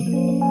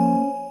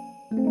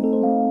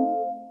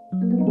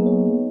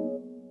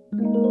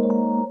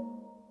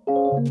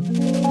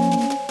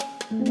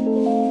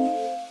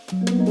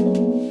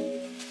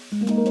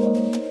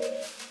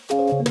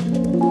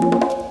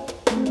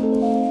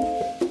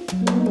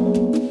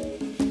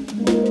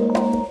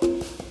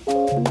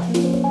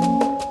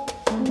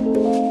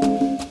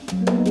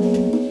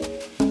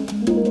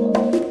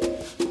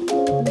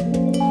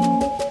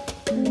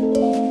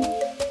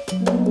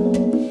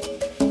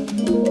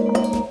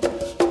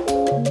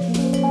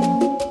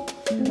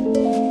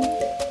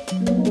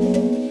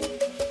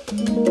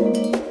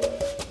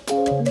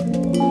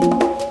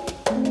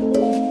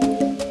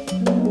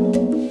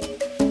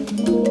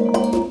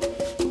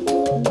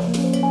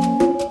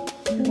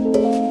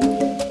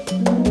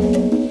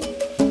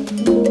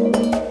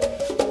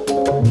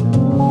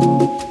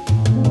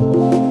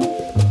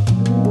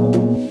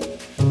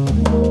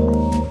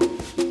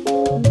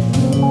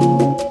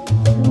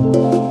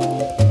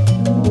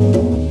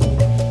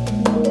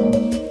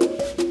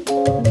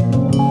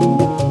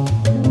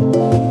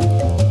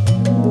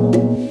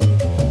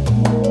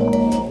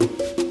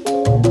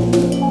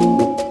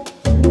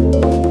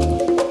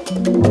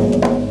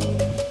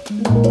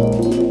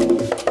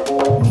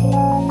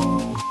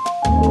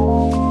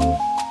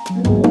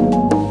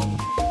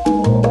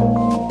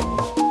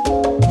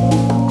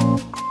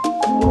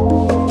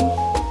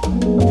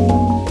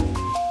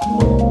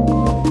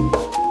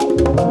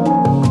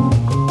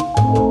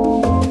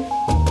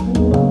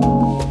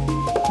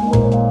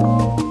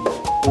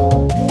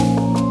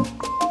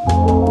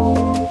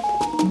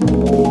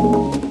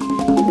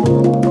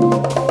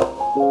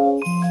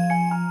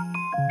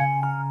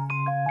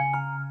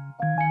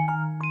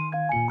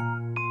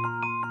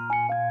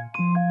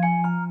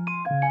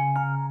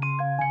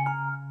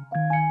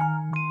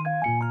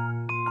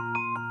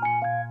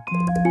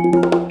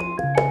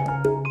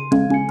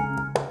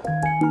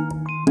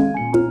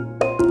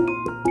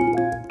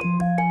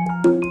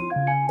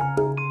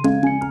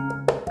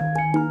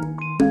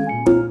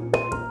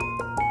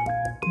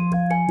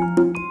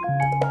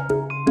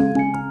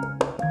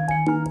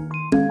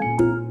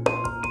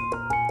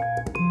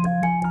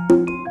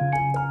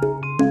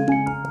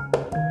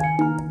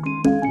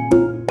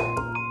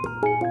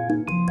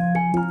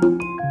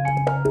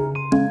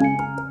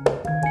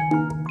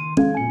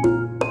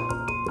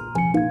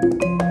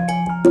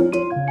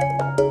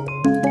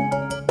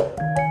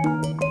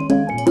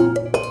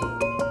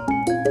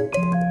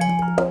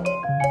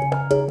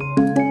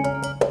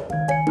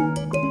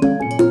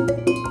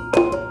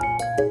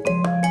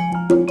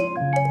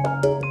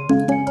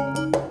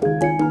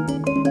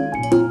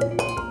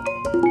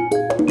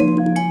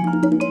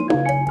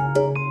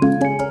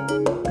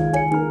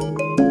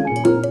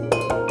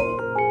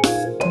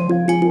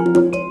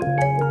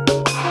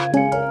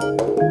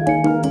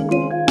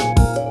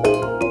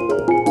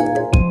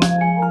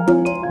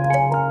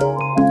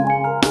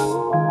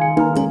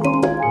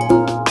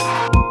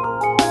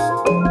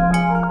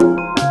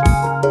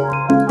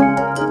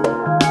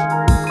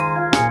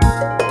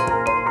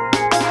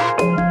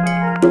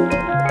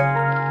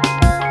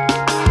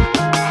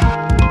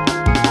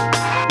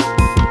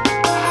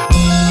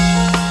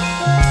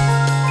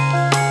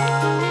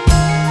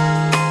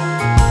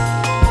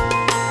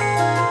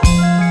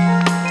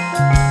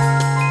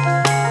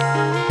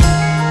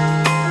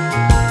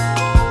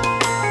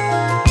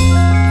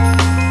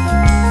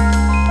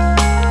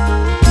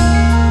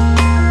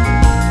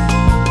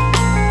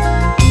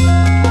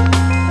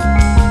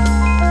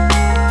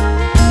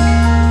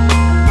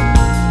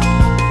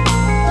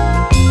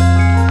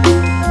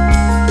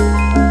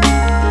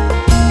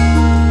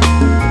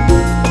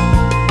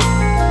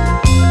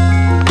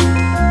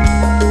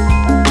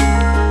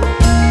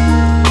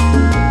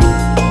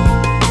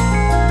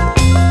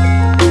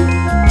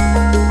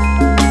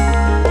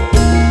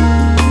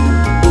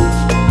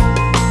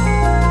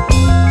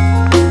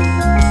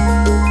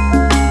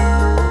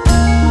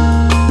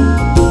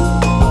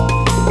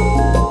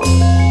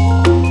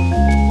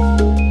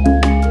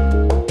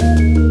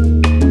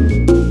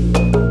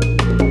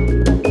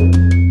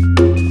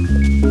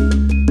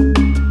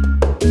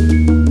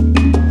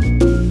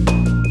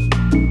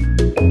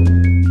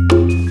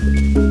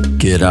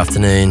Good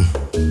afternoon.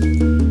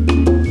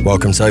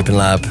 Welcome to Open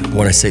Lab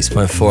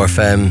 106.4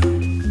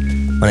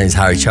 FM. My name is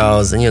Harry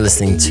Charles and you're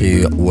listening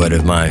to Word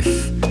of Mouth,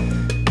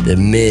 the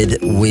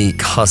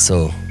mid-week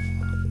hustle.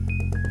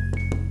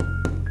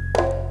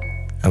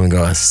 And we've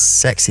got a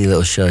sexy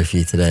little show for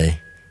you today.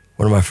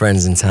 One of my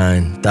friends in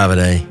town,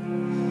 Davide.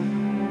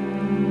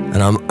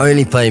 And I'm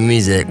only playing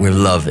music with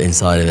love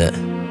inside of it.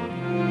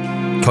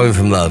 Coming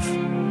from love.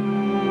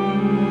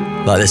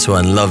 Like this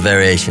one, Love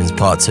Variations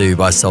Part 2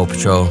 by Soul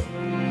Patrol.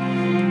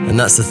 And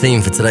that's the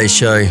theme for today's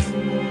show.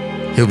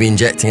 He'll be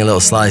injecting a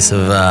little slice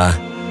of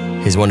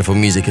his wonderful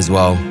music as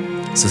well.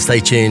 So stay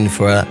tuned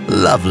for a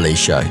lovely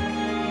show.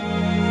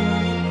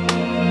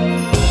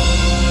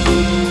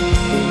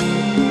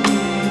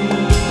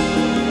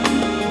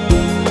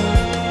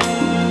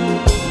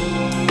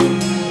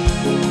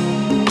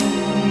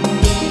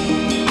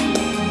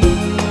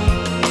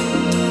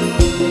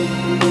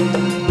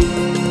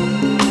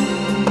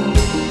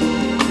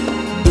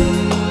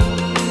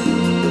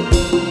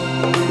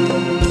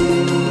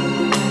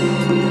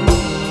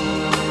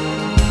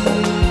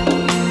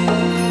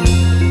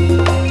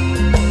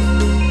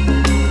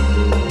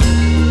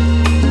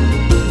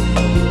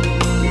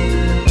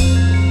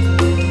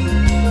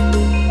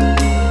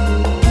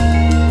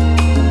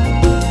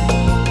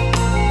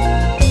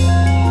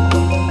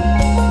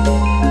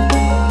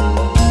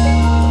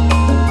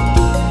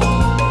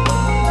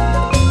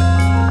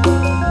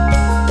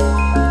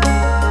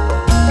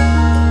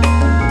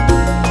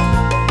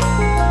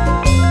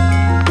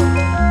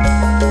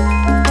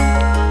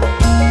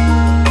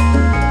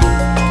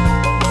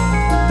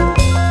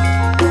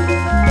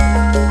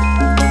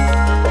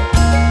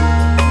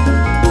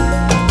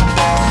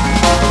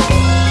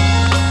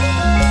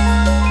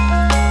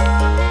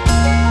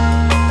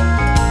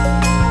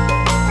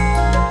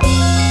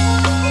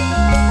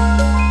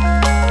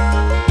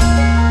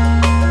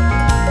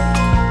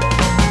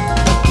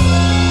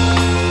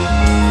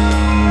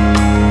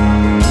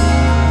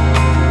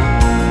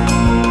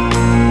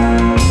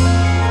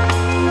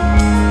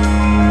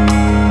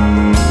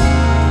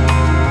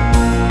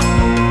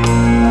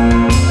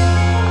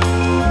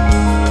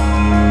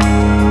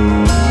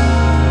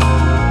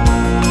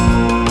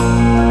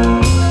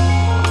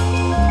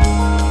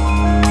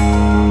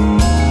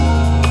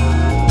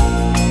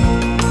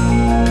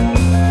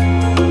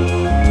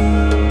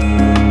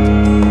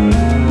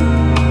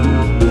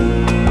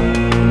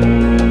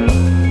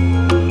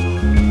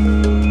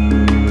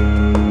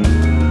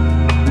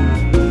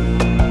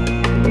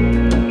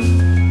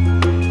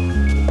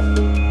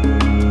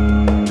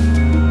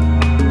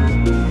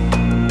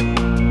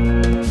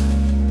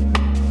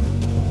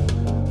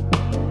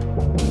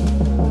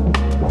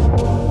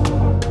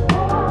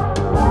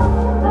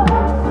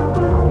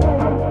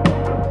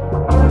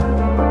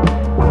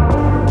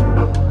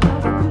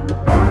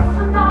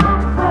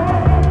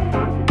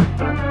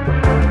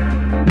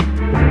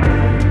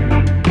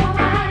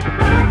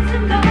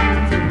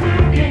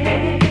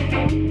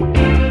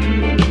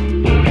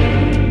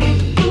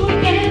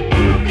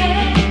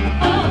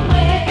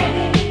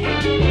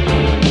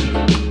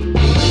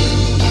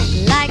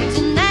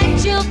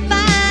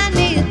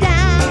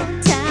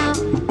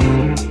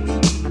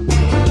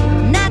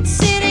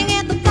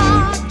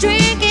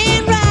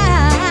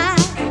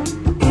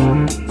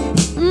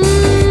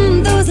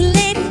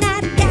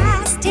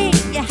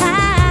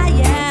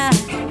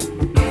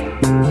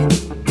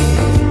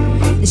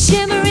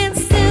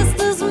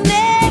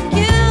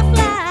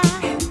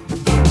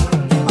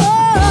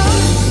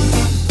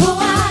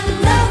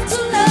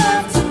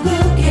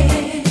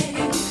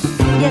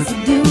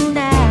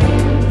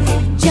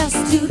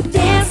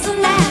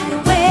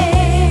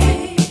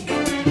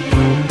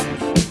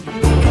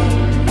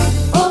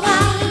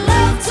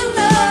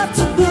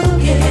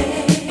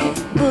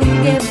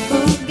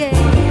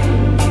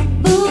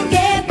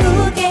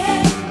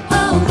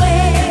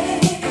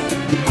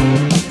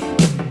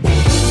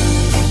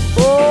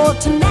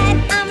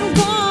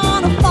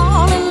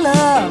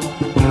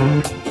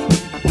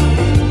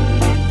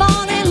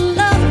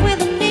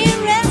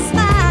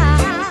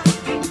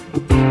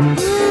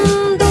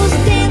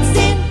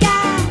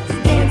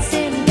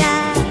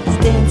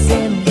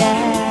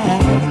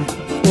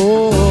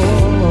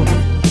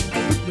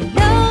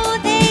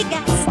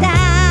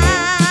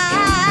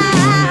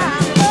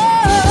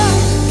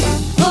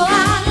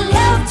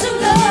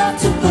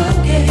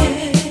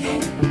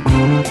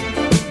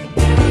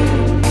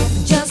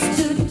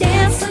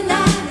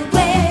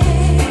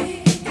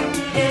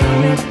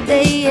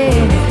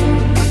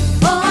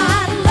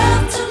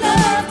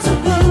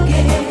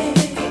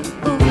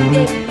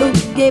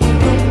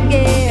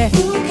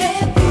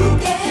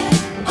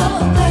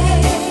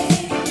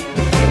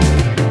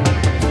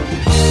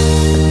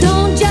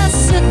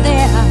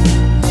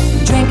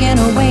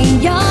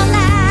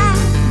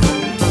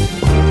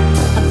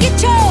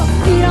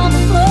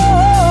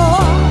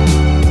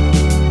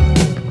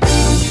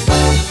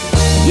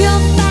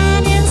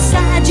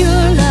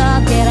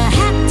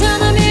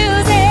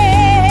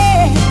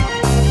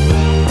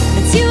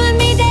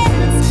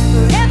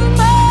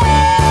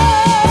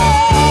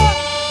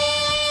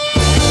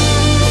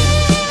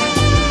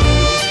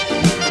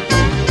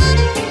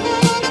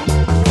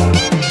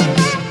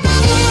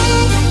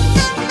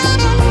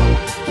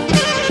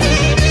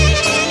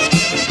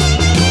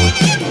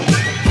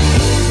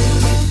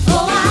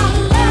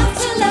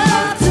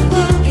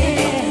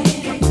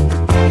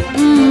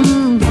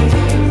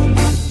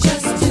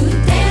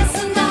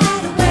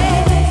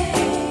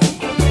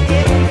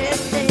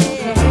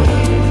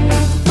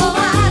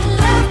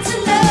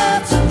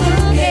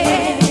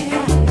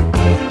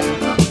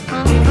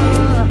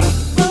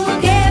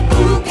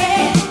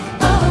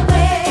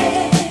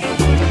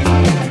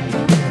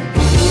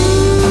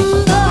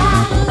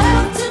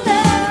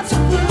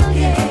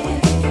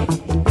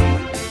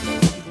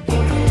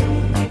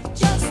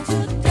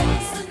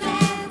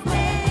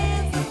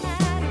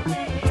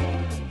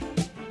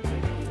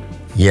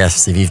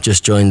 Yes, if you've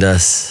just joined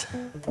us,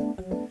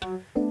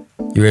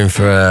 you're in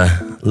for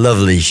a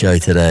lovely show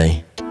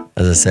today.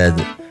 As I said,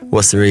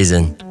 what's the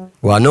reason?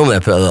 Well, normally I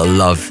put a lot of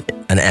love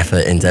and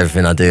effort into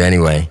everything I do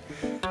anyway.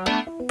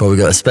 But we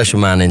got a special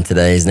man in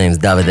today. His name's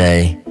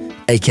Davide,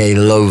 aka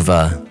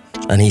LOVA,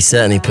 and he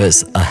certainly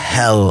puts a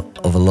hell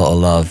of a lot of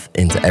love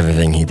into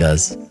everything he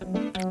does.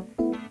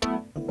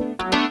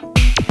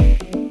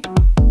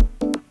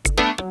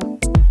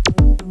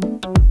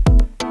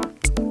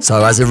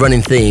 So as a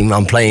running theme,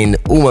 I'm playing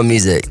all my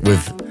music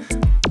with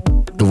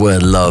the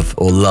word love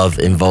or love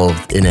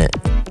involved in it.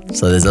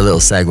 So there's a little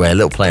segue, a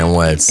little play on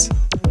words,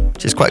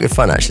 which is quite good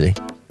fun actually.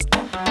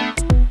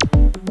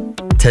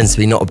 Tends to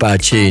be not a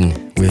bad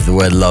tune with the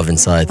word love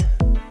inside.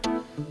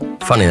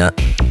 Funny that.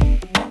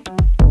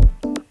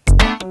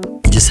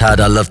 You just had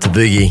I Love to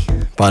Boogie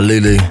by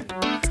Lulu.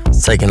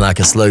 It's taken like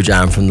a slow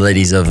jam from the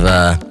ladies of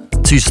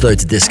Too Slow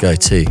to Disco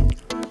too.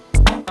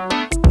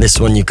 This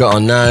one you've got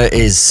on now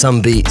is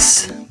Some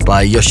Beats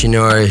by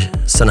Yoshinori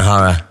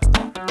Sonohara,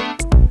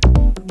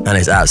 and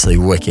it's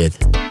absolutely wicked.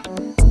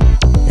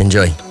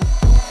 Enjoy.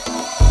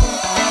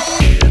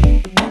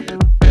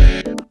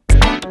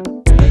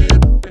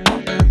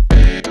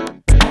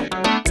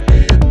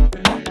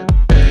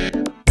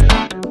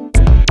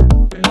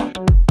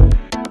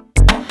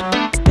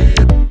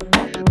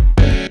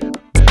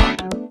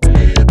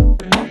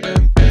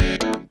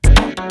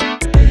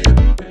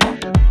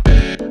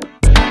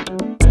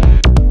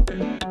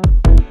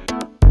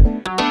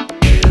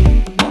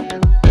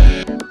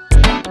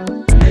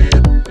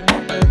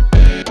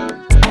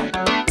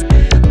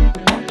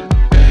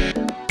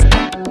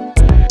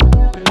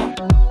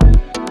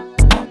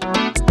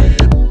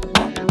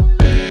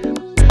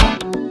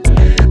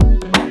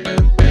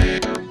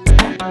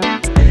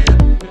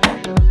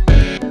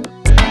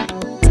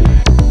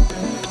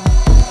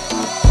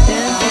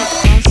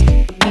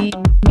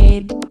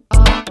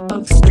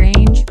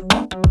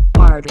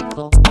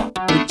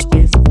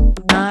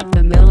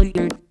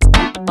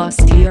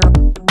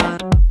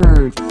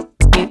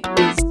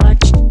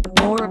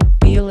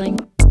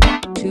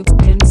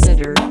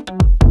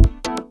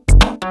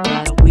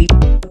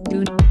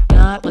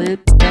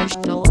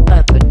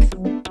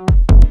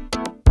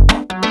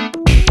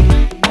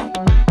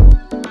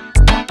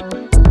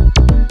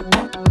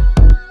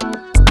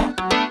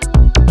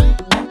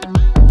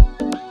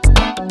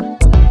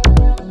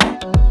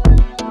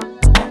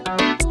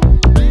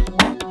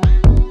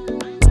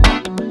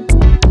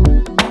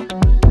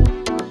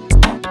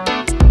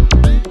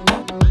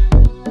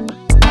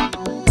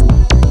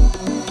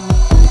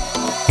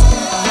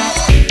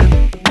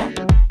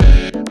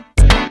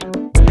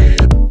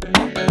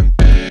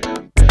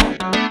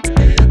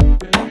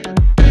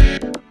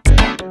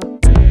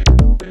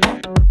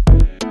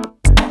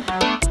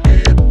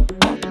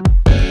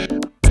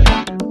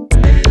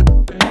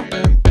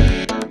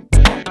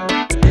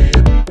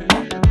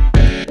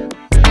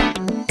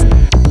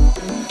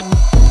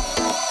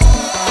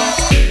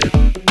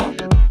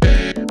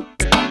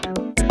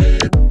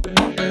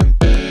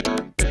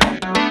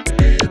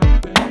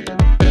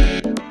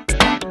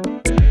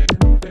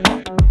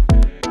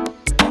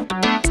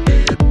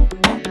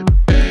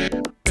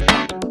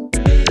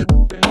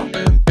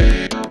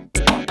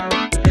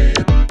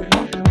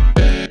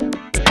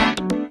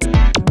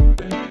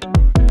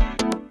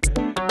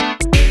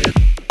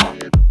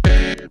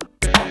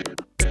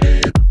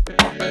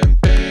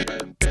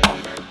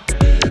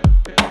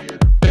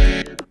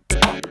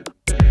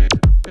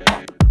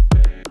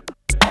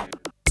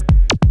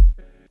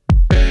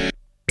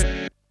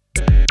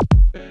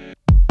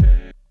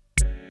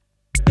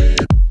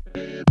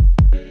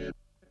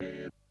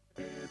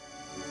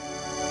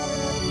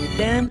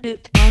 And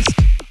it must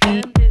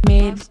be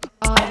made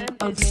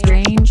of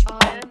strange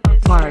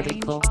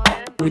particle,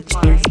 which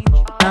is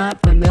not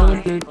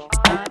familiar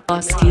to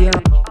us here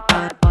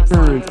on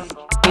Earth.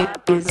 It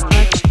is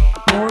much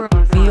more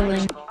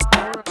appealing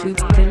to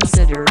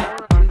consider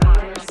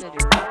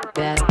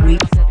that we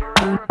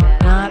do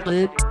not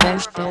live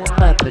special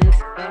weapons.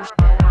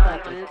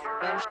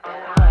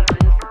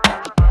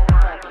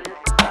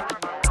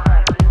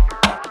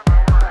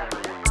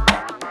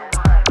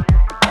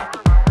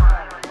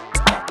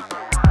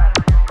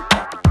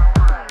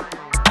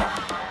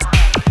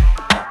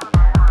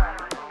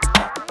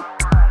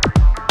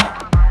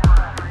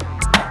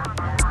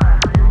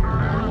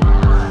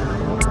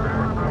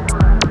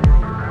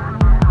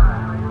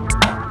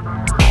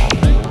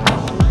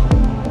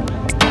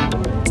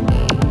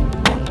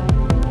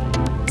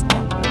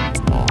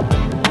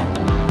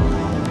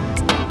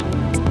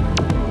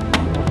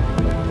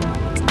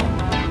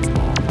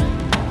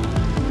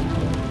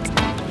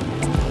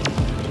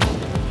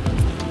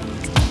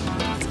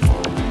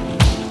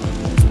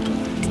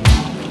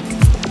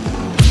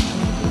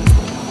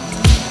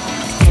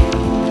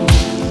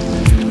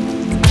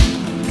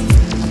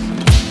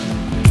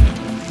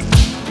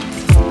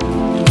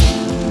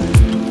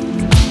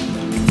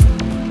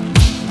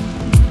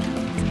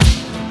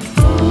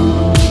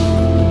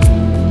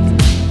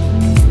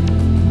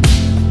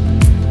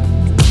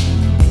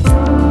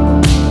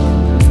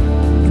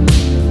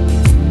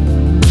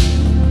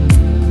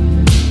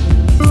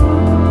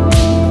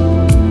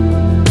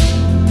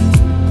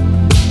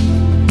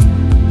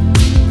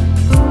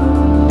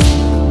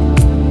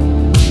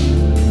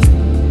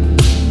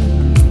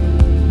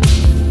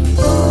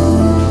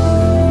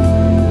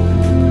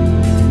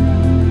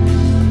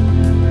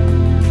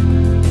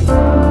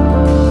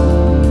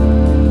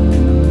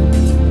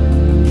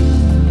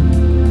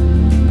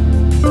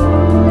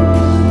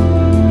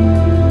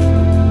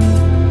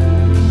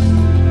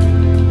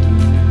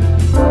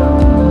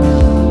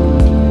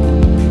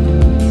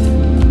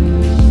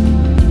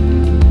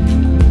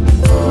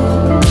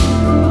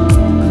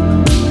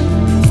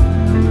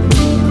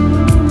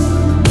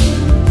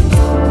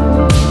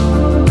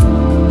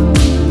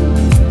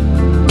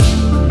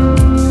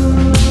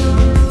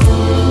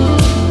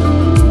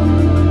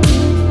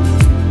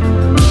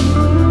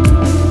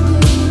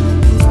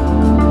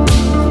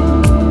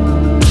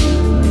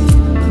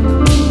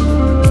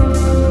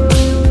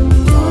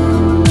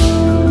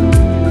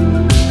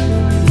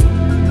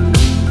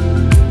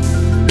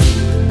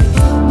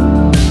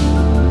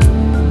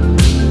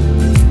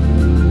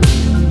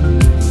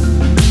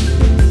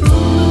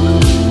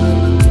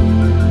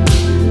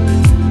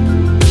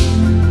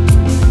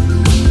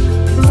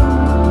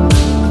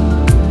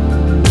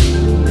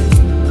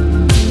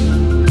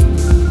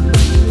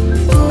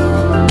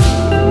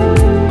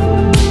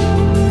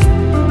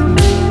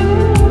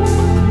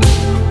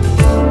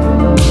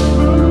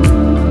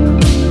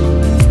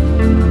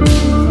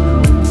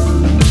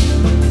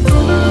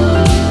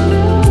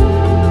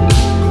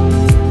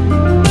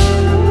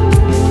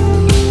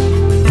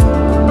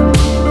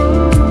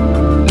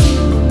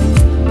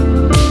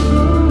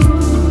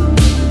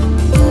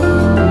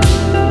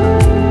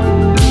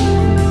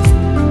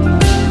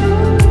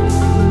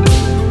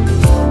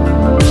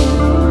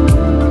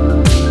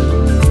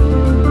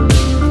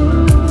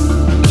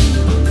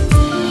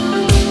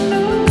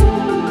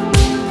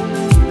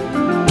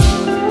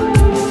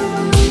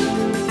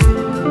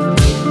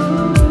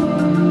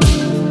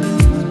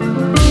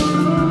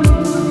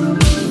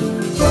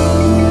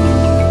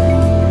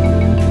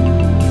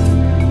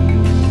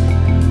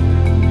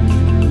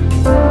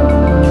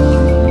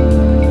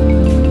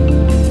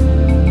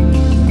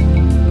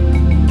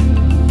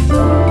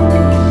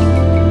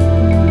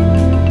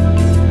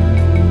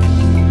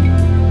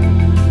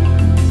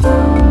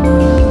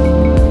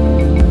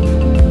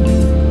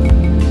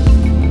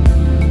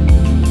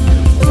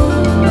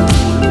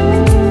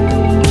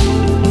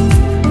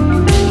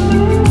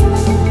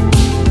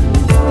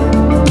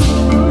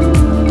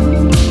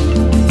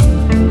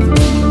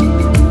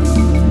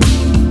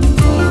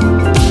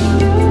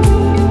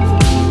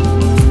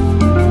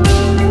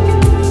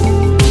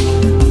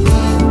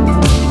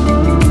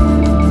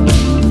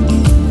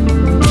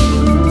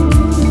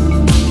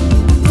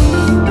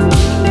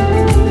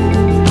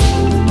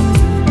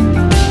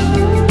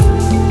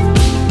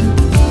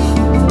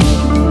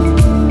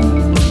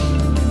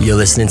 You're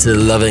listening to The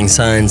Loving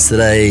Signs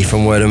today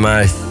from Word of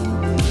Mouth.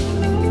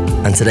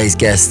 And today's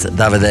guest,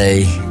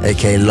 Davide,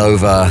 aka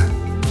LOVA,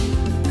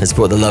 has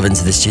brought the love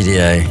into the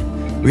studio.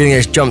 We're going to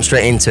just jump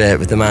straight into it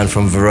with the man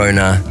from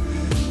Verona.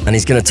 And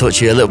he's going to talk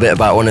to you a little bit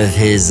about one of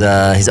his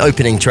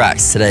opening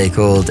tracks today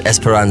called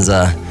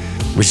Esperanza,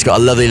 which has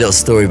got a lovely little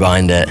story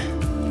behind it.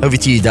 Over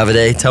to you,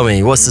 Davide. Tell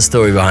me, what's the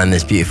story behind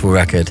this beautiful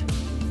record?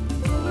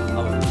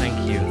 Oh,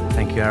 thank you.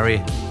 Thank you,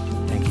 Ari.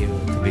 Thank you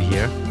to be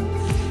here.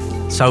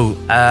 So,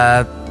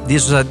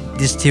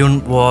 this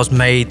tune was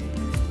made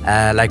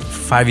like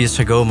 5 years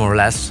ago, more or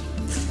less.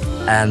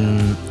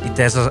 And it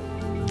has a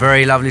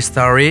very lovely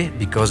story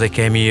because I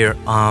came here,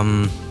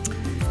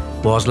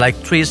 was like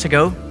 3 years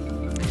ago.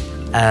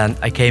 And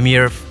I came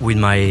here with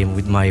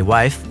my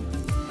wife.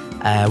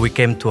 We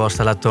came to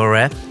Osta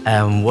Torre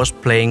and was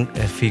playing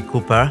Phil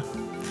Cooper.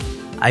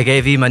 I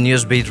gave him a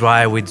USB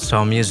drive with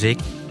some music,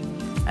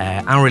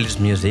 unreleased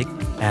music,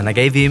 and I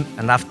gave him,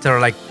 and after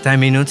like 10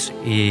 minutes,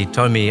 he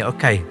told me,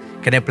 okay,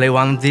 can I play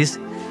one of these?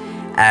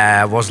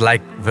 Was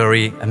like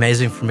very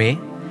amazing for me.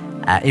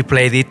 He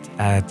played it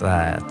at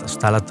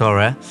Osta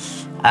Torre,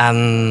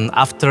 and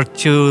after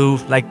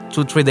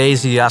 2-3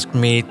 days, he asked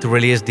me to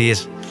release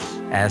this.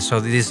 So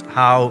this is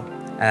how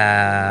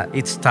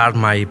it started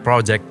my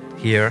project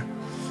here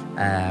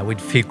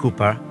with Phil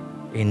Cooper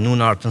in New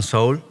North and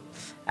Soul.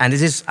 And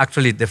this is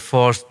actually the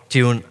first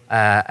tune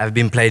I've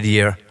been played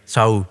here,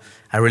 so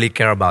I really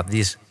care about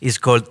this. It's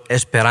called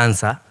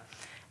Esperanza,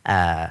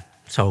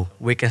 so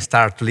we can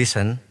start to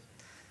listen.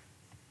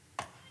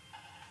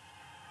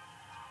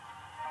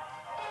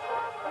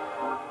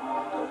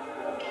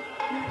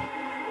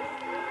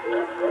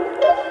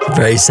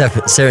 Very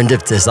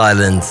serendipitous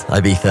island,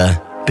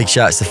 Ibiza. Big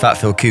shouts to Fat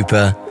Phil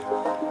Cooper.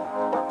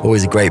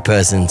 Always a great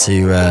person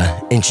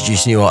to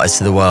introduce new artists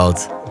to the world.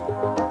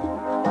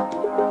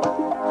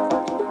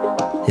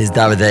 Here's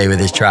Davide with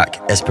his track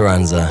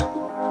Esperanza.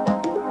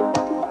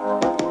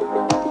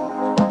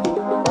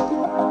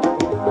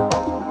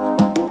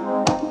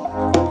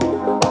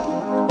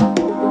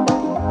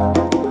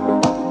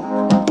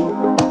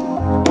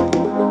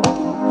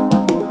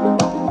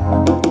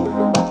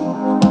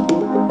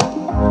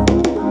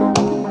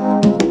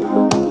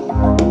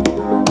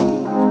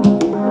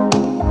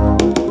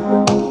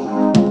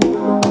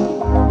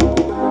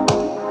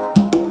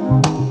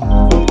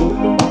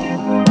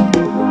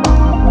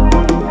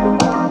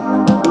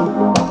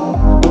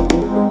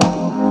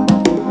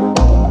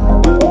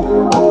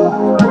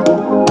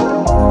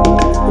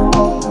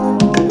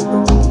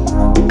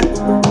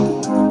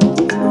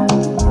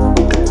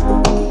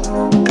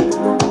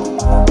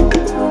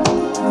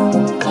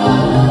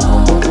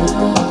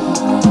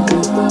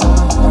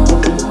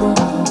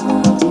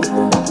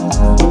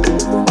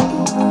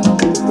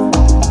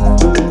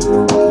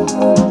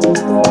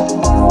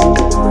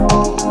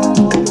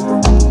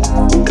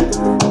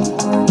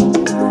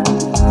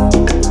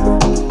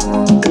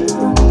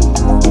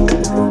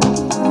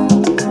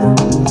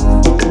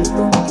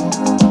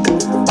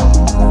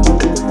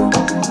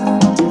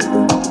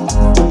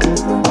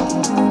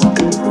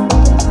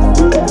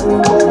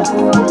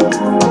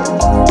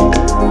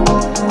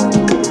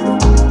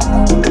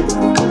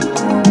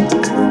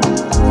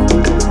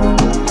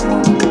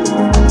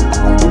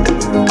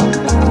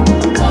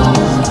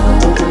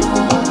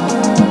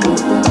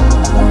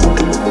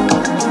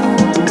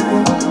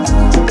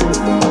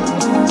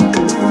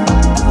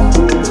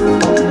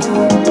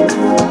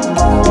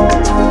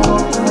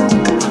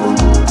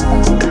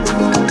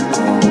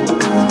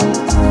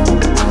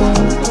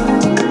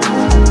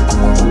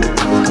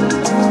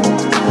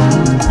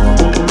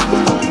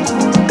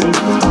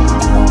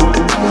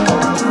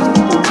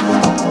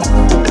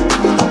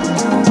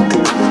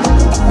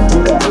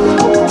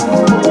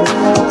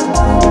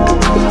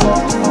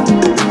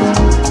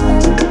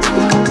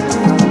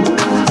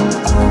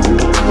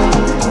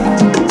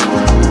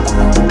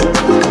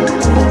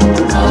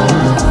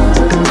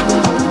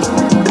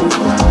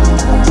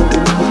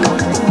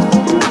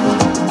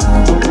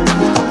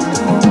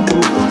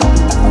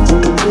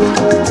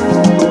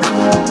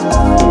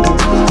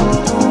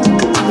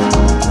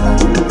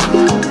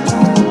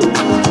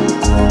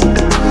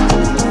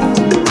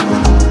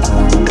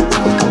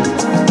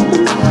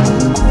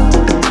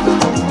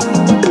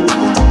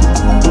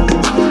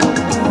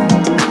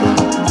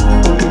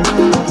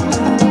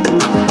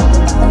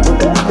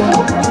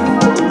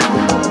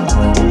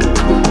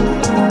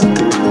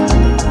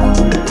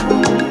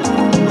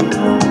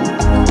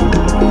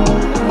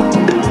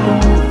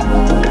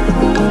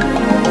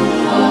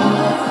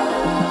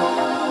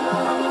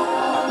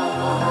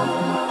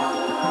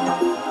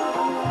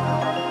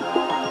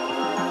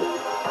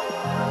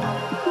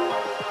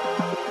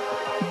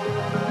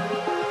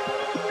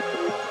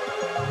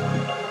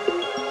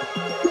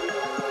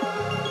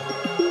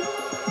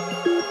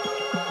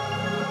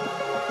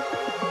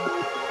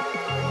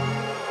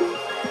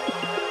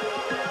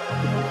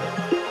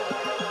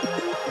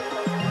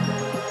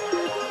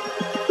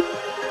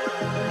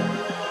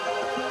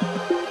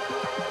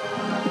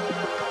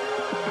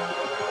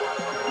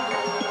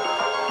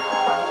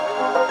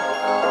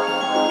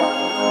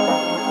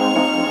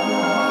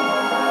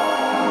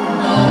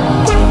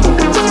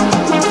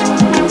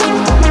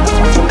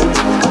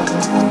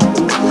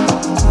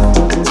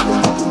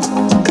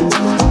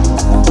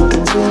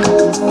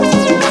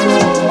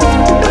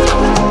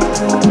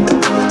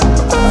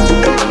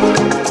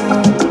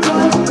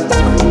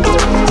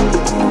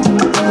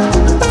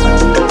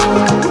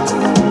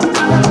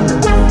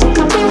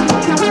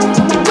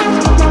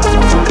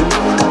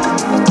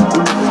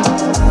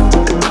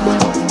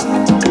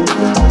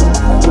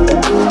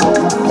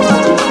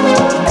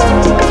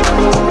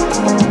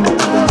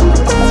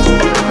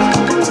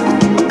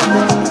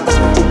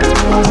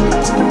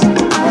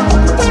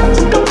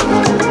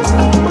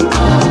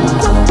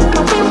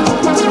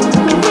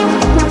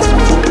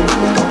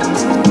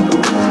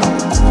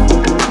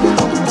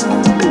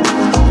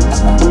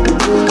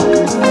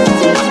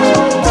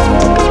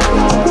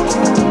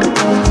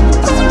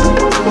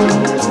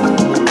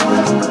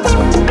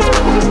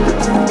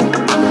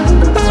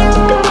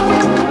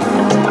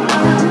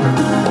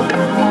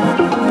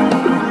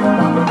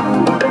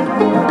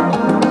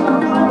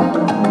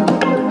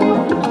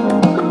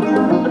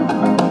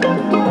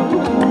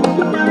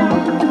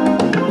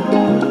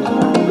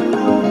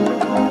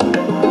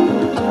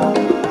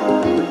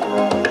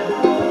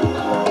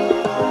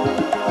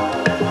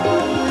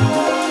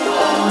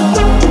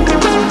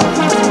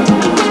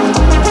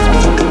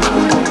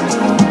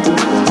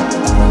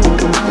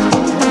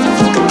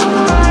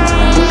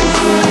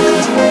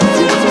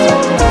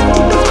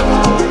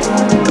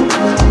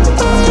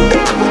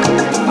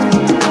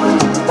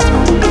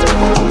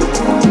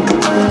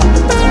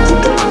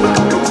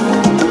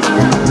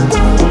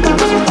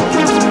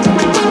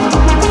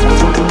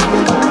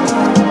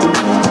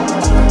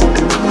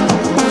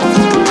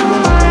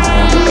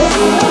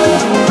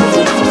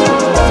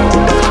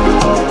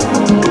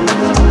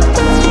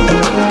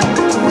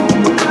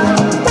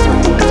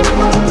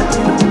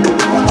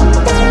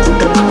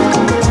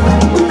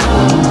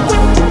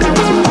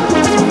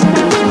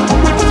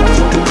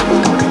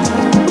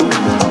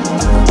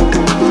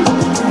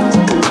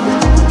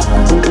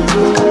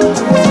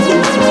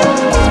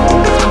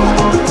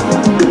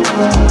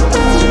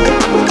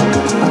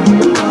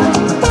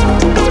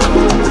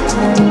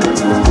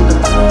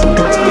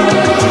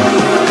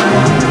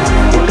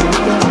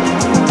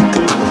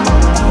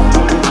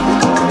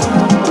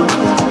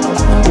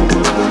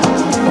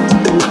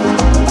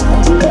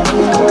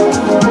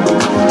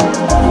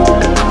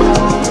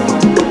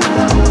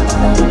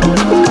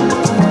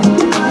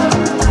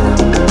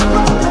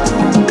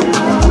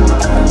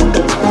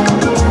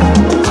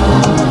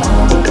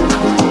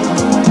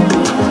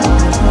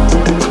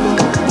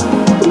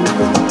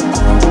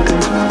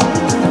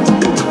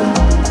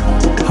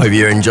 hope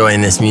you're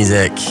enjoying this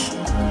music.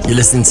 You're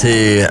listening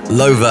to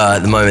LOVA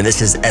at the moment.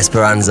 This is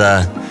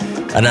Esperanza.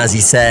 And as he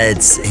said,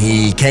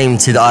 he came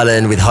to the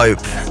island with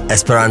hope.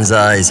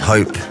 Esperanza is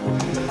hope.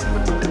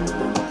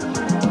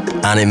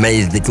 And it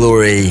made the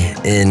glory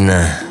in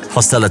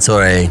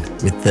Hostelatore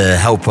with the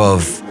help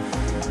of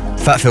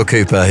Fat Phil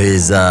Cooper,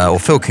 who's, or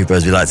Phil Cooper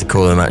as we like to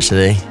call him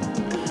actually.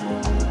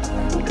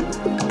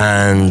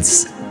 And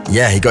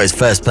yeah, he got his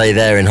first play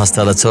there in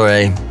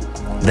Hostelatore,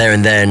 there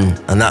and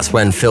then. And that's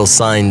when Phil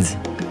signed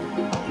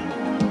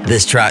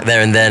this track,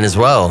 There and Then, as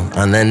well.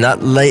 And then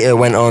that later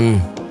went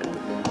on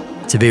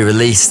to be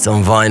released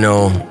on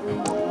vinyl,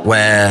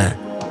 where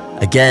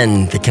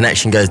again the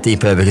connection goes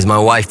deeper because my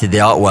wife did the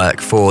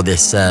artwork for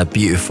this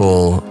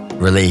beautiful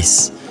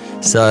release.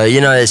 So you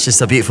know, it's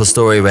just a beautiful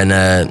story when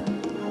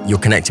you're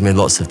connecting with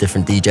lots of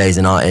different DJs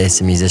and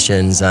artists and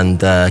musicians, and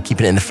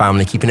keeping it in the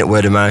family, keeping it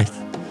word of mouth.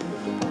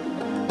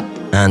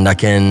 And I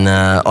can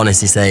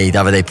honestly say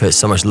Davide puts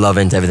so much love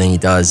into everything he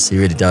does. He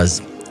really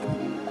does.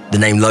 The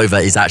name LOVA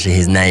is actually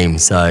his name,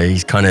 so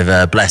he's kind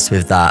of blessed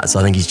with that. So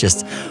I think he's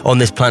just on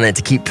this planet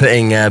to keep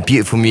putting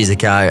beautiful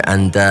music out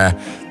and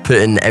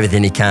putting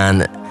everything he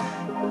can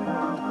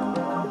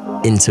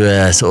into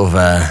a sort of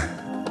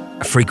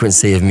a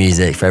frequency of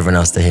music for everyone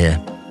else to hear.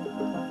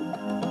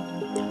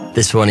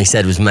 This one, he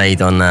said, was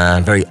made on a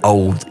very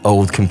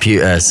old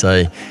computer,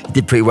 so he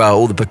did pretty well.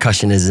 All the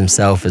percussion is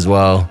himself as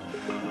well,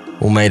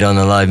 all made on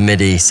a live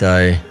MIDI,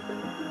 so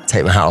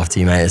take my hat off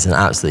to you, mate. It's an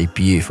absolutely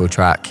beautiful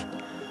track.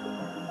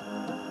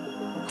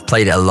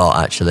 Played it a lot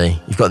actually.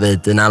 You've got the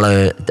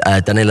Danilo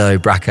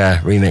Bracca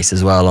remix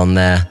as well on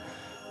there,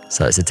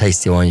 so it's a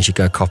tasty one. You should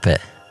go cop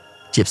it.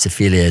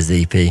 Gypsophilia is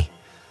the EP.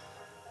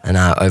 And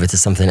now over to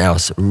something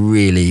else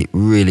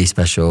really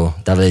special.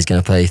 Davide's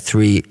going to play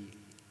 3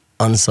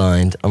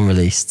 unsigned,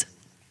 unreleased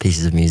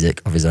pieces of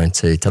music of his own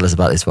too. Tell us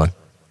about this one.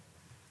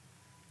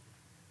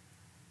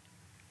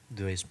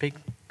 Do I speak?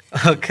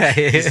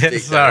 Okay,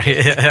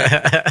 sorry.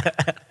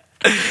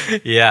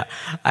 Yeah,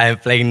 I'm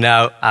playing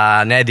now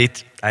an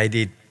edit I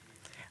did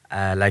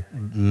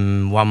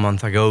 1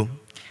 month ago.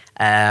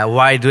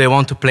 Why do I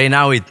want to play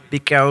now?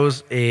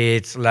 Because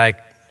it's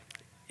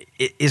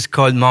it's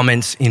called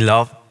Moments in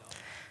Love.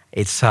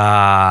 It's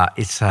a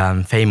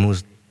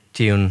famous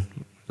tune,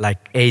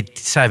 like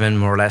 87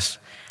 more or less.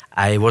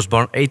 I was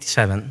born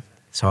 87,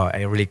 so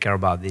I really care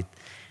about it,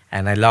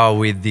 and I love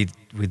with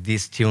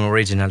this tune,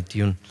 original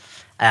tune.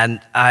 And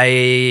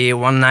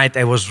one night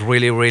I was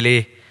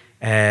really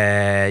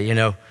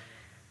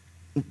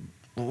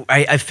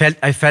I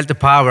felt the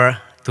power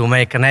to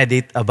make an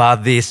edit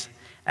about this,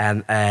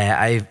 and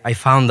I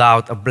found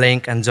out a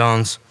Blink and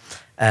Jones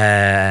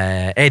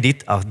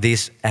edit of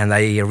this, and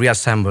I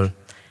reassembled,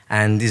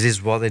 and this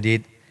is what I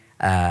did.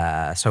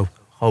 So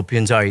hope you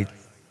enjoy it.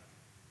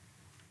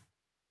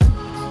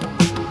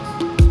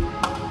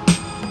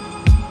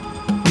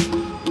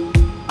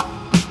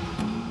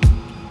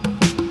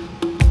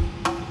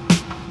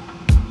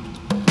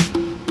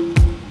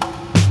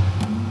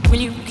 Will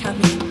you count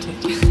me into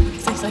it?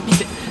 Because I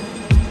miss it.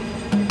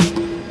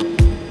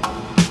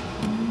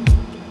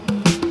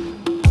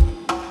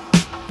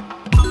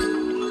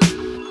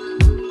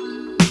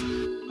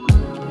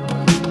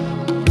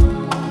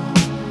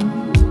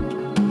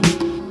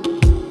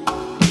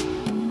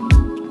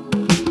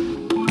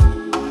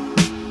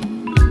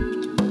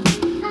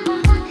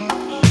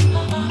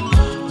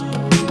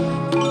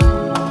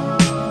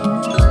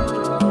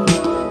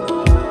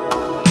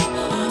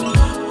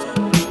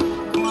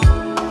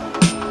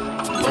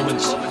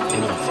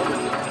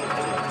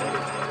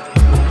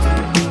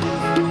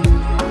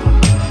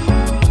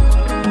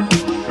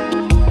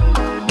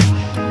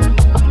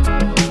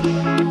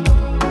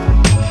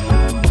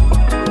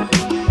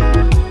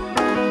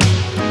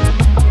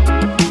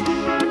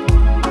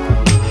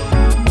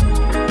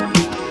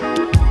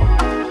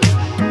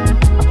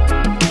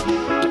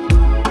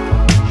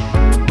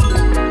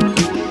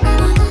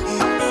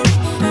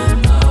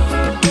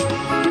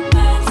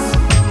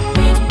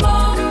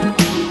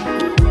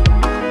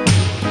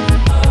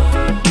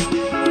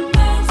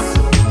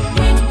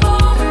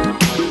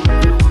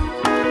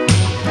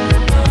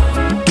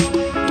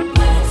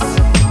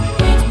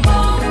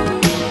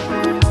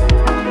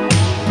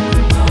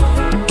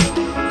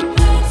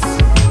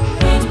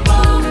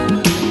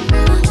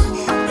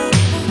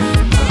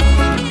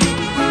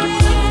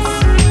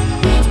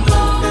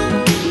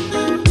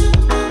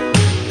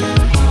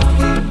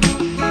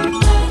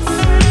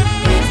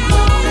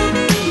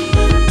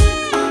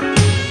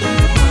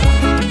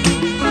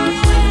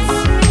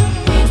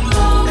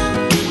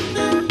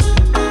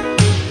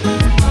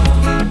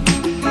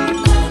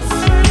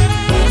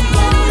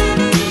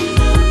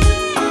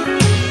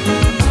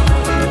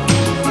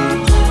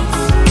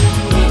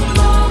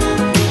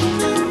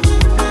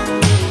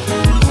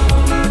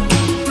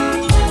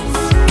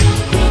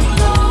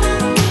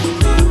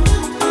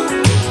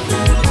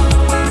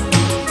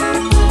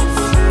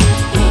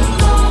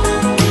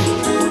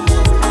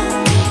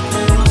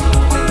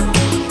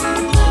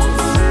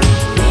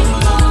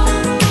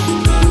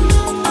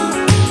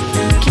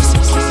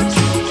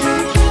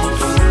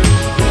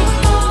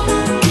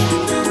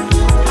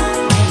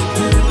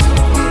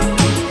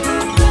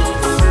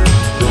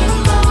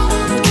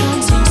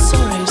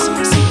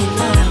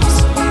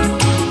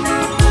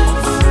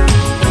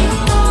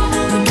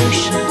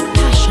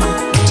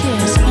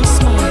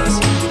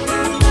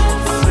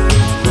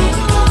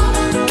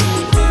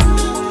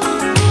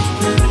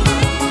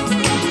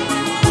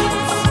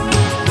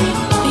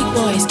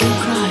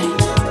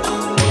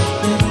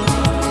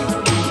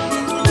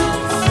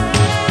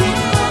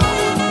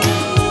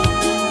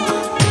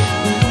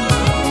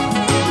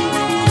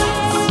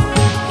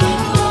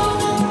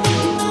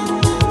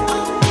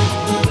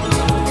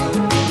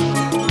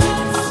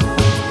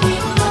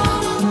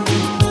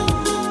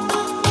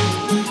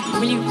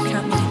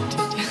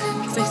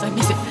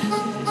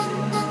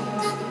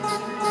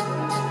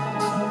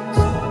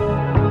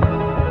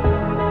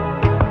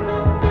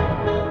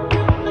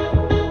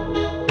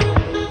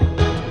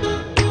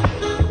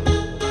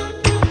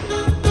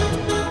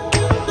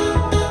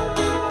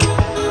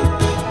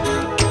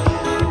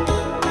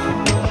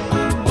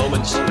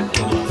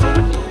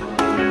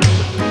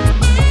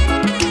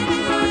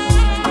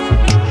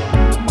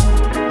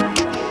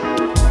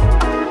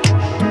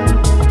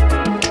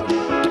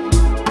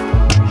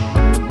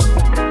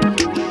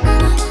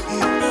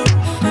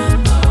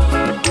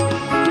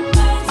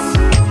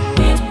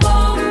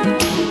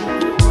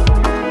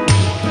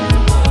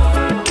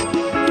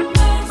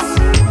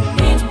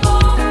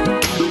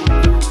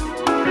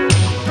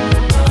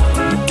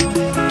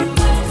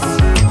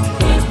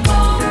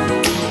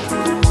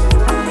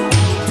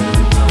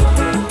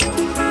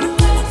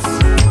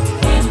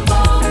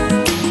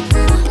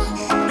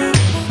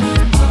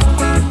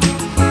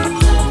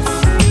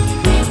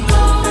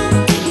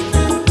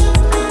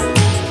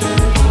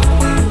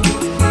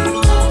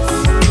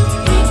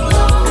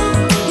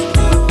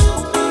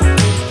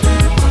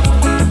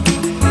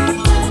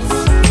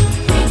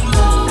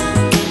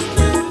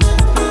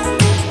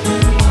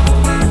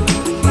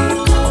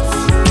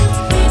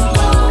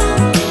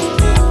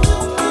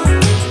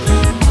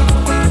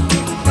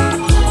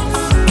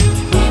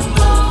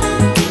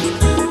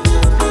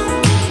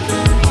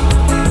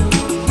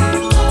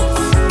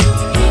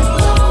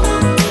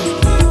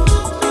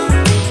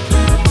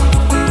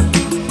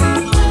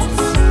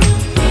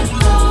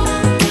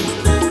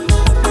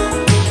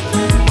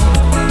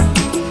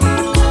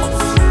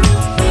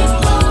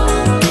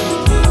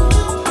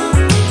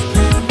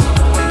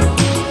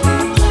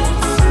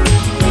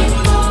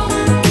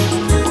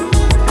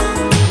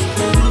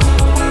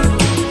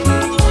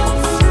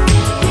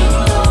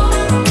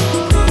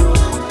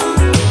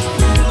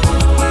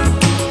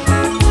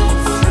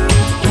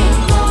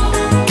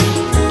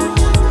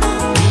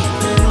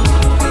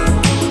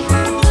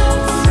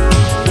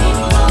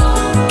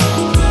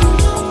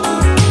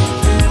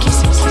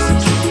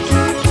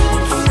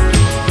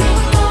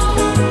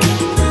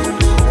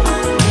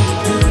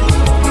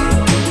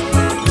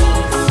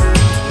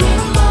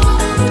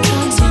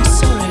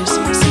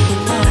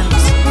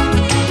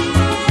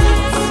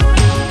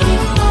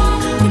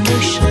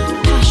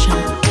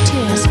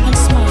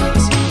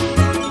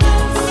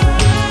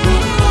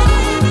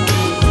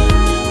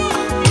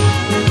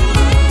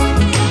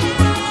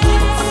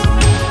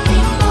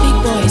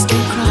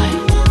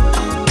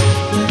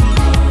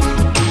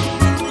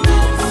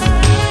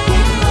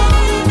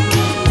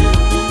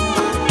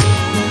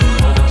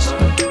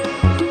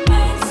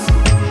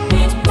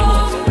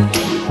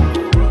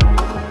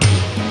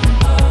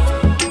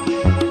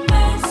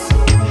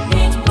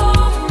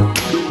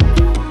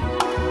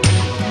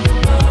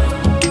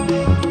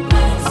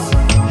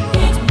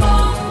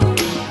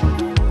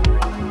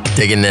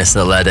 Digging this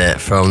little edit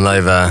from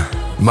LOVA,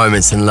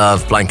 Moments in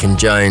Love, Blank and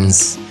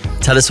Jones.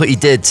 Tell us what you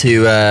did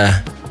to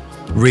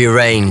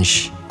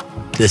rearrange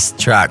this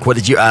track. What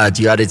did you add?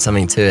 You added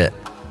something to it.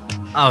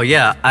 Oh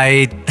yeah,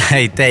 I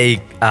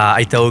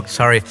took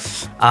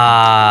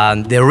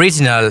the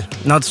original,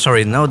 not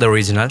the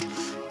original,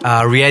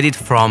 re-edit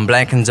from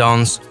Blank and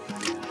Jones,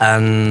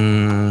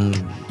 and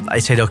I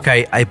said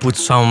okay, I put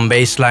some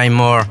bass line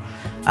more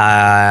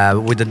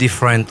with a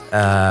different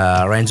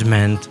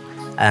arrangement,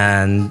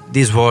 and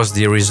this was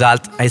the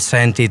result. I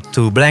sent it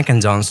to Blank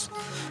and Jones.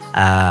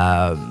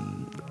 I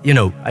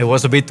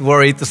was a bit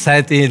worried to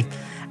send it.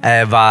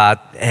 But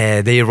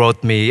they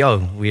wrote me, oh,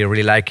 we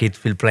really like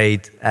it, we'll play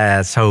it.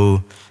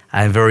 So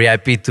I'm very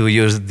happy to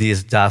use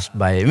this just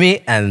by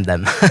me and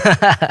them.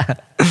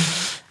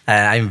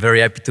 I'm very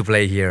happy to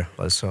play here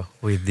also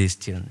with this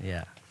tune,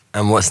 yeah.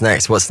 And what's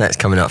next? What's next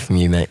coming up from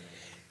you, mate?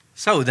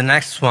 So the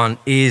next one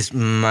is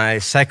my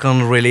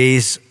second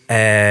release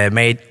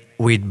made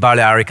with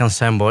Balearic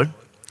Ensemble,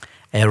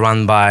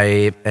 run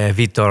by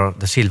Vitor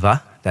da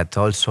Silva, that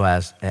also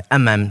has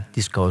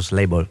Disco's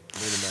label.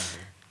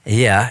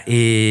 Yeah,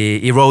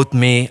 he wrote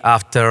me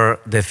after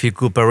the Phil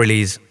Cooper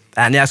release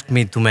and he asked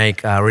me to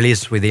make a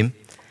release with him.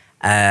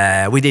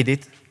 We did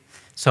it.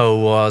 So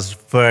it was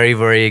very,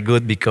 very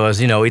good because,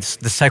 it's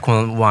the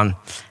second one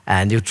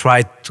and you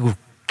try to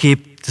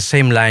keep the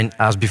same line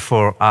as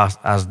before,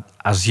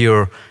 as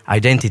your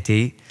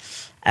identity.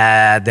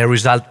 The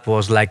result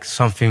was like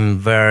something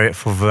very,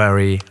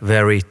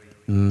 very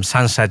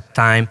sunset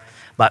time,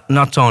 but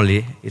not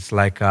only, it's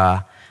like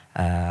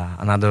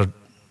another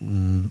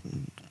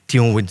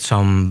tune with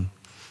some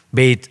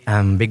beat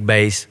and big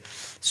bass.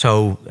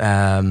 So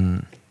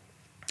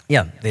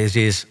this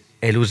is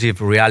elusive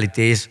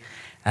realities,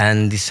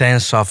 and the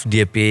sense of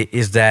DAP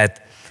is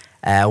that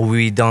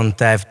we don't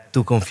have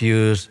to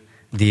confuse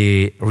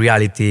the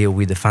reality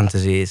with the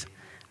fantasies.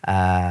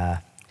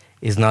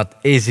 It's not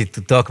easy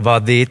to talk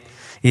about it,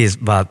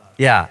 but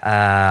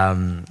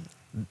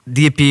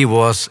DAP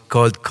was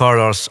called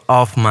Colors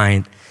of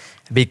Mind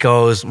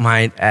because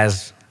mind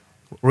has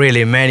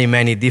really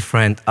many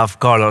different of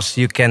colors.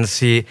 You can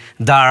see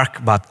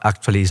dark, but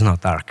actually it's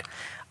not dark.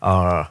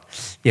 Or,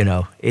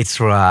 it's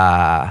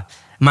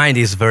mind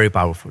is very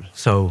powerful.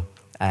 So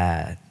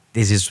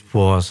this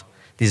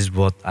is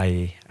what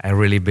I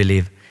really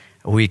believe.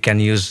 We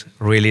can use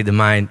really the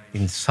mind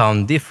in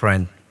some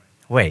different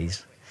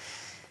ways.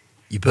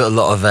 You put a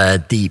lot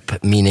of deep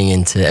meaning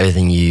into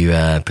everything you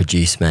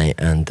produce, mate,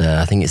 and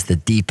I think it's the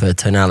deeper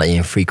tonality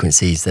and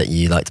frequencies that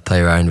you like to play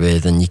around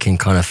with, and you can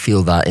kind of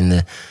feel that in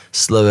the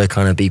slower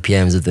kind of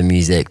BPMs of the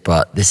music,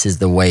 but this is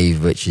the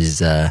wave which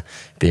is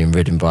being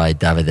ridden by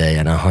Davide,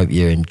 and I hope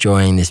you're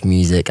enjoying this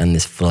music and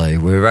this flow.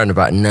 We're around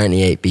about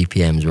 98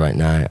 BPMs right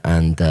now,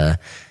 and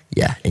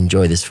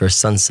enjoy this for a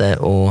sunset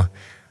or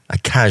a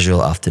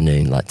casual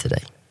afternoon like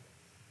today.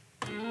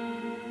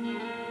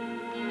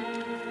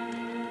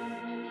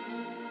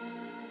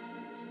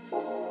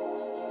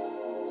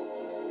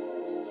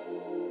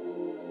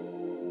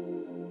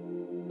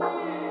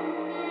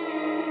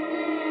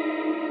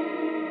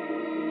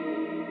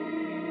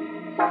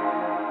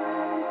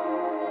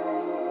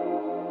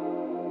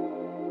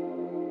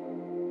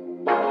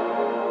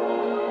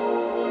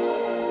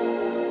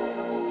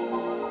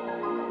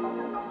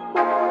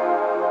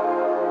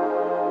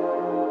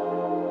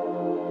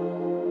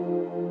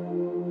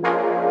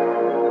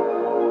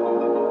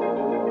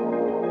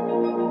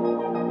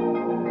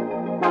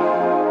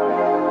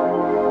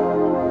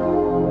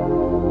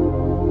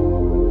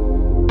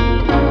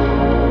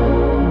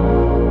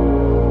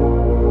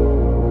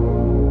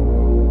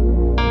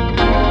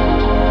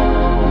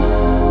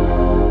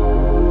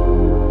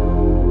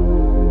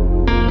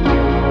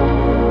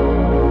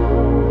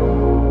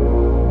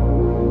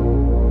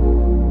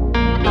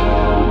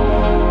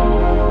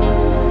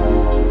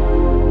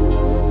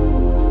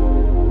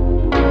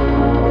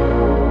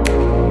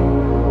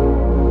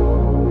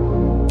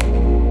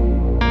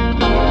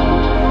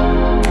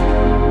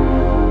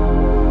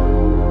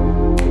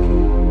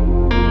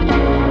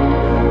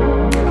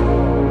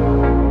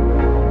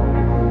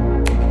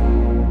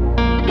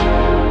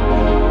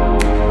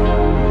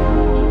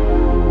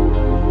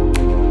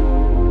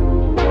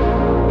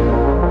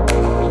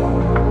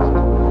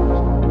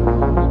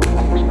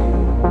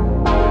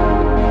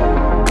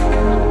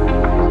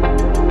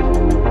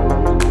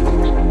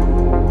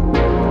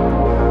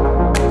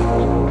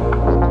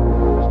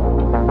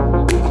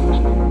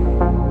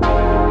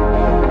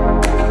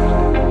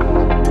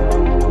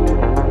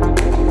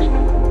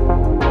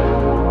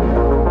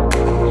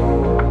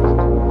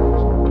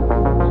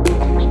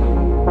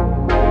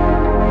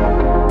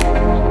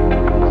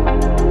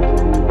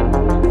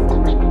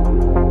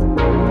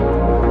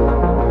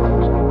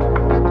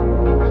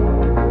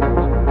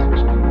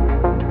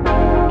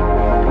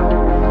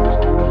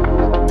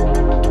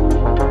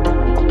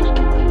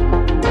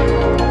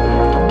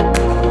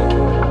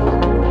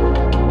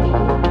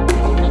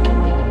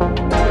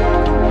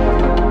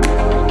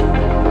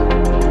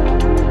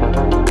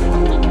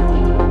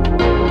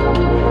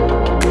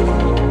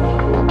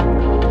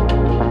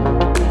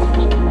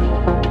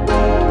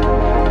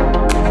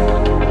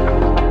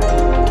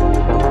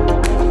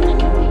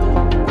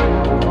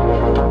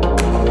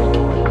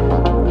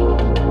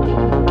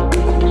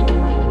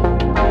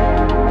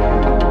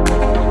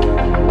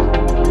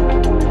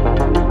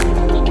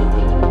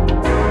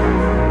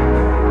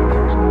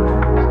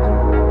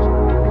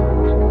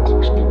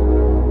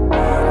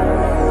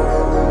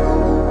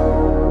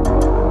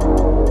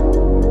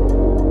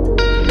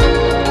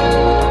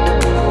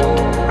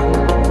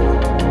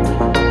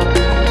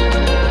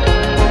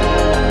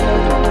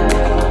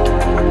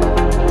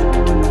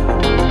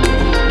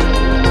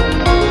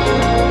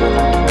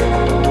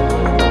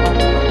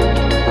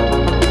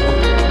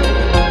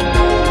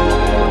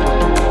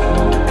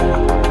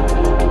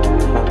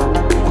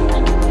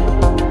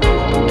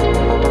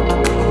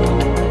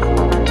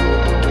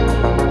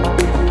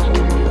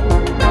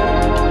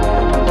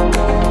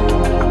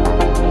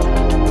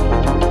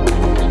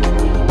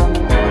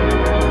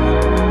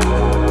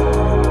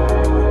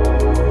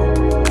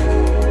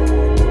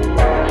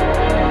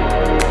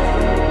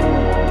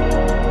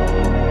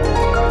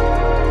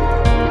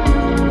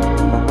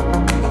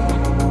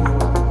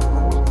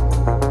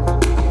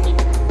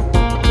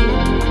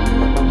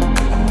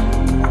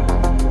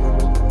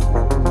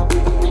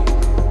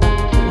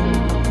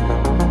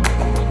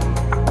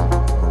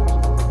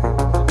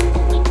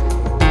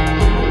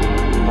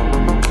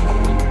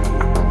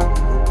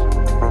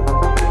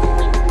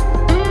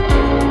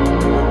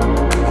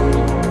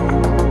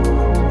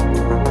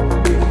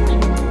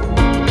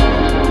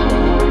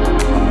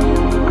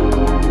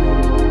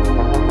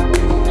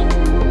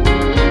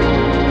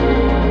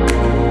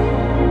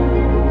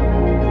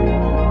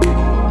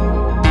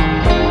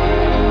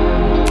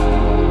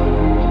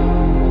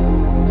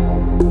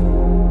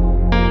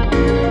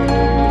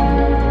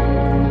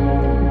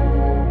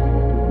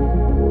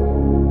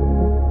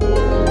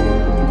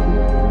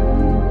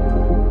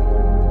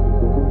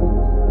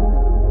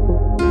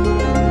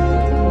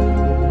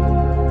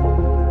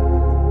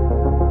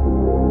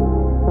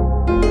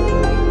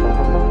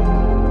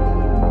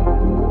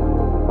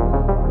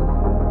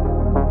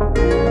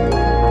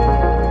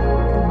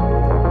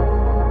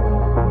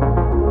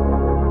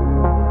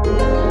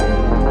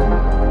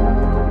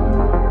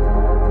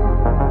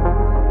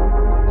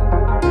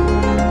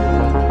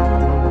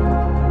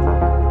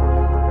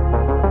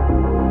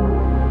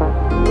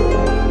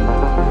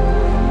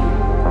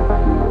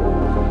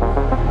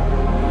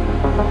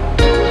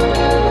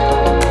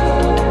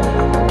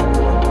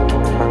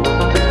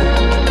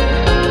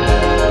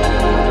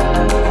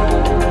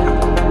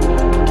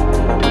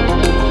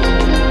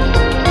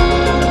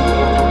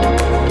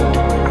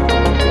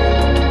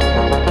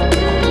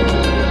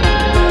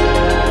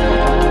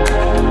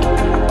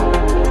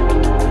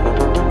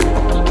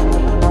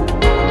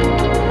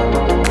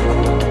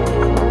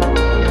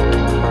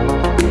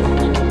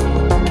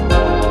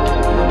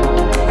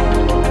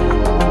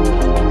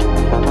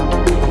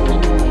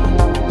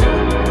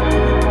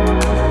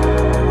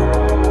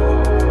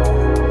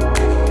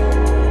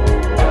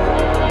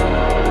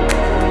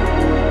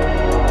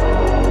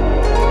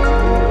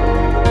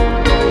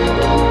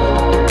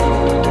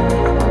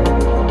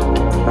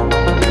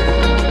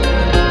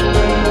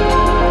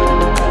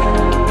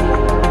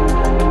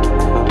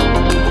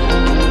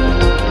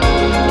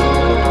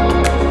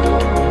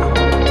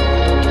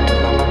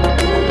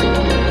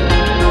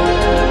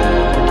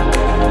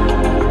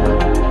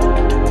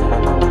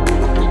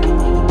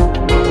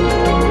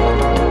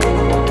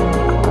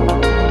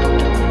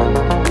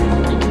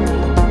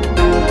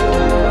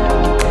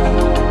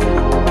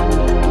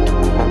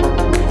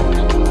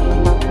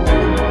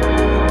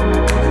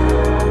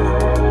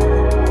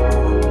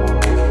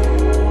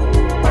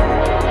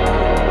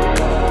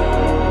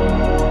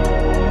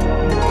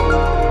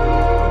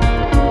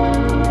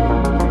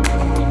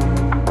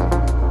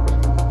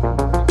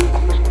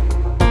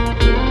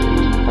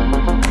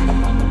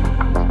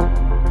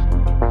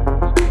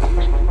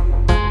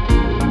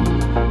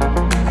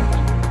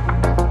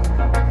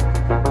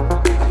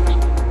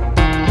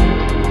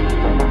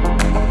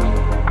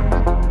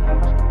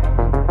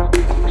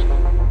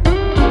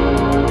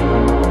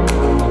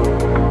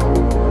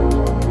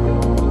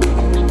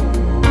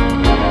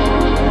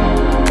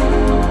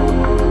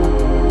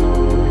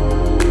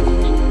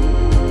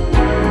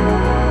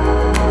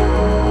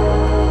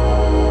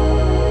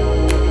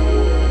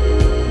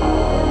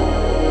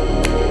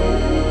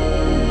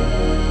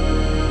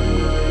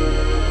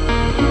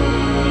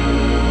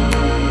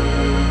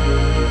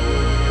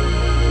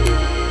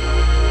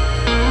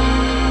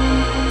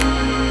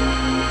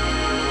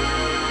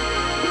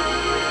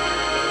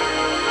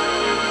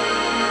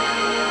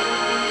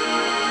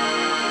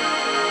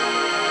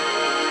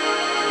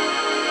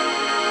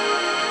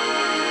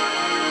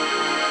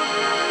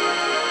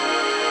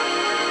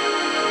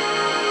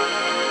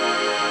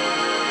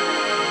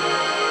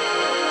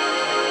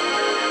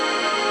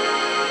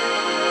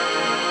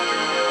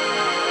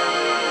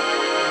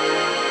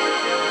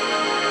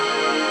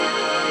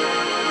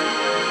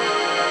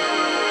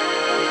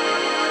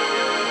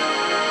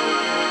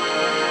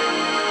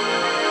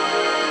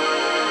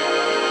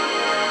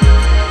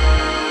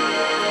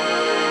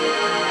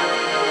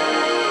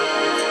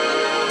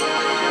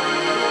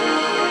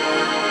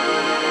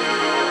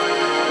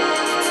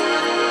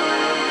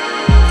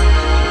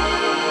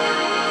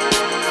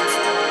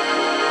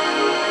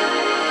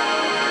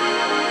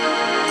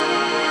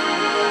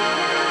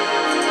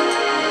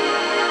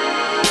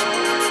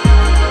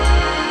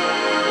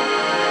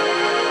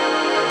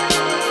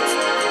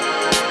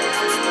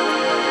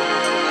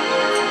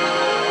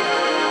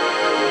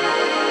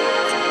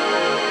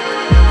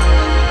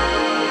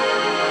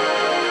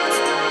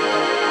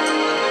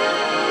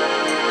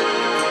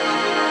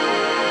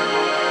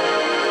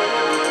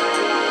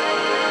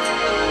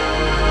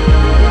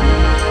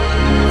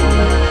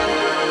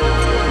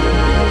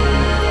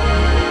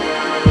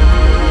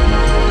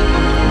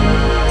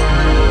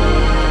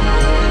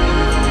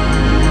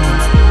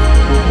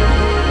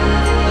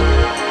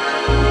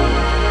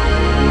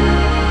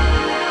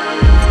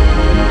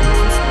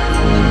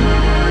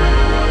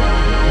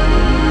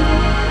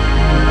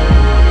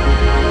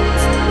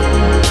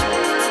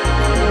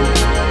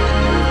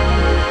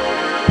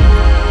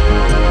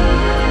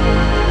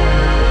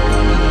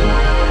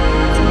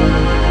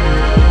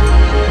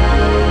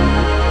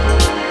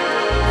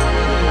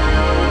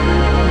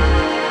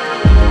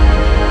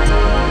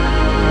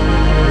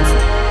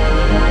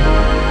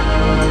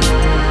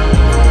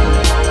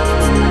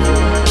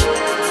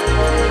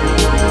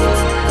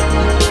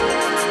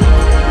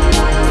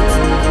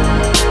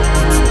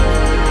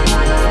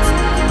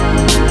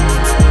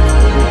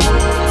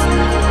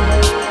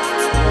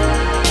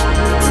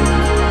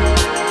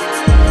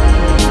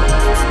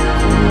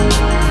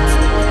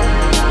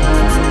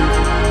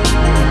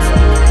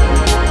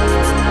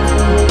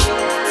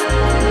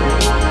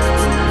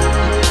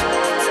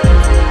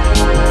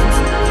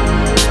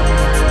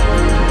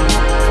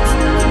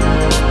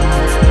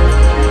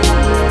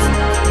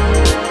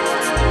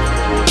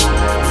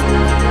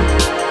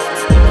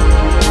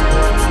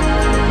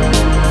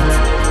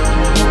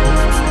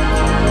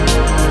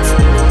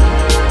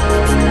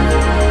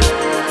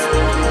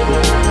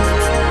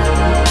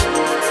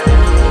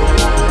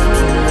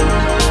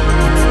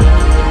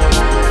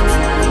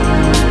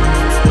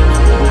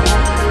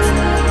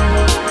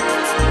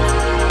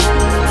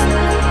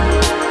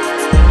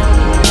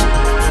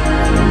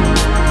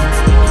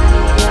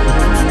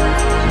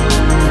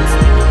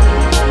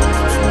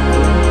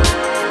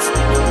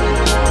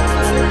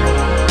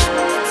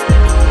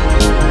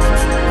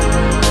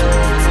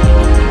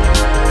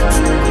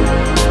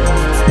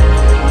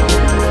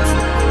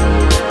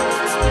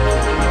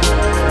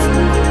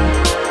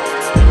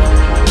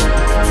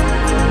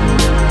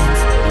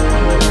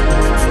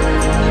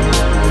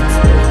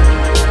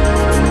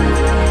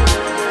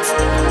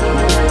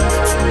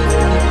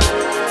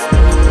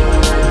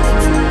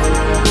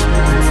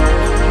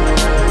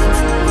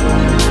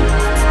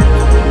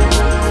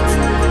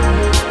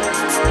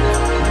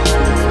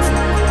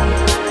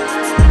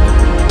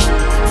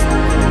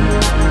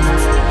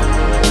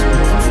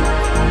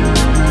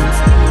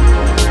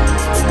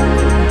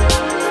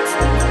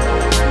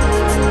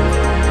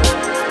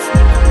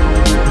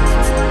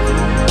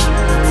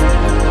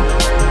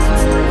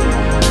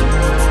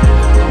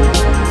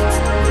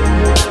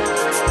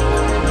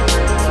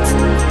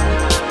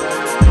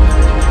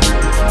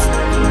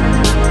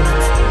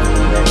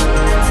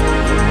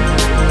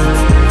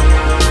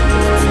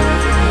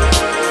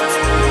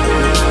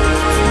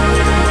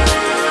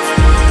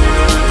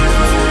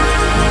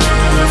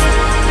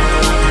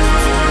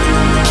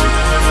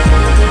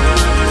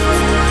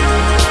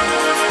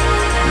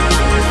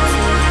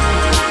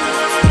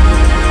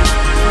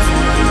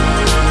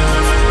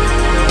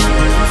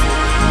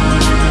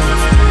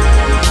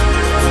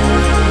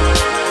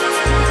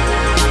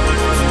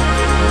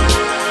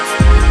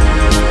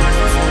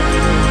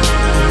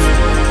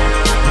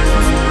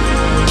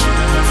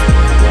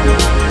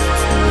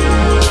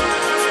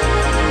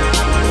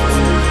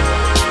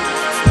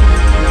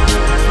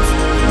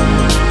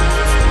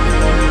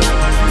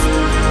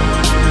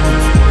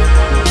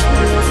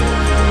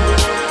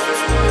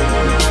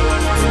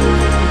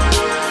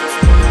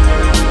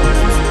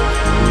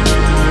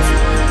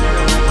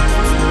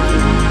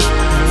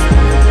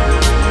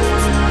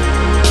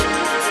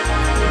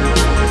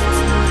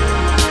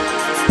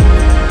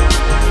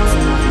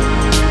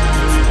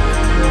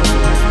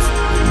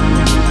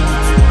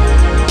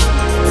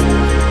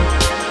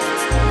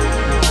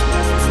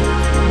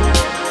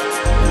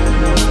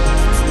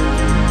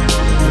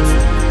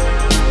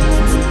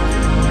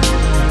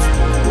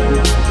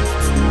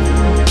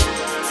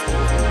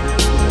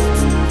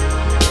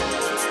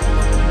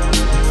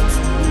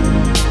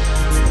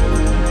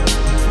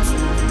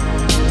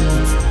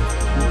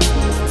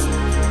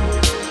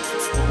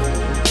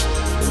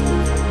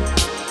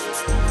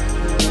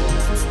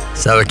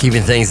 So we're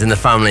keeping things in the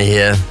family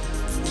here.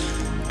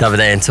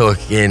 Davide and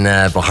talking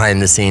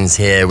behind the scenes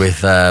here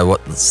with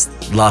what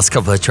last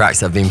couple of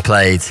tracks that have been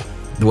played.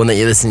 The one that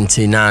you're listening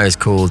to now is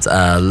called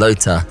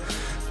Lota,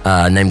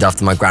 named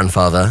after my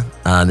grandfather.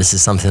 This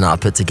is something that I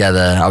put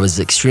together. I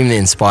was extremely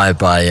inspired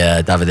by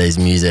Davide's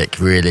music,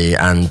 really,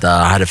 and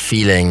I had a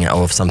feeling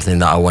of something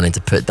that I wanted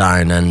to put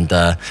down. And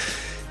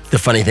the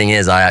funny thing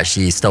is, I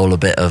actually stole a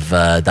bit of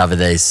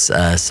Davide's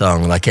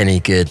song, like any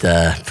good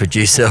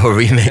producer or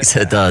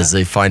remixer does.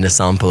 They find a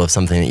sample of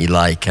something that you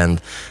like, and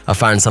I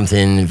found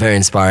something very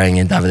inspiring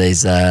in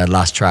Davide's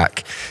last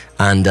track.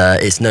 And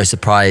it's no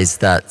surprise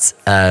that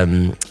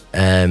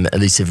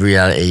Elusive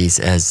Realities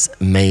has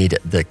made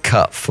the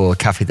cut for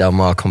Cafe Del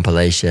Mar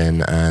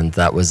compilation, and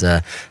that was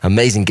an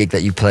amazing gig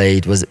that you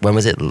played. When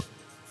was it?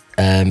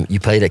 You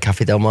played at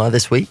Cafe Del Mar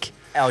this week?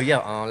 Oh yeah,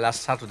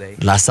 last Saturday.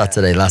 Last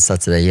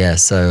Saturday, yeah.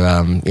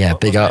 So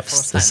big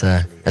ups.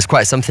 That's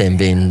quite something,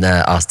 being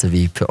asked to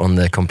be put on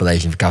the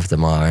compilation for Cafe Del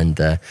Mar, and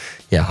I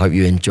hope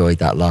you enjoyed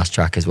that last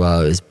track as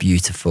well. It was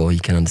beautiful. You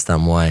can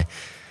understand why.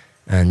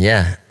 And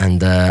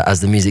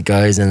as the music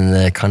goes and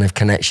the kind of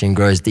connection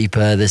grows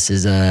deeper, this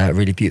is a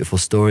really beautiful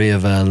story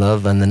of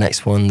love. And the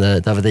next one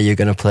that Davide you're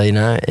going to play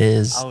now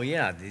is... Oh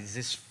yeah, this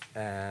is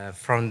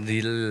from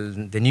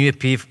the new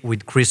EP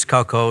with Chris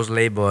Coco's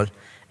label,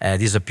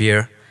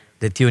 Disappear.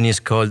 The tune is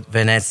called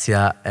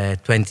Venezia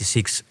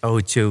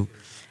 2602.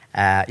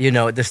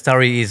 The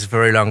story is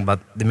very long, but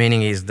the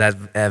meaning is that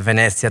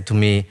Venezia to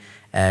me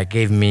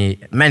gave me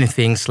many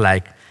things.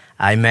 Like,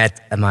 I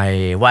met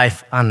my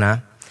wife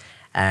Anna.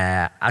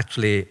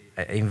 Actually,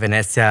 in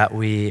Venezia,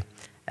 we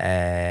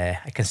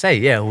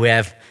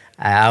have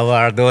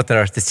our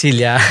daughter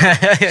Cecilia.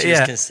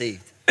 She's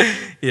conceived.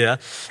 Yeah,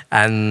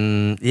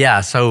 and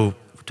so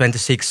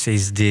 26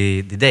 is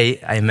the day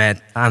I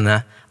met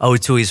Anna.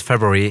 02 is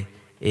February,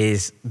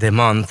 is the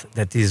month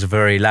that is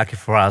very lucky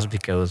for us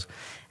because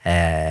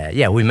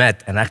we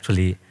met, and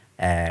actually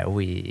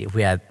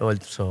we had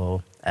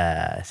also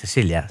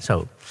Cecilia,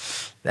 so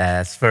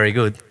that's very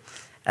good.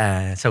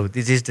 So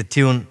this is the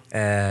tune.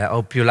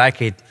 Hope you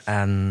like it,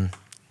 and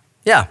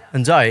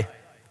enjoy.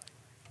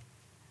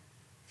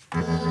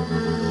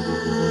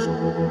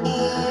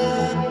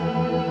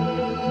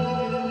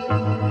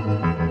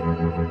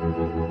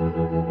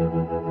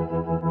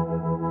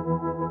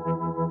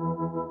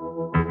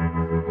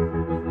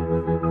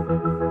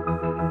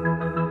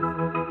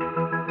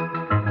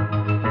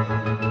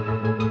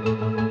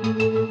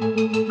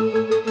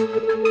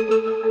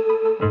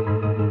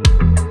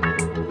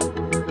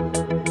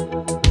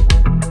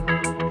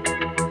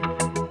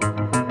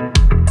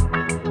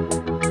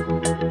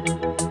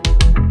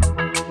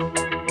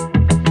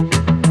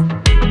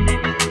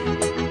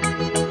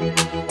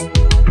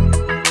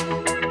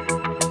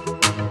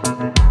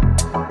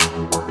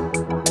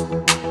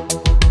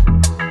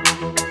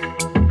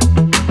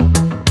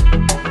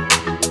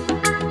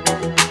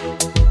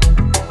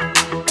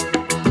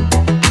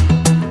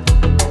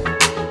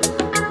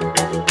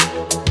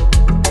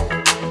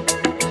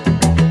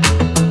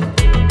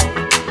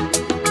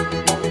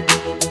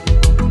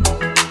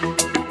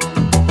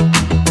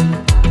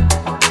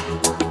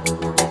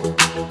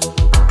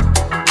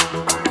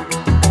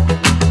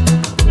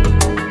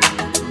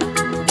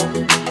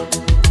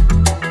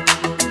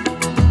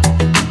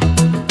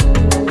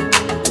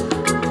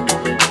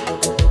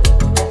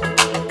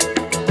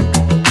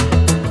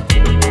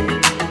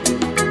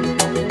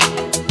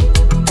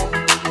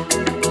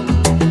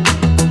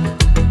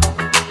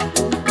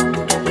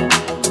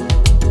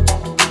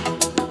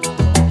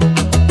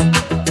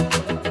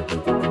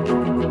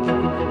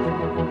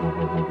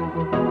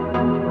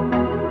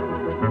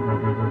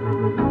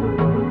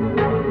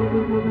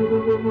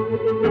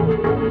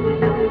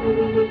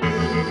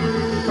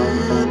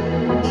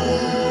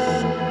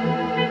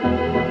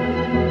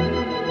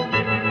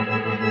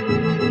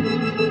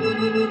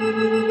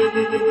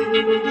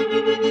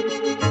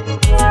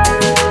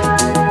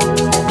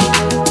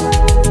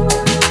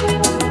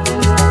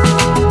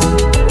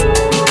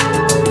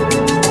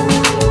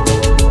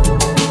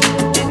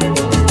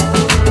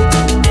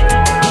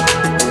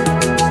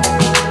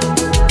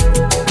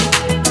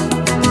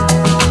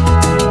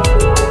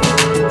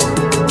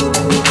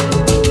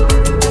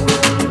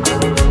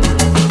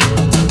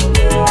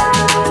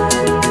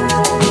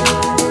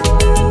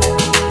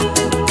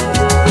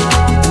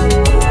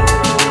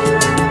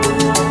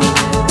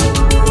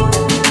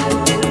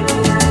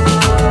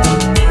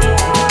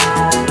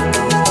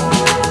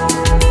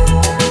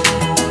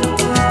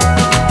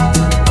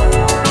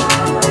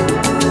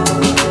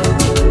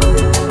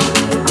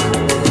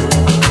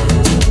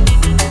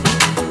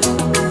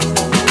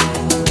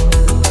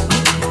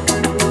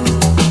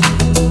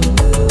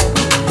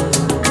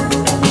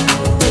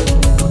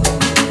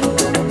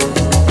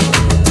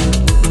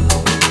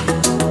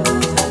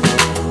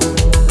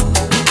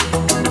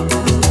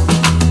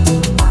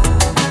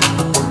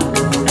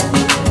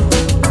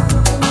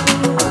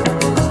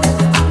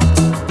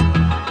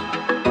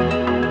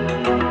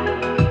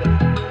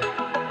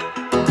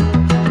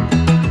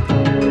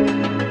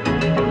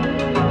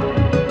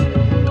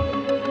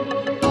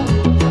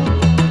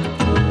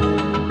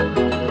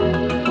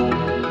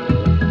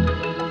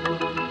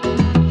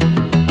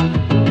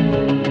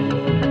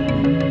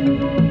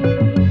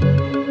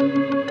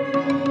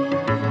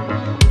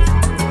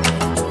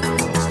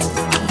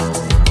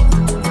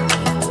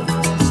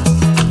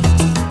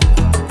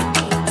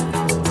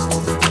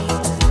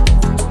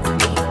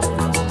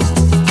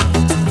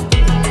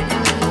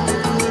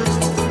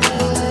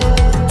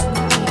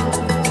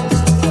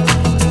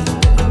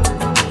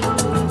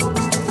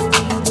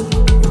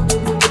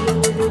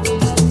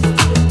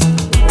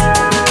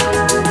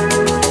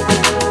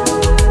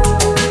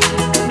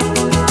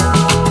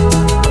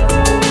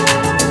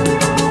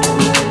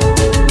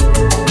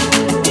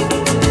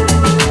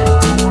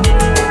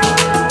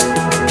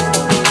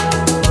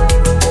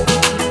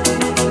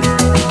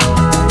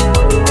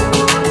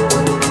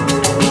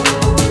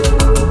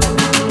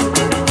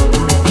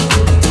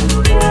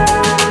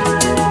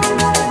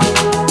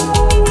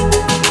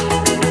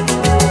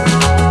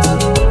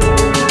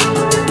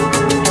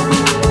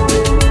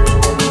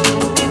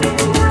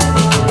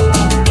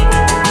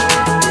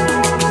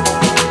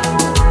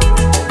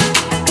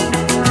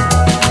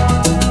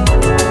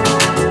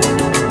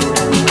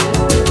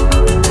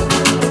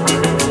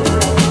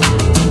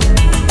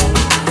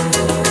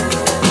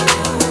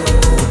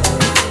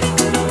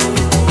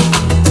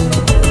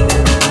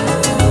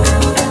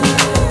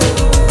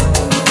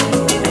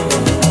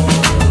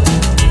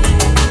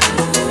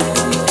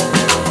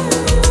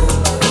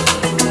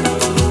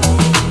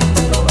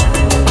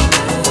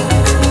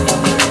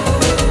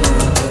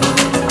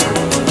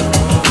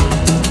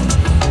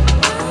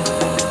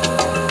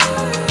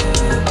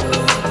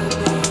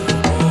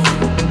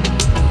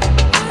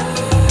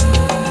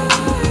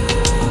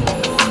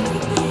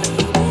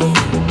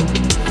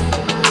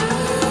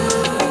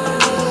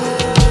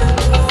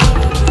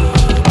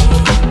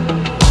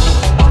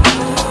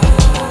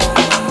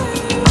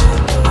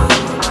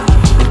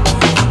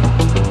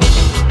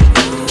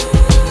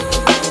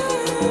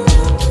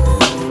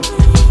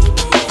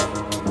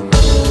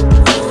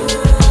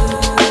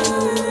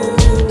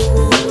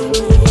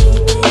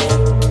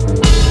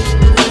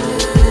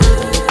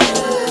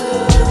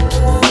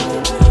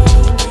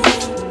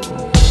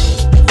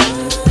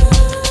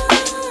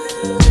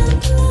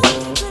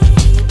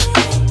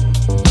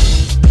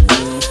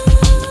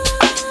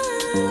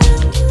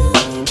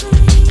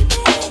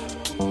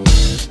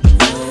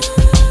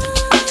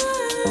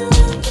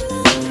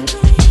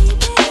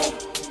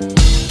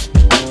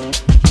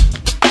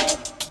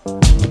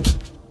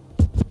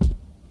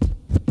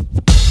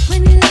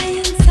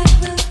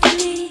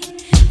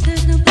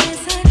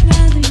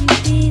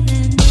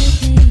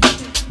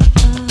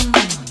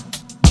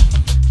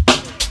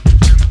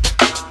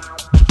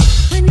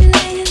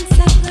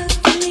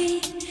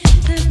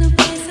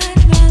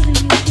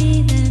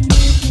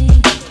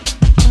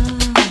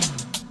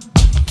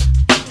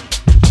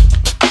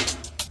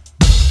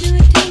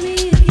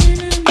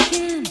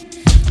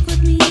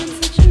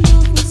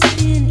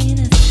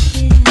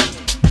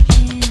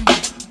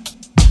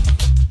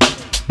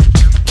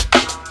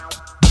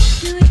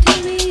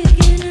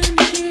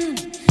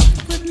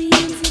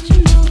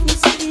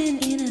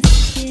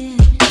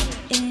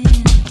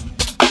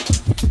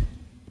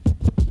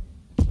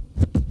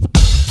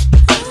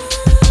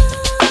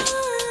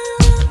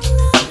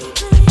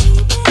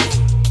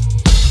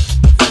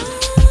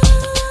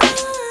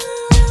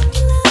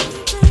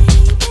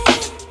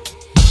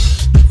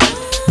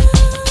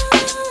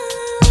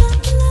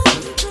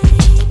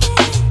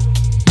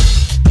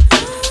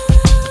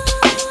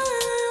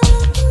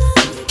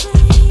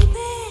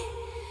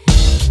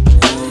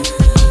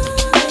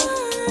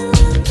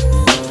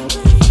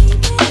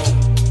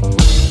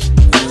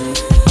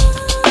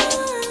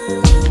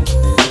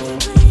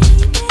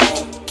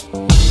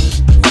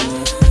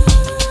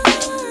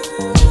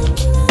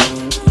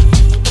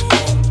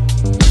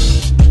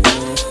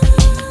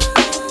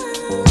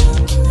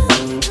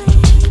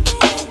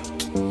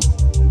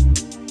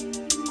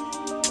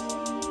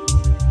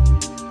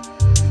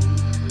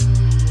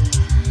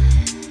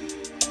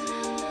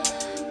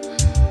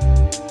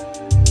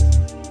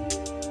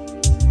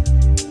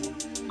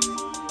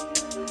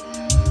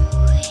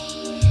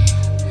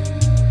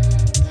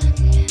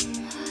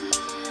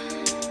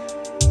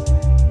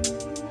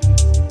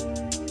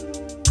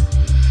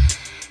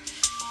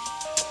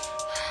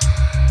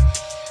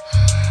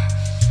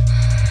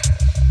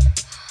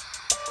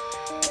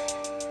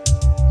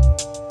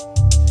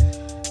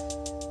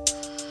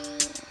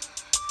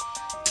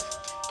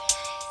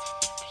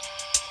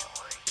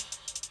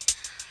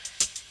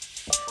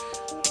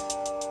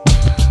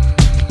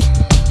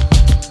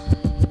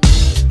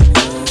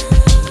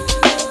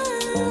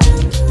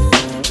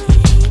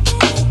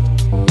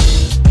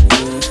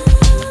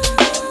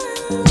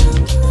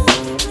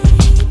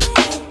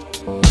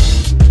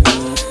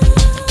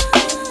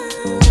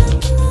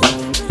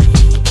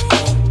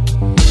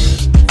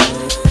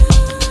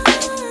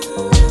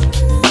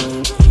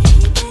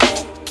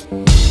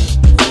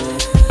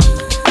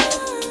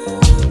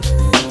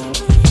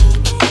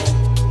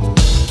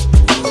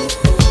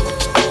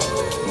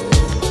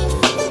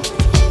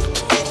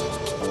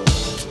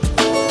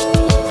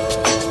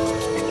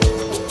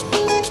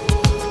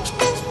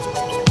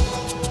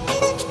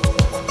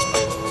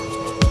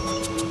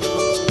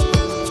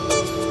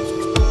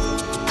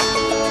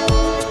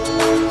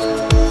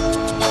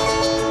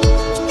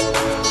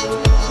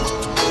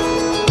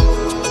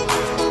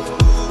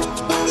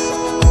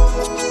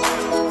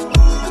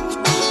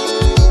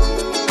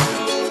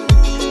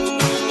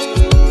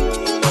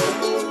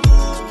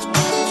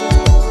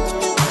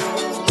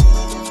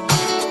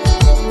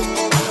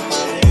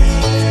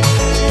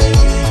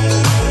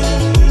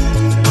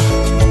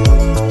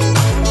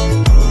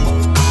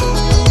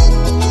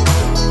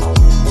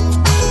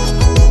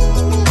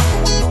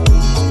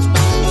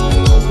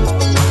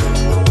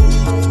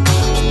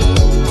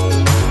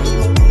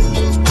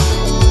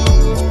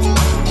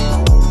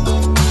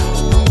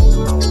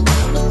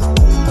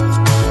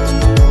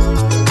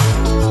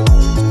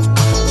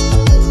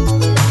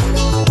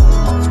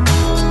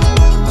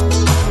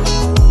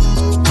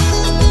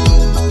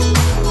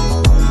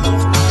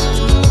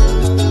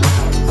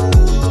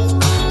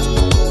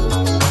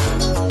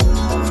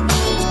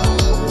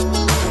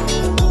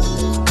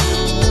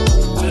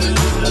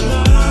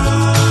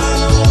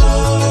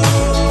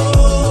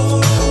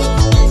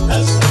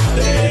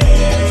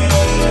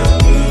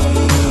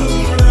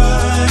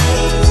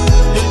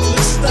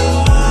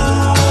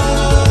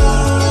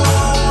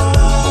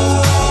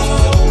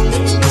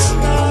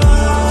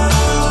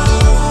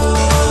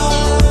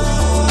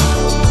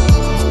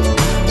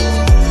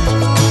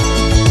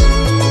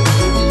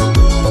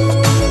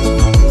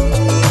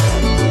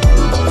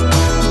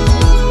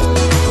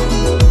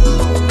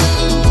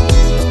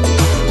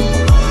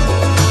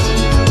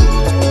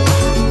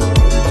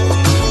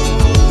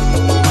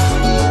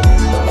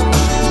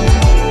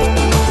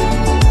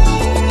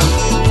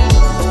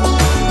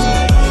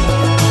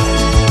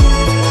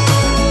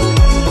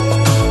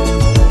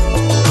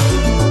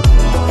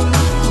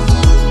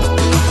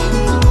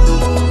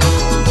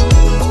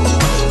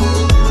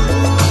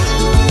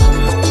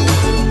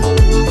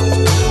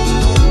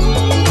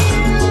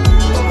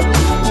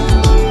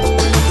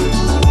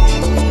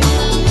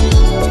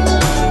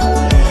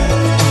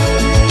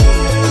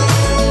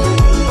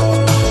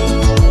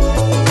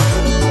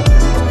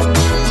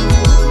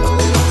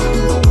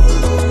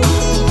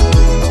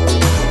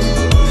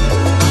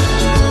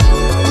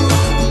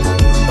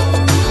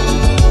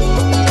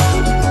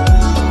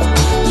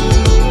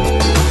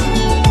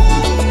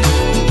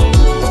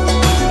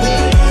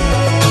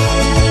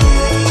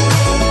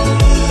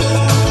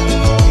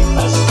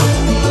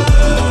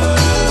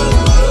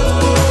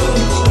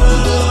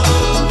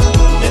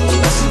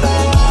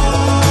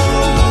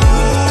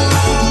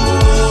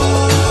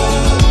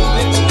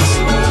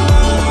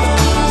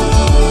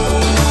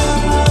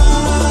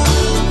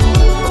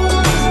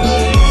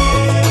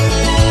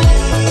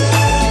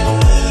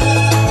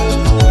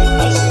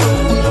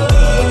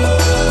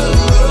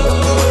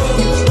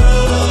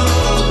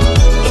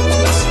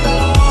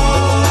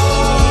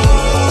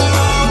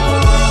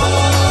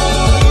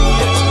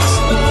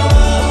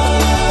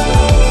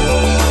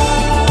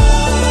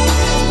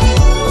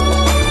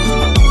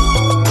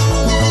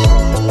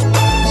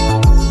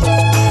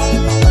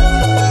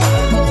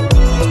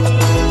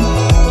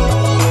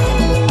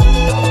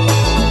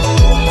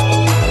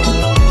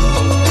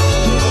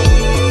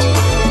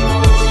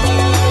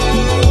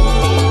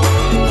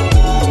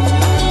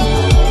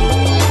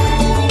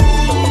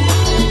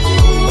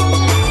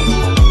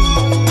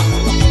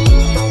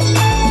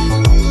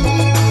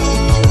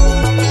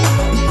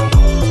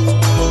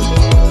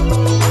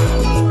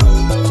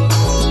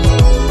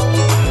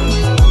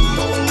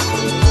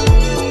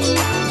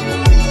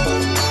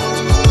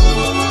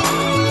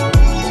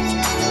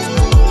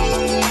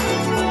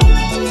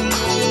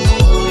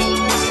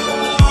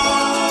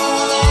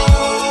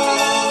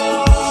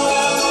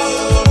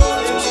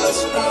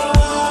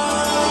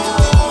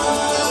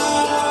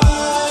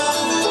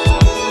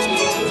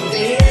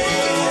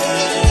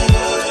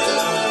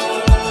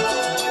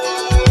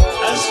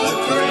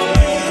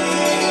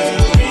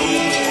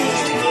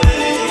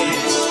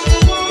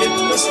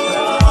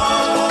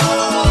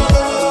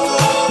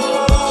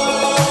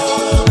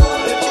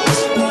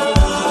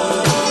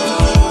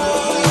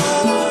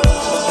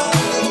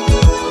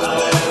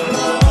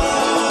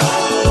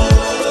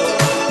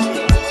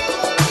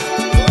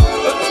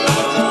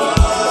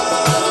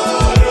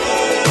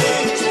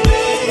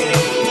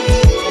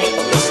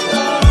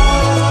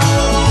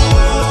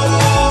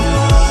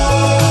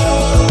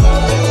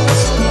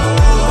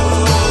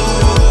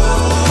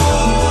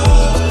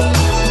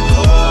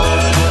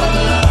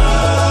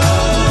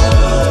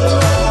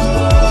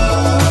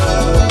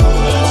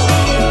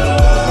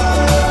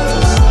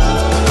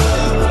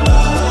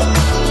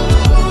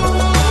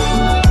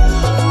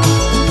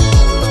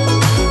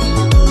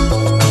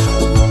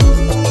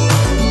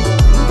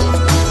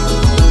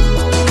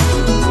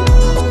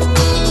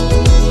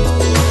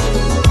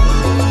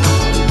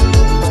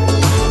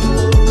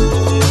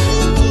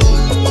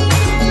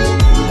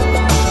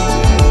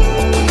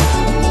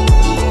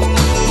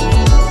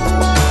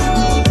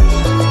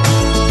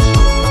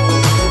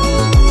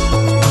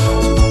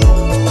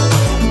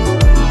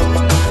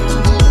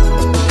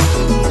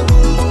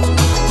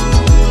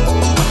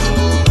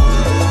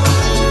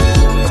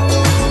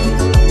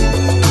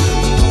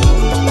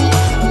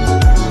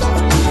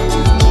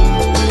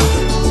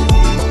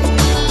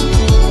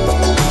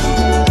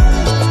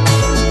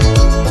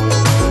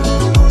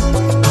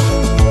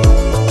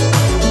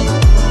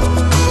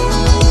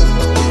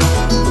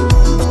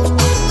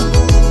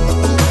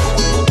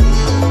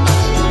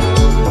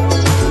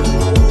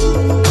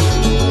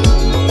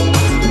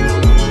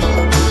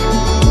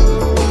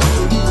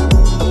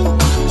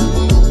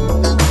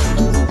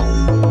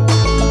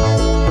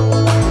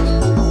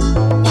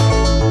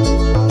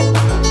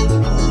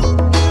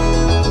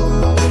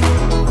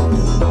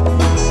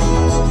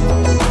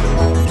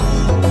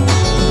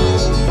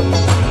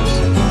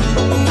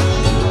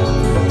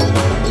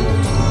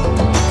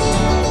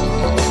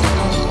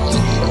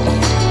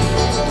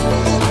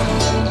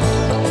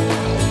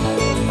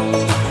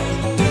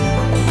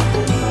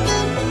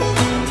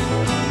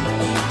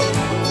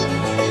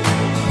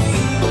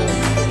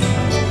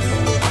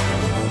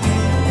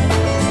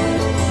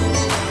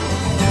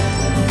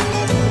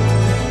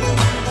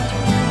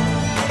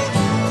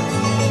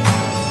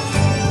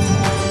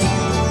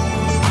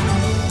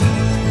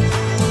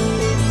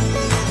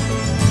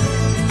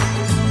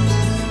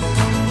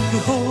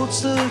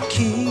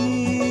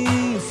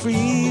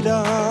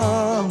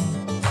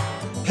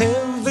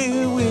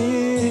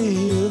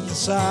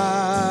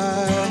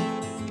 outside.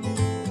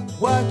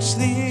 Watch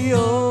the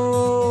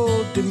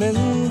old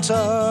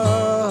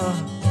dementor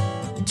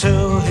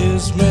tell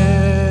his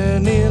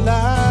many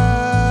lies.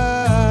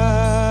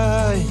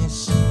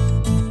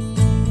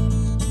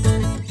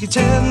 He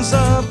tends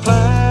the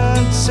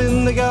plants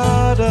in the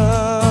garden.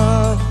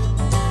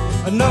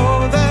 I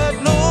know that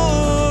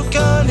look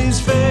on his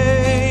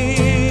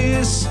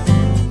face,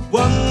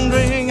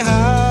 wondering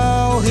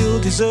how he'll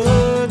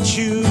desert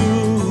you,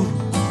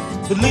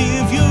 but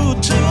leave you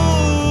to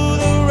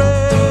the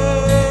race.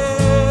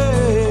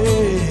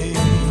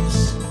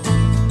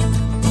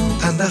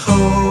 And I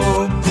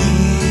hope we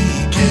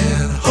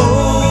can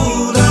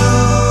hold on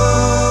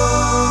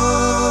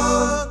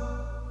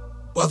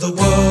while the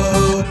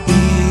world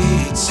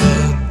beats a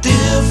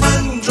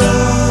different drum,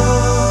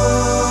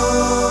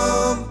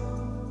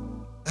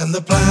 and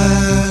the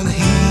plan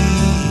he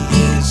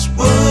is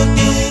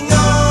working on.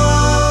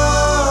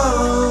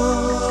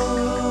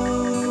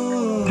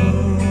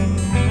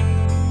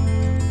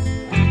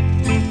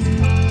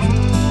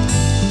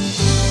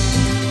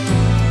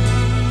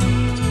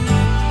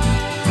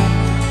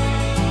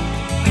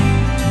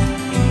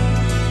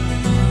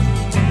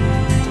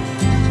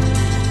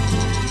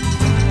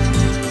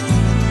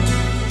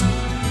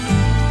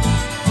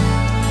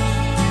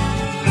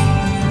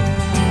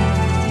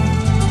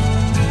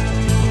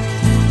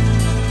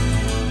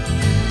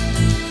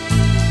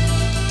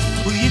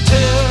 Will you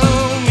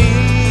tell me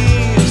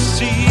a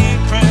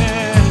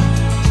secret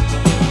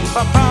if I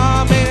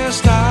promise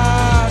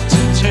not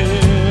to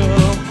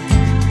tell?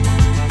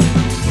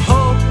 The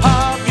hope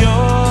of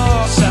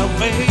your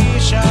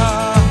salvation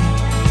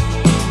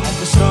and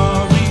the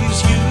stories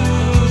you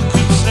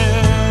could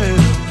sell.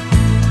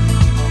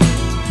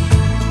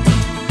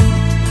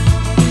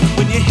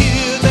 When you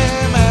hear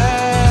them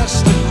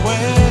ask the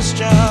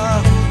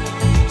question,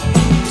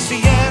 it's the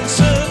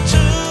answer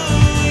to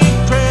your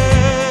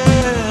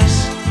prayers.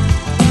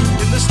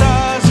 In the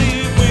stars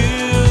it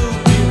will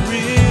be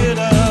written.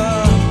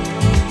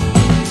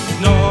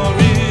 Ignore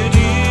it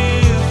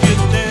if you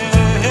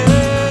dare.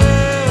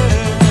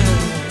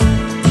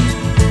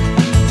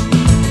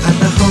 And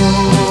I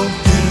hope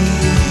we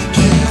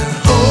can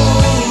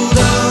hold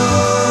on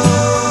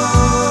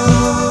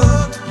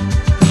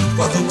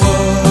while the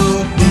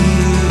world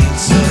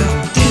beats a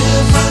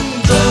different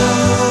drum,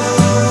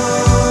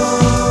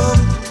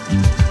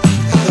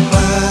 and the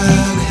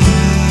plan he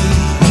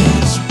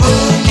is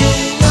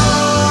working on.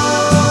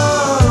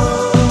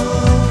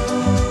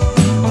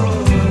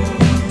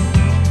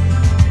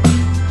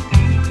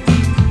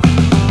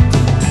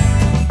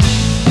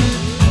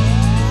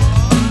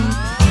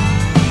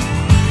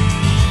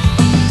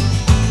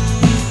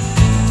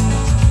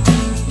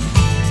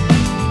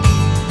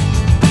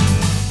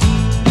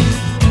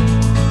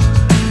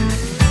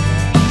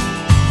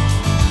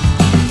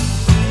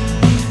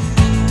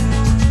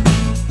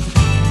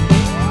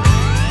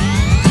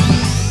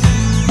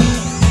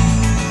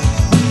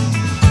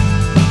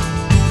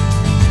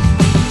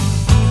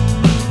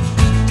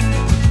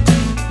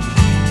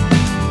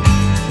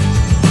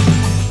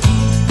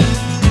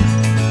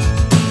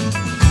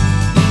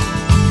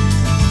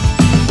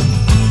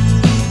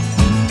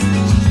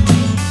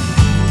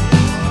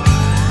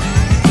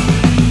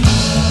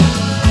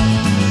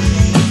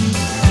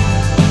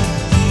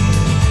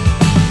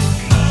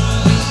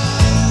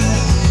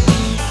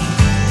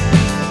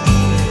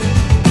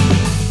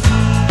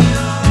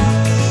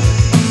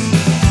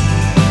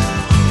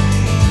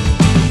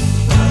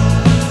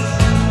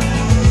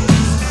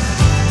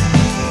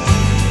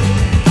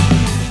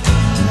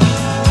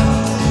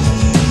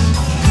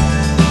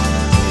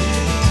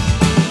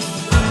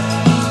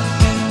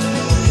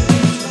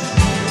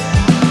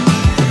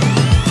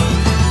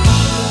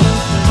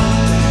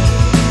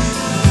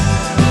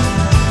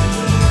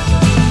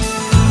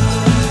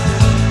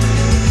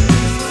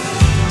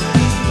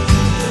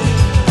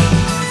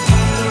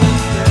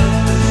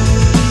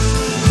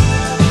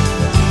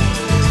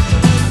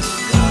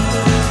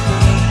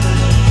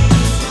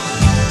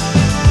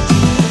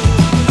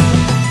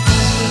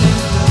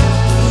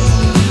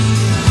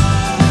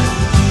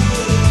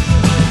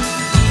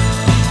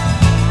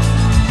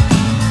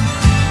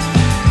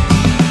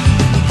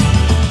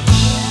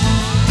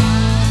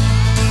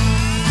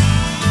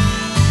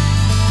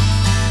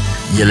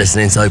 You're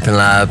listening to Open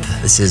Lab.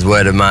 This is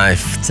Word of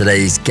Mouth.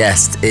 Today's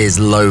guest is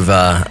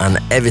LOVA, and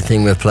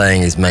everything we're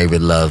playing is made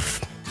with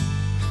love.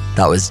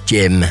 That was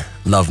Jim.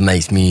 Love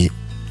makes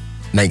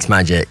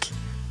magic.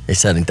 It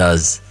certainly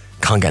does.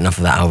 Can't get enough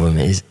of that album.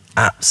 It is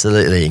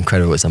absolutely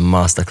incredible. It's a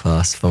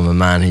masterclass from a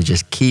man who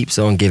just keeps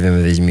on giving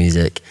with his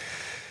music.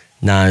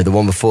 Now, the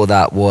one before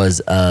that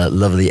was a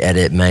lovely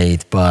edit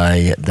made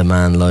by the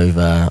man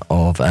LOVA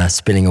of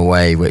Spinning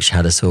Away, which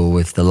had us all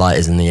with the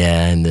lighters in the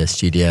air in the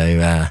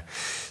studio,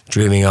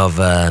 dreaming of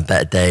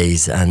better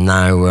days. And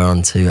now we're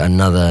on to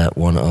another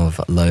one of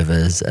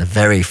LOVA's, a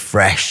very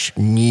fresh,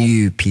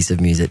 new piece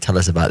of music. Tell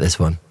us about this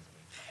one.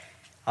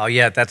 Oh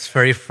yeah, that's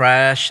very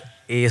fresh.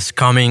 It's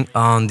coming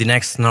on the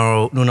next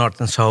New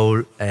Northern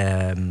Soul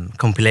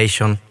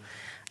compilation.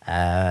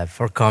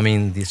 for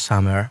coming this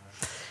summer.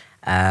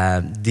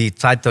 The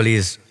title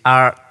is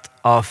Art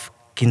of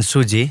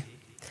Kintsugi.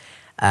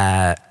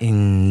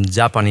 In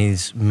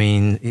Japanese,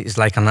 mean is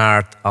like an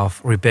art of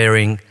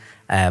repairing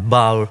a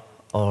bowl,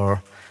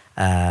 or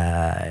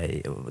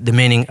the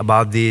meaning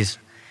about this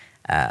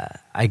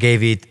I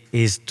gave it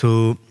is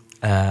to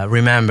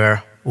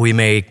remember we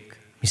make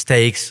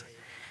mistakes,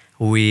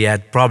 we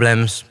had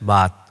problems,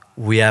 but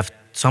we have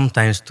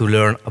sometimes to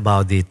learn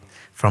about it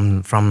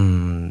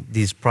from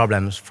these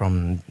problems,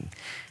 from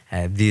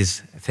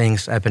these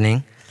things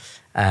happening.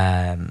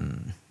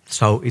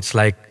 So it's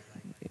like,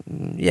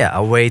 yeah,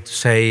 a way to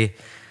say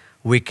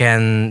we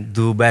can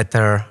do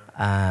better,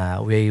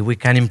 we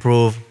can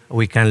improve,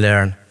 we can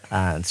learn.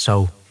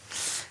 So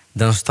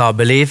don't stop,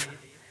 believe,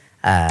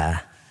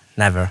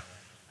 never,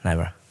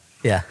 never.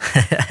 Yeah.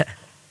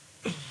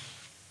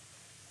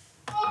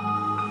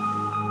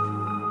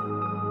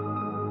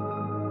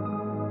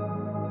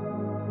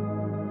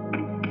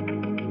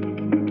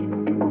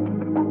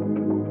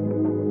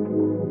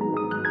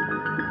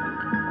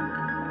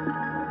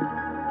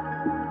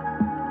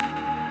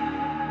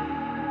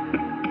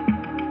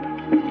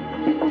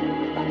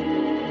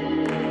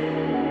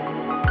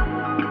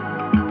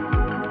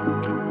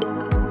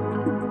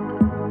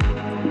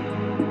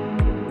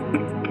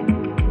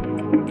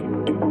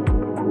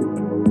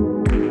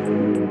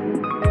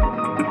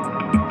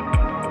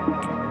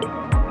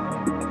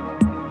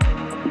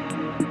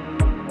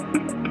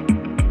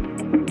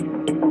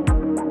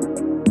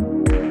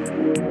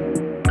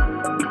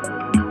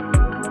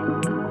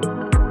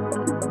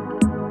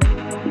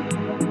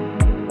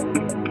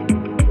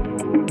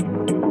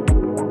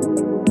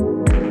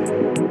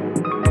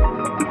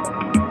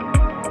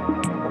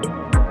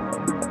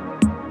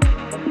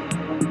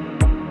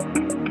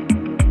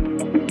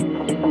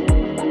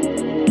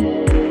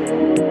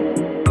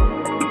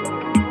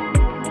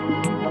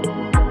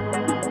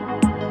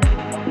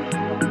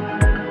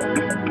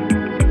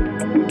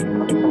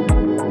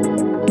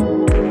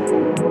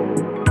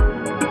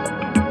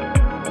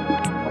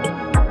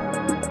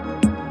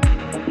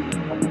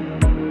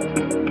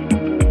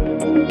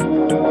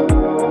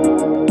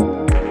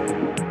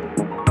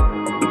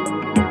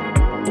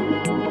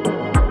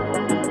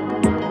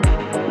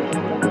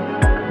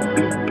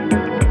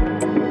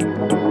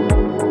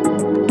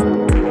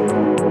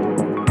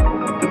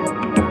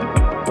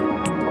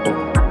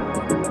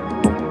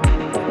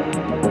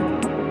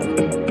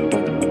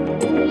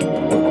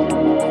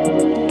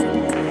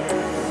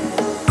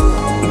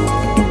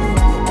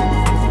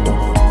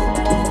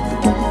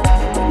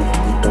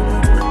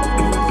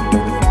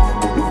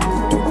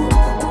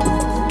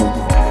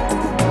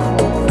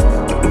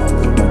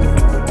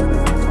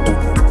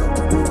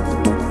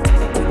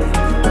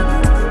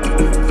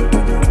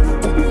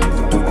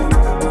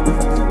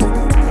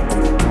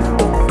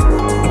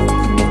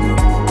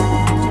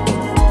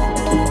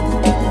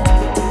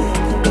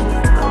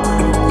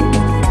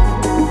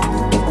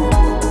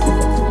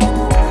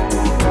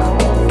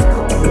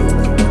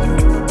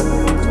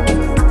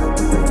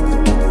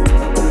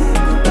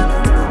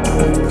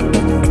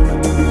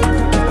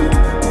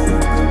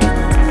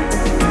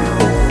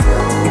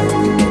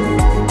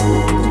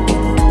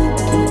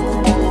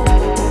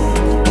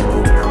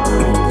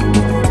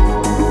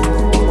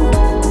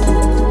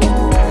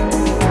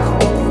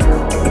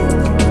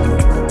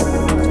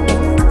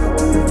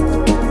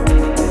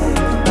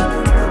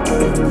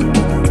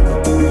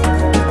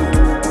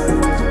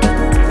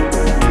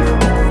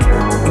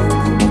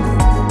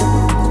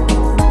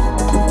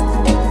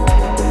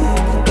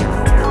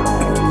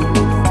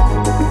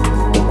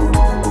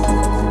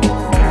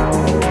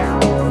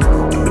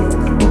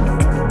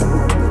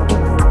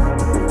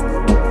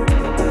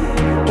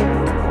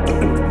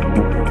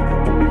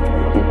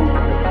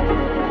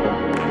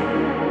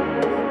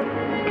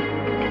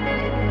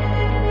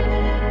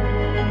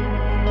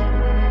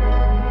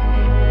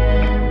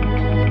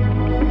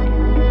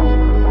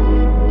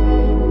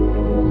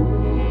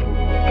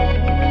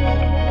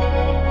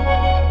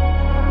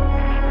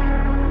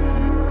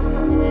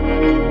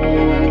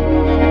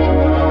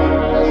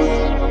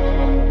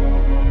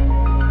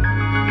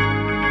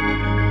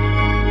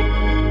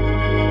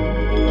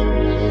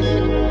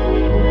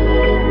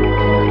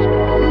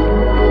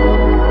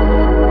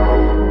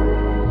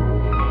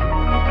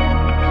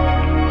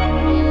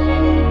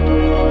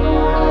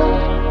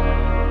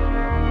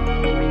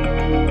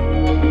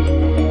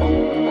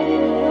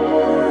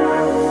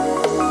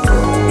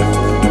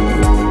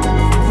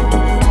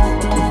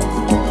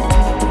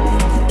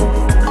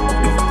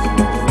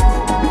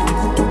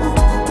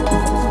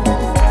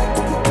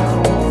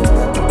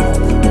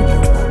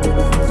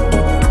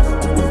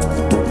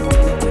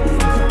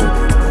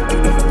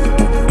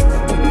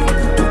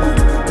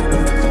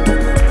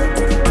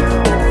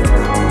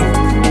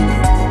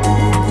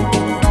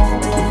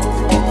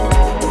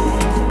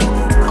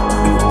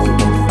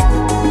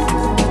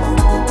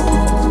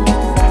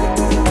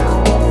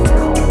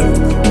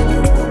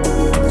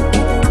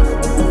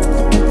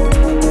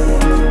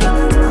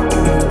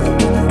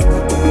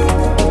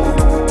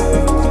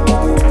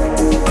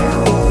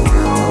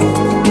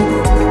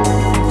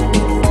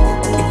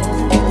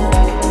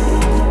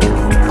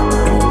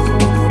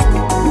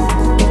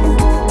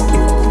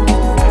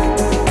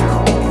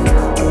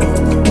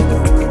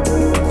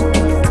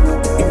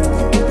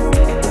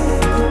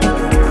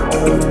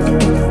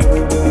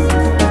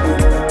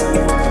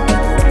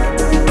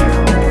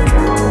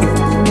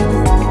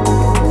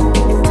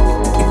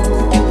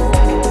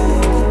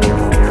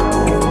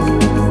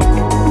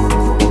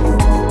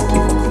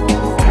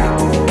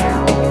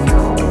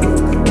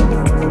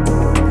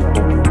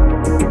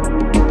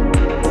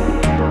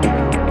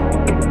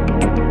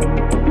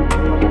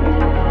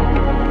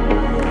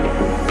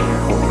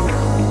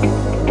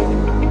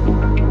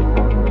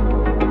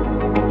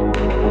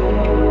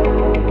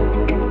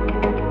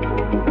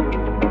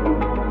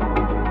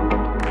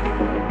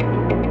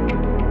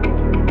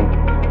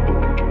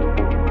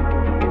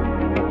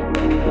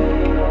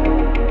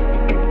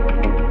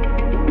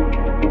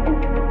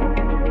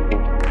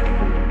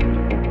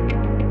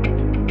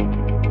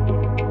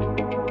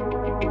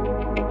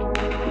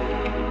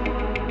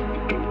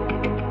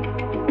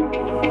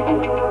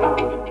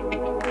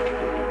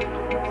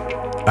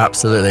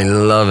 Absolutely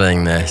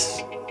loving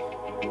this.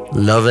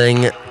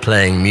 Loving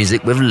playing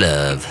music with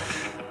love.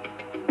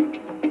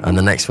 And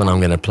the next one I'm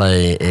going to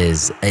play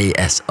is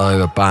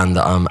ASO, a band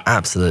that I'm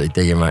absolutely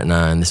digging right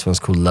now. And this one's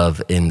called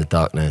Love in the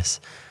Darkness.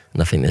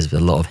 And I think there's a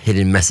lot of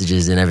hidden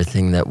messages in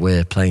everything that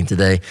we're playing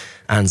today,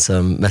 and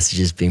some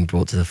messages being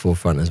brought to the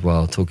forefront as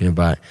well, talking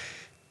about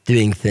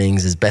doing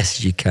things as best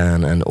as you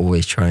can and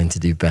always trying to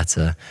do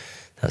better.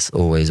 That's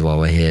always why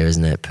we're here,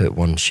 isn't it? Put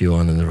one shoe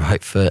on and the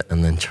right foot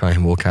and then try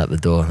and walk out the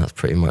door. That's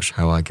pretty much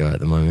how I go at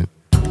the moment.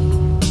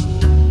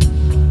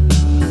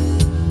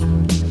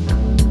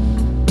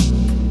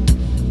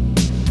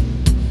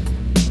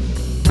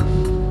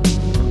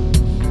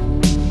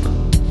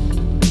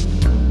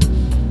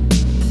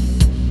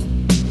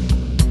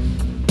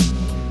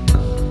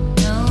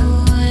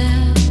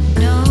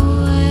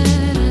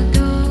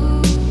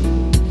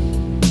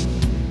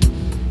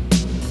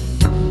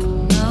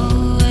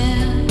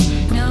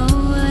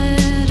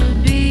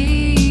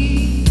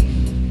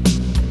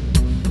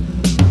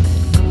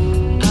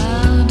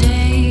 All day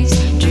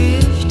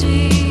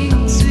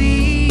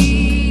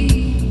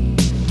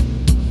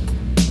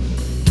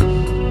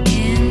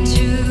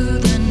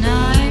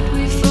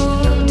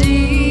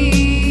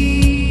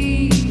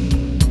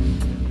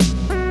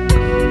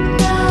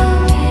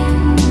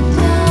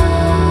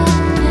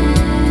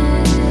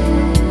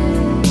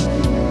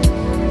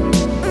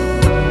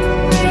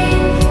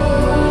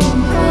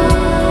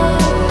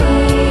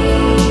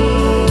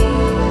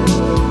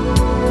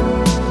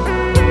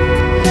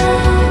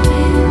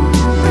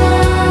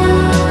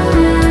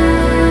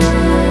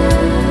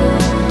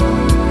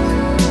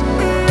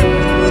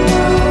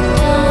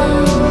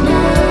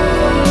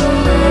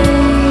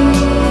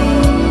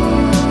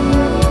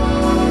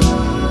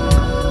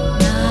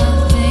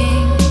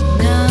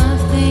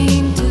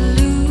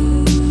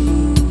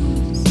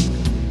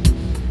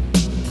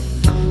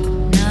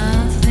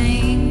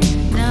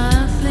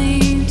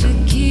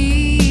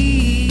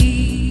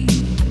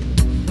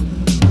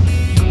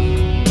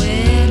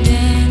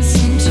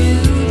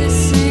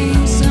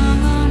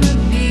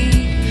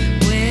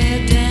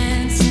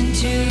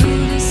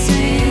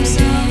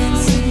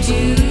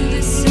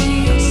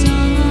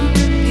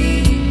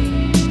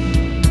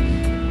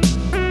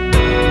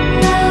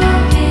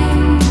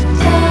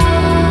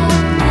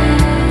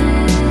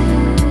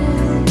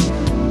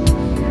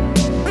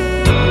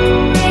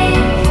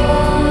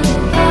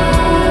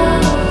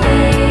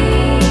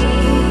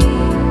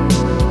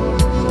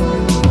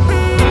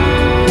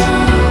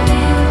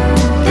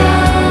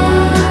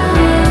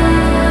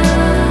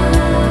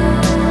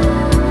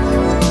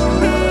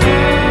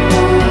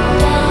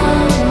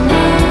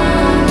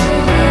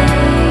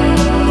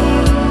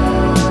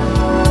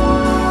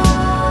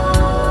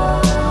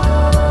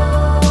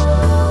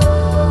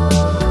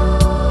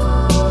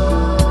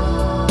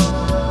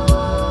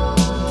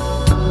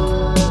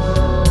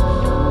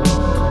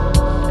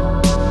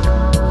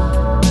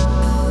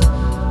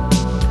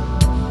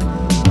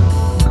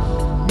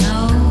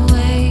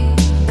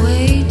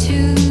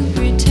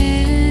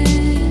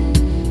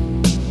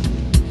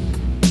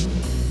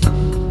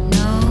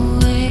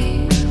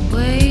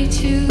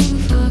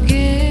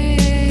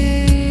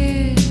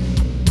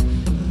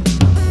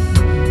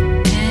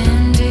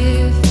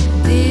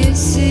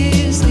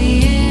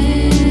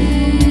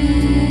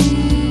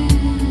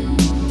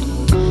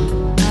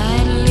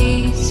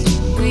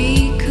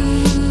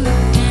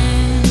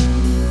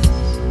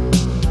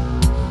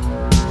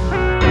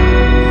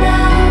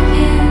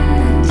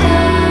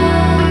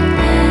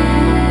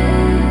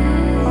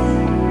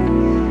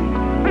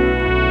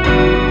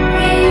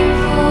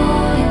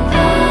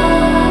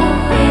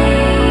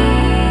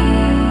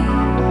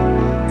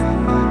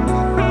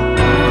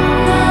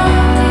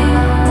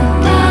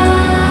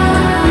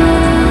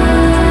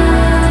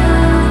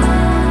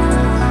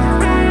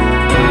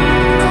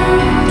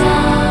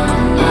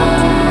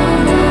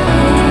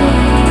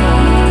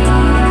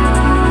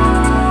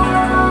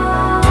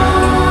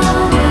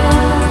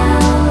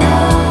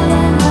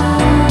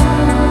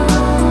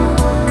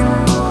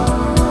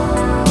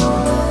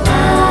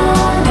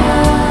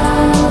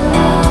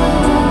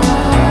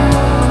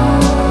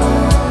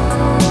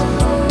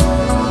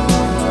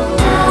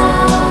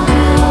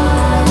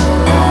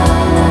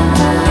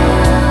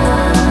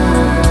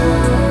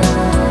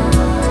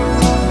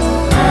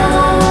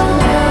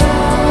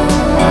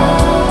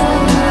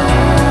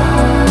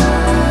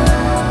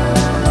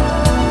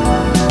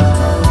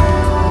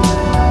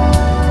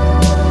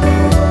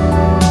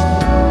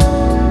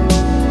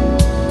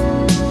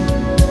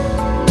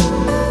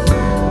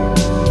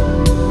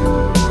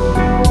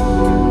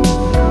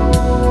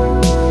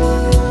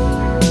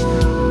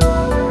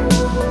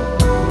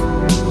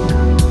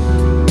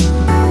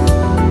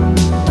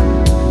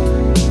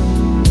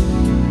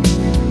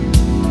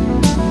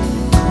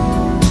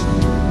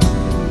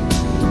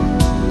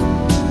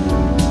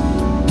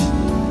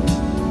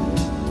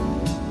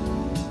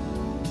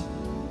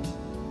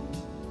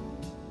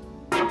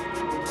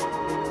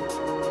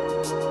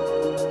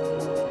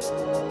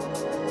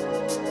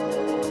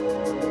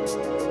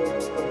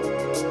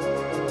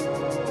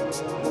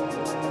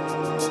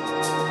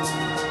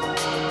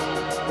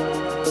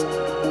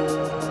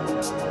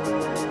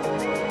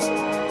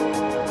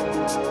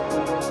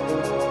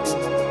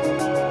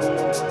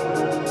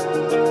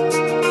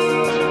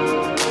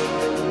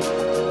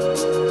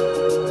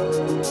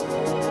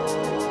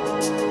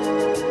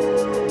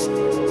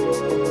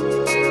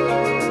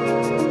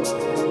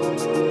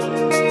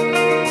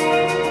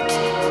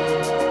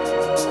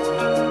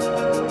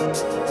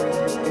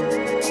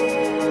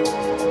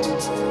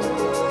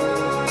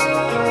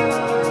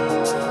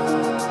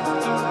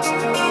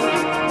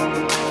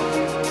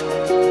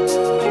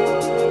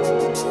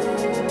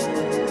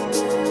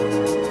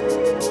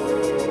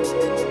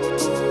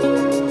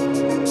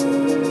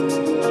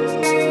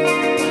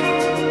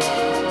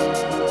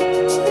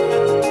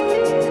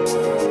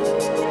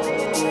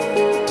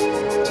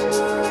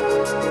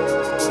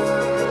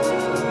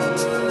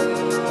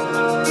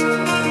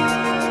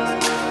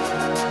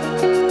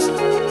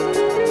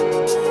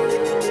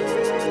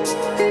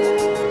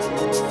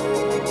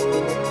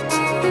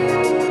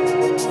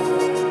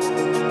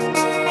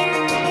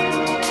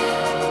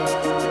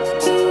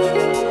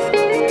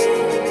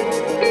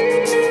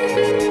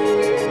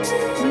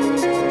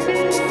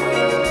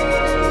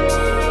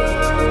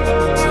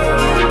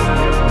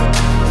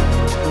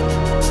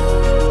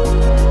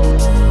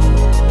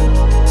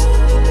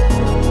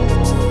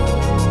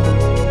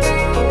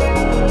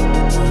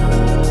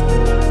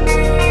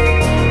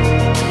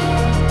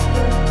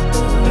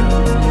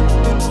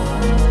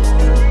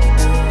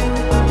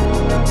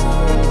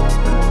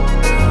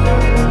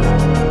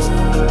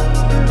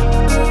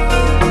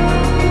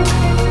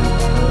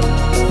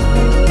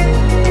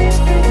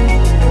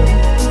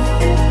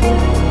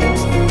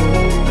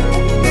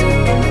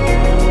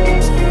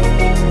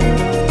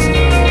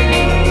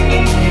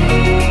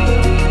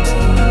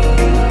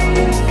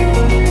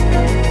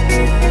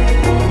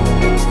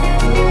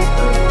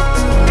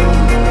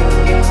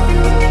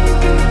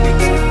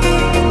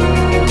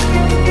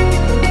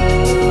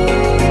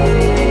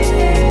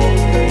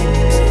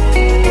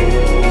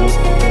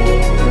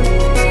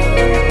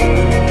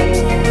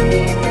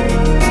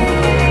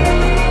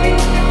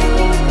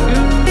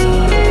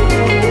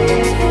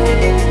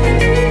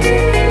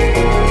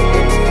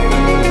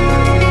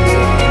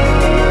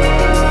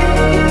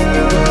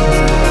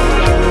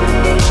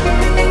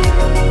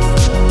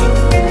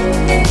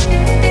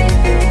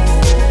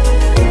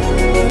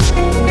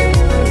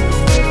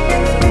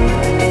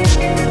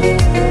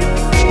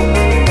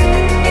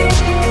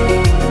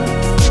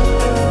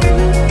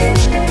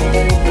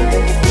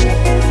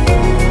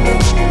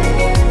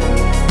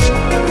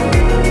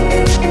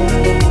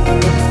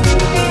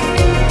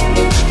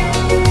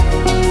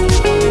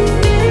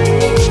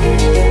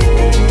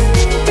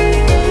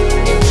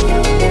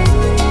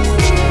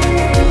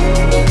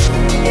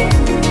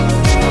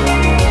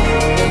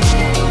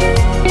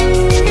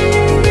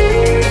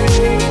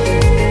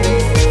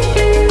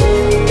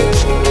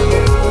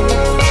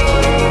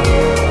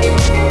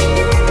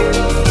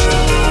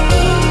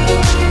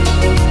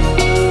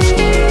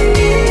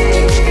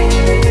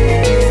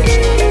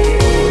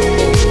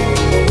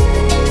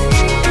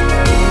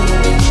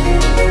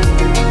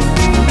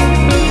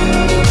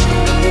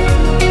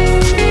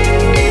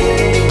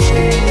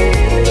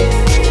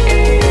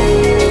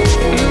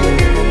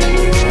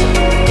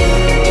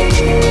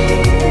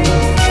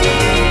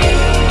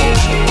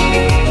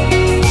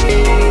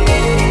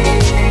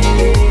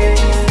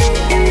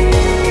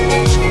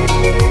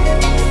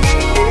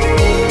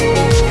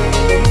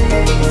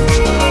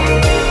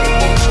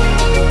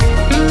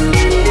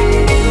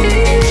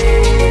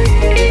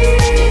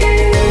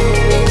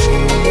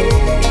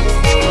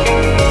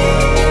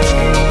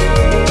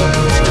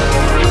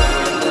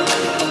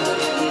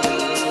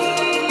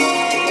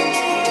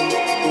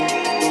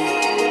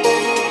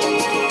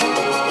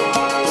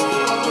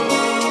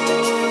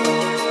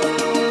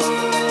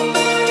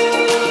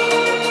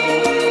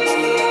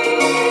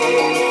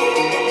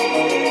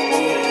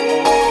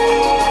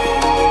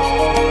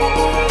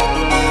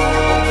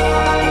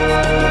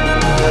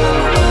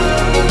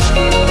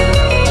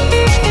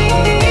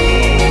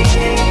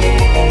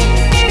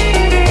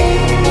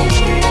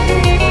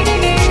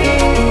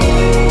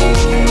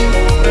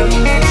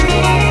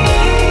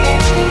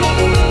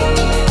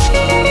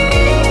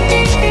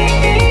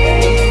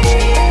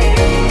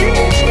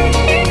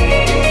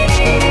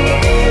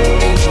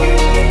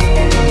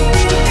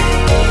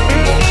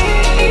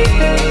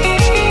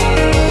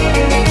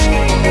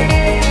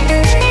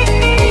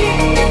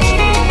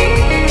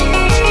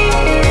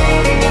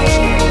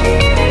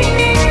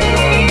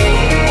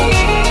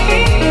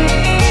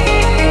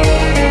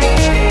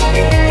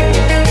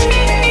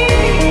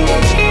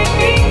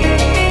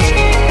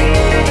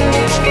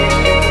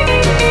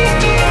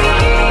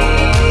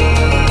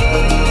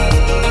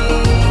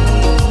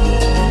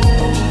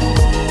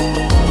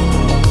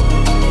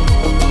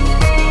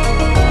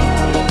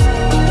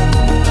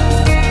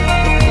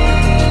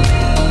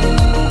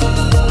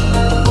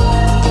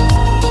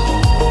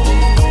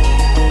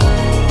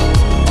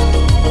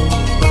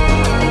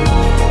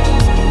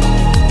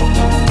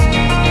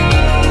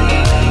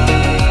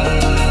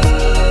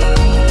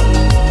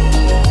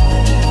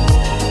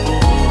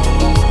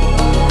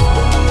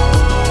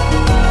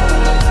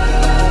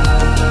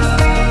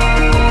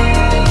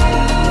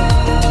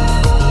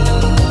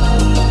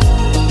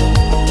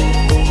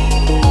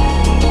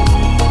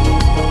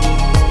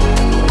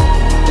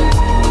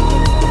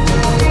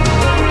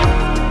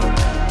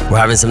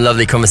having some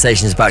lovely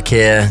conversations back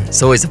here.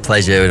 It's always a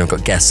pleasure when I've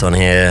got guests on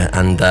here.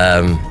 And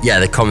yeah,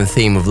 the common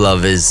theme of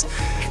love is,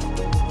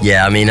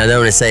 yeah, I mean, I don't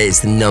want to say it's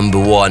the number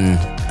one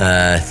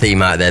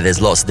theme out there. There's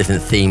lots of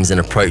different themes and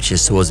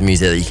approaches towards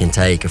music that you can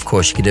take. Of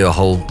course, you could do a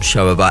whole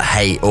show about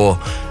hate, or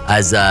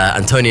as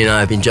Antonio and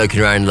I have been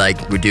joking around,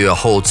 like we do a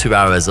whole 2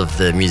 hours of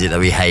the music that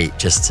we hate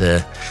just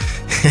to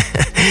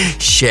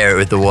share it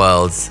with the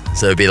world.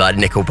 So it'd be like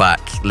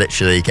Nickelback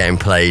literally getting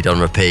played on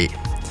repeat.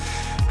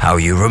 How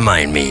you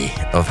remind me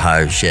of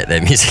how shit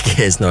their music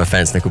is. No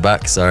offense,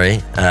 Nickelback,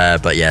 sorry.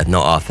 But yeah,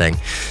 not our thing.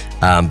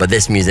 But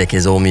this music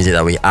is all music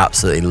that we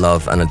absolutely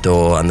love and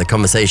adore. And the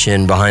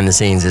conversation behind the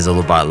scenes is all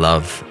about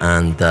love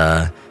and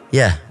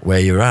yeah, where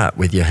you're at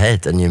with your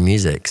head and your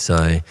music.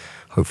 So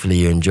hopefully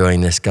you're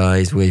enjoying this,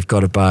 guys. We've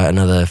got about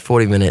another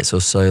 40 minutes or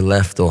so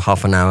left, or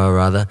half an hour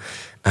rather.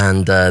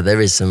 And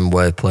there is some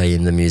wordplay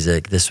in the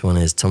music. This one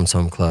is Tom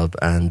Tom Club,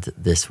 and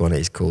this one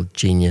is called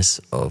Genius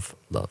of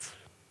Love.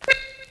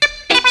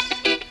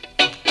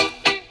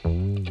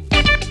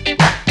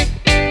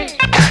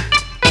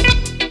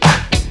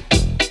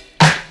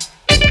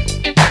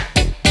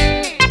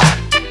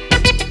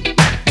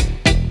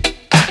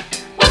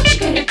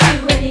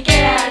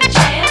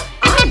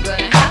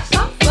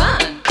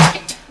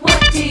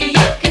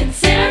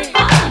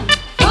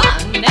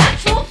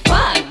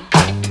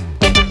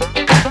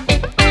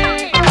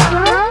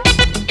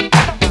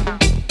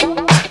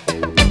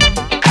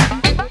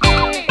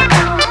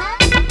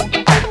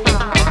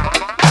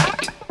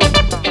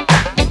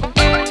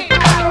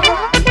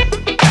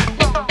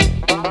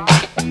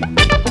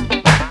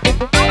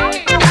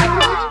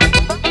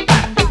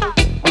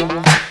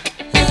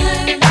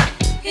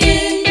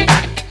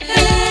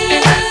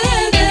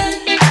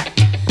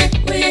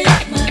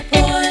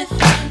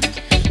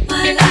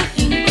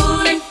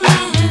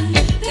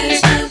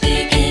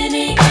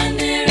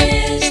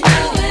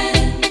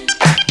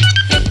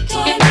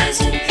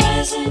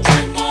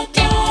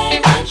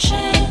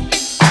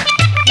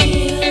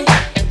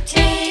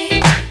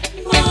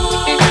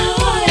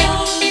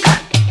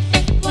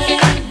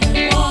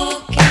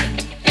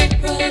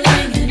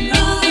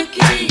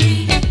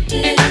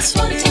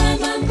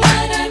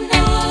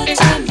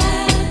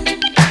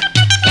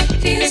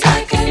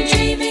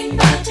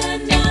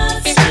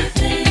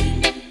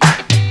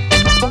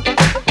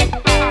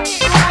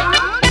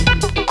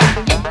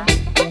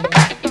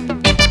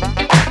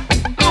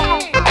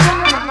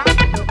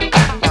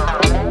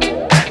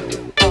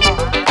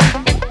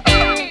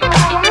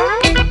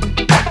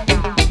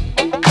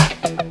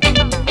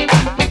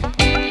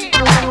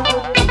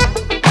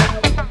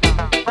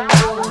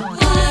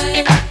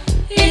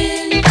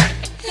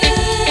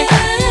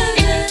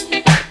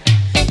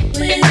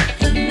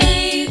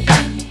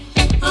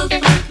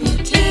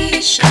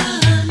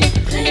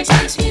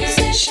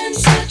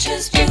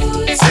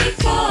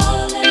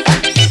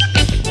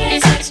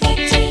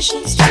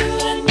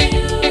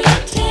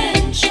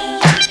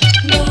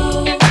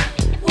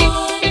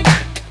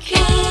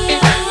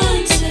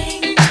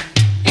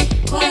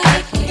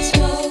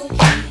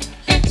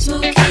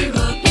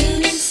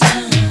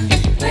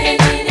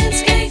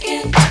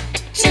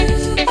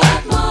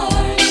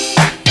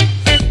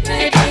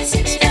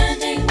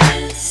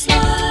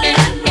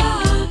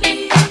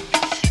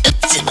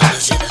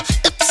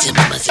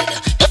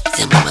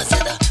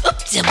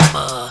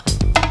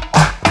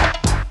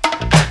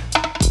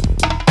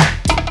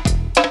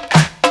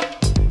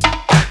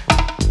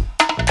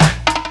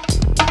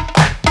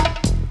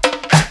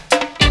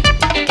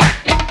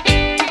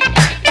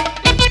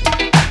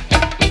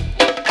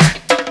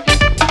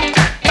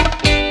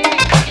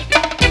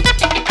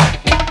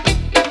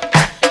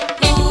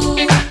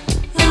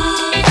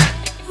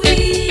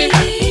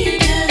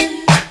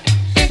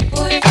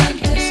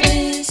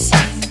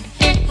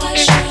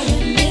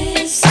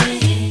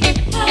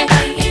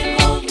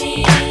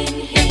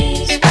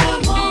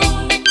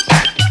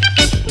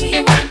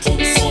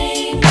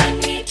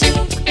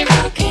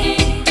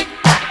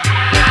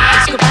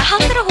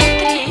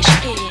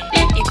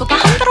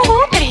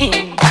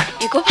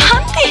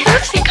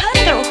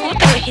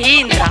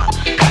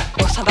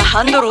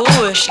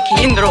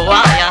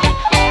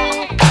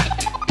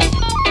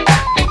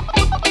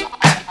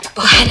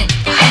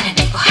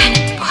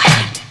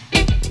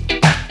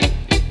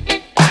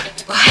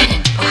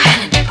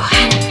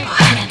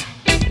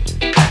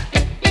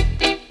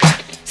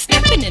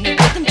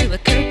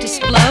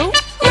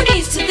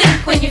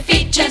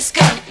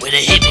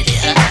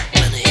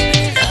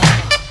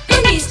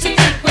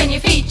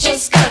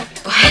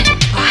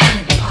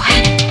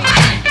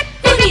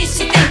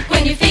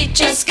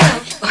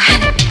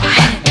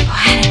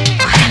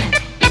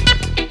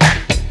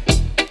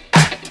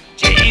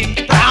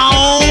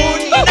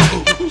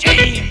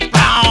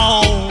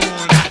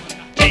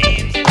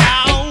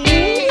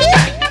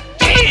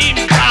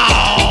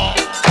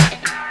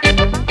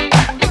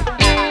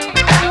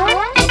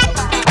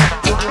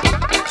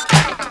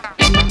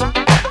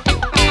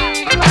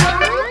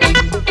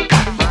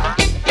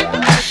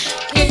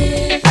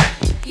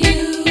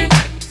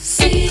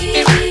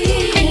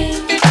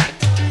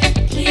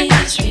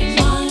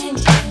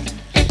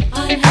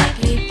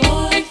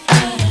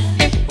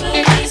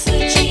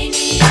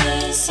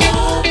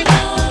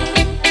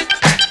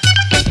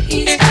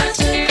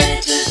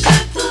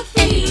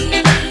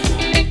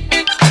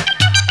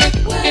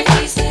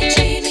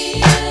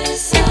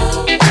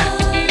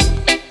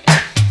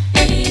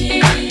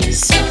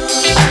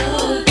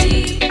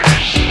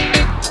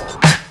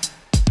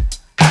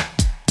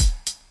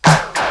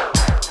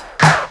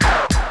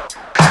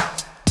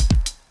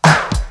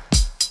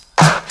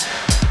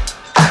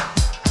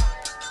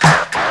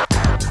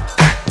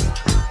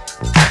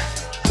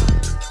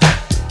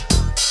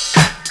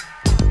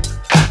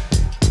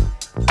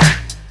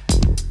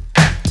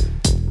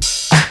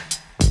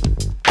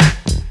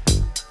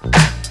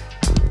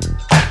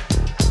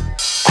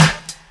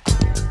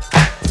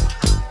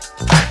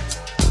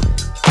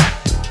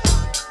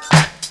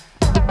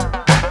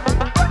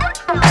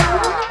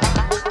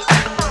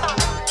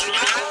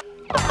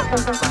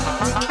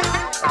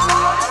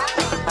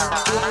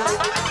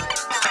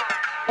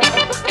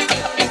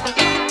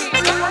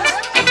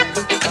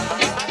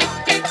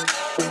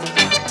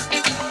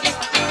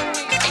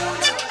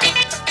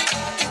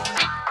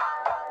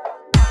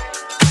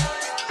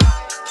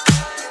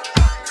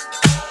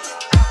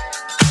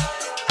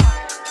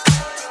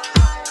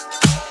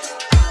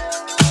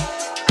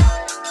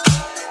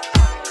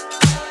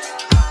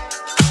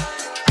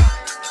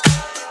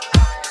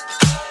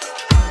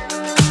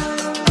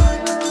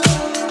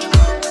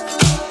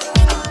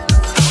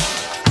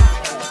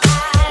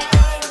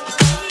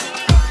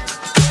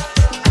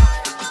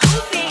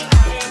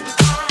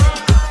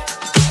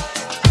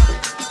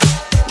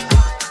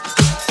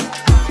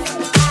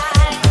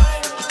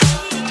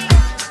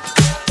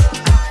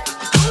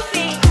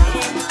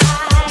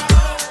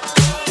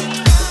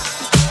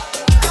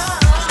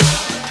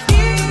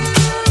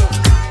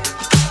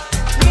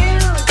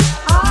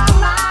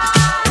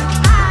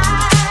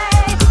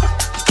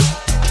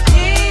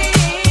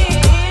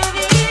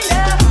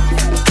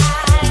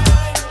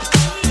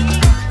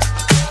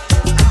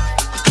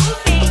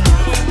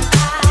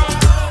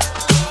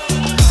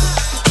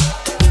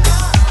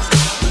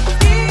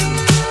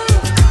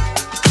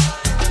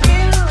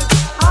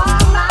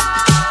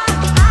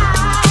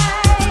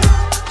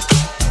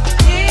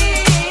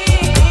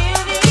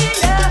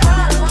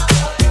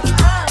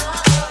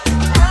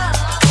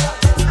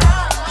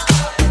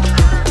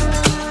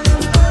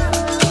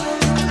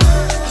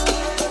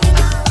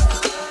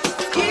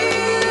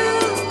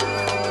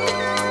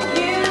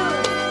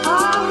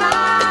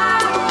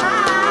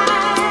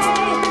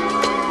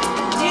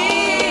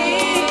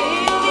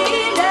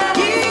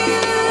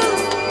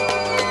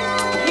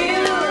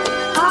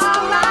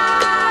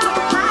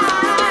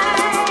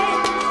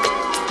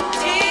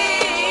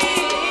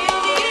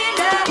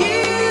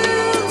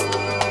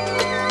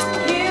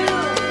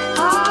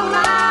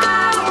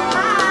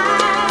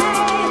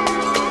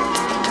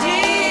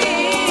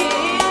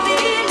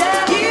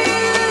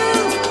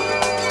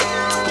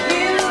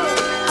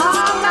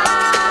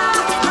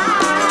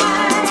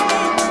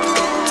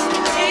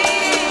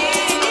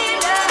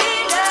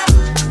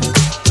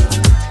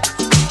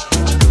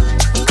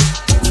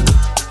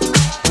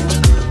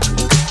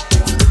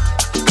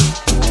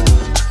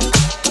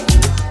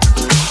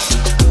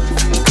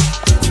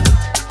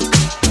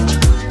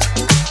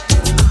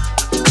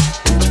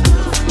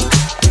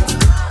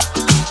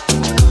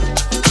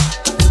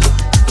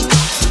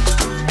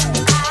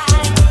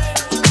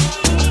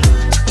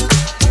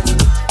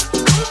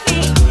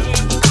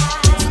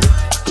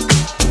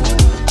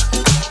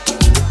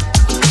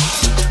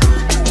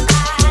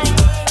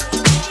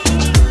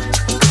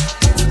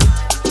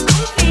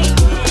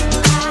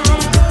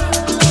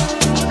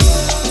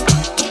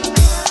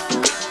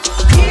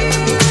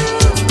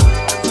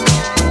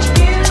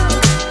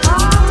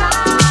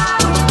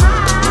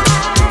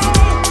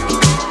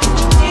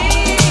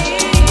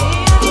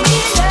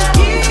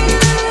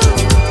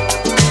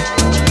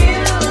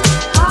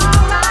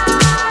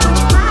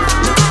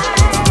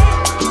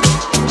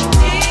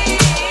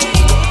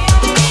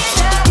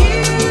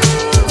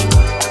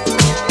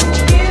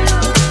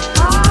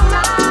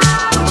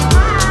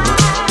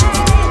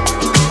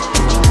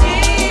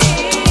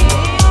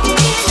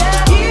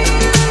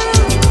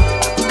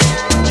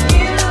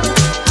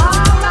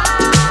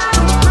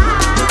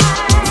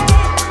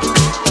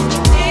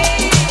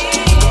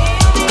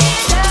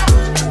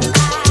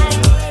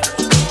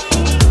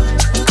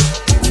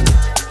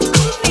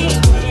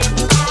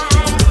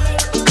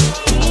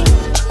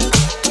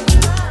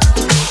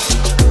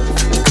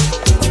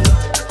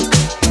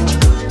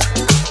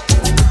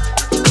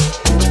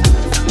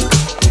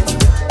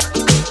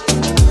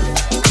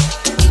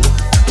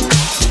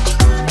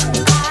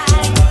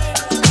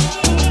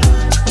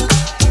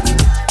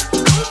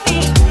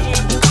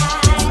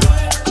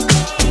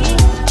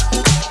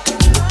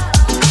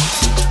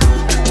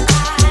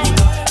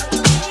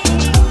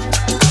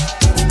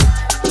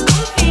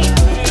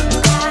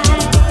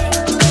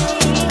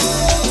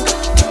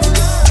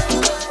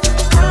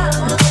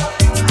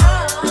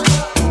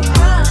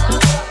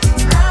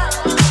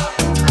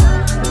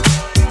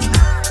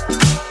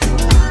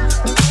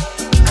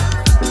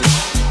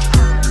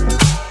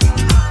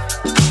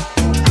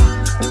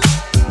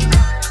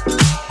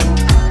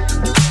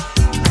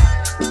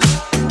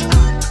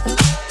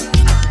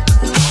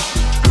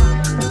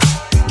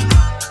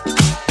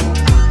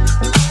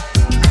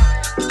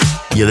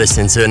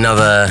 listening to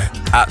another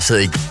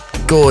absolutely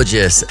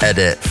gorgeous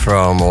edit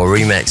from, or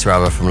remix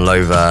rather, from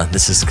LOVA.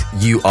 This is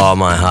You Are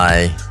My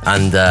High,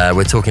 and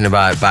we're talking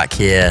about back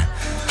here,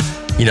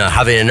 you know,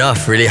 having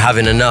enough, really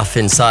having enough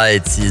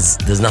inside.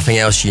 There's nothing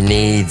else you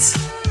need.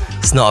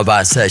 It's not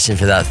about searching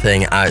for that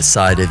thing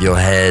outside of your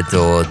head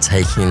or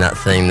taking that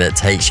thing that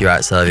takes you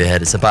outside of your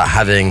head. It's about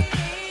having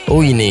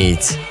all you need,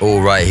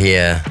 all right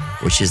here,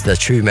 which is the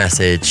true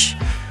message.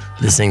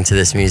 Listening to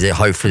this music,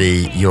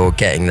 hopefully you're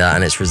getting that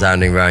and it's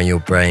resounding around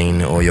your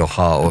brain or your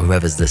heart or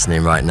whoever's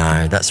listening right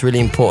now. That's really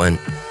important.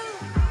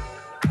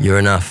 You're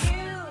enough.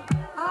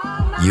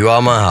 You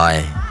are my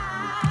high.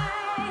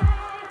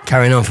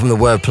 Carrying on from the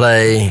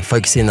wordplay,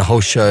 focusing the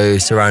whole show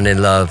surrounding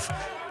love.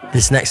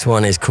 This next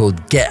one is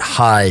called Get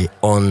High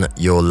on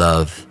Your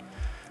Love,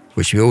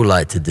 which we all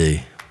like to do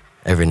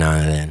every now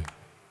and then.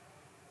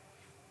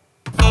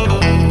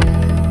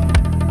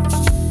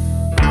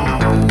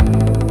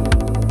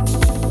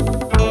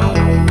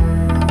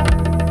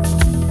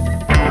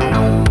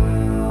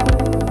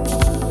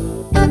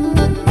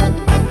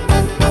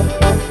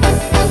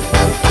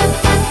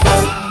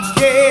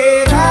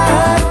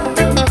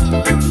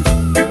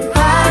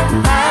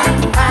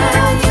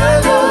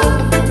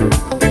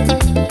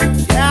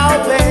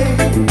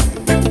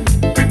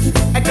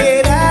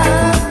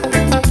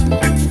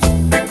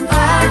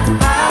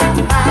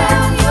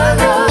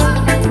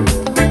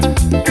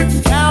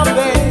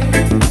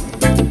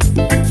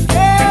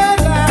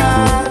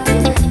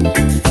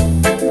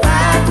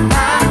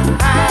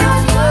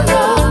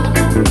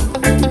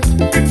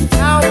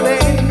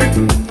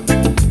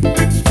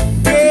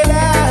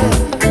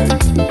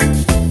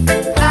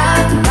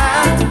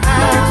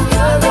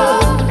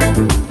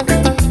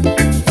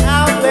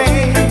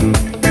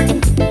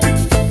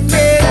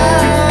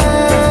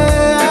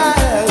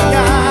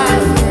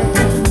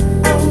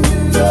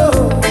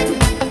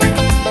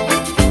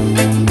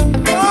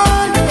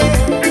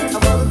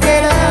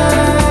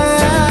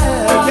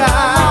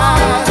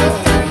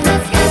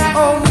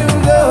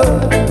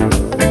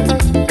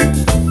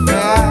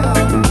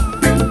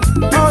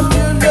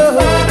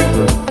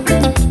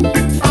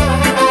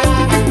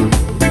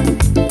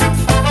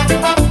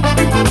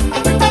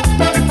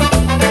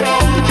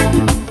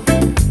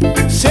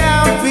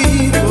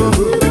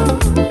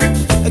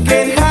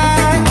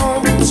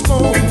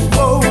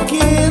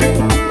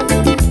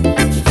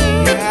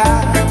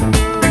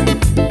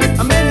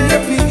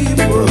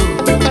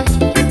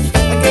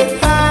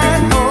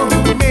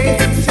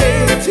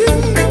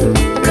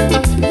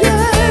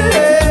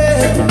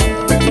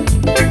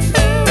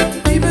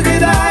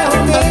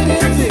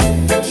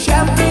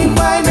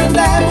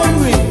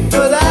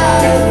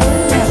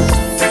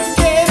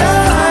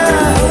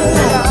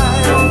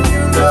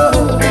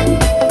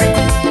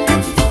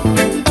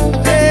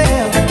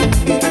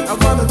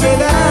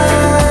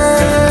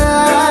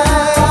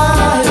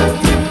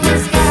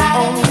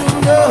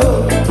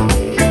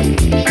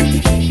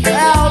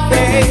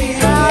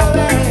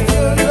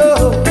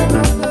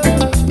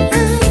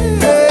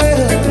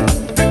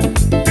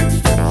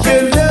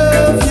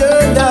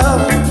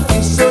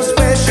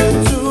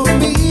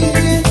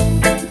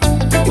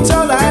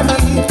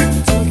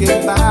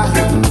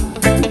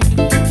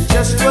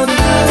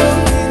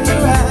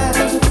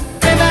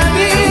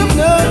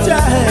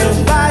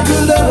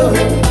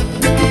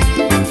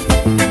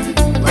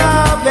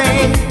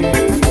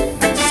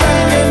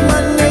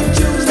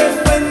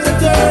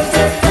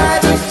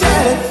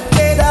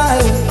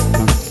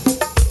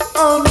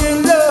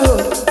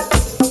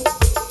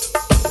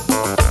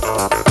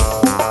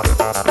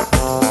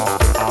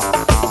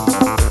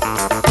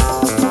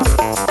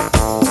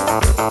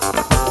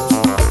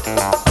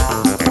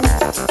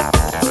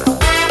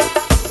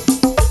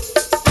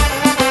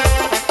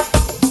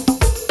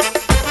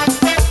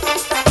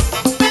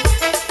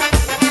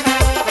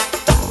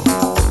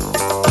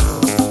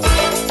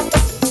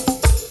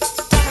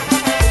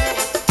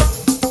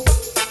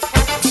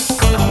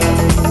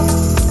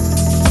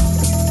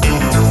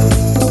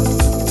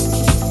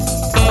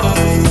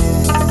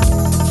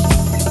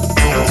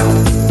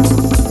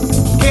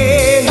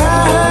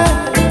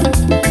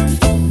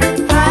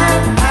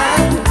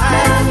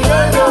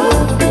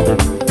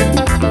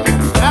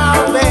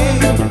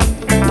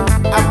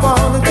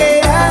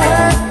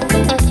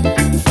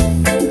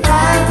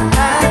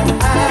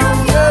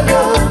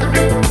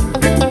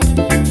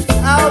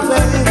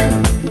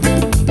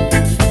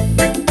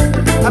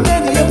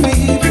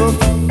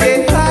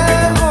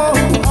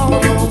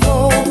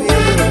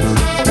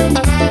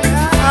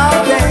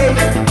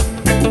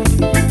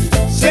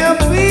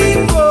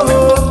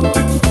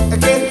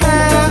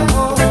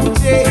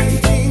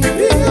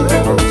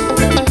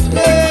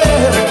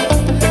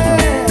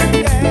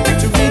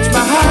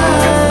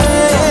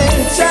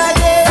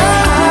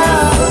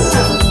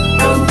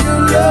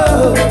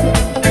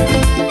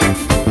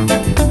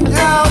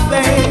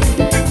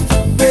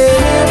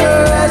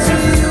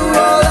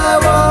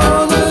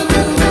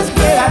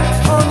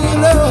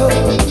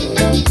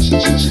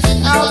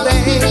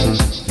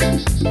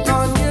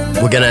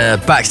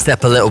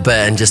 Backstep a little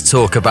bit and just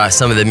talk about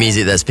some of the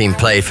music that's been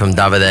played from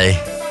Davide.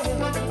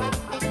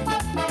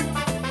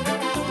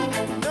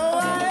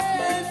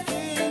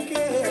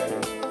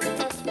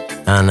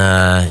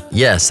 And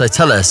yeah, so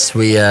tell us,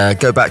 we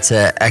go back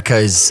to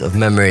Echoes of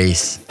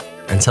Memories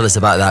and tell us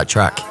about that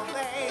track.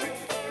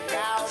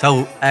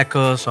 So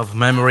Echoes of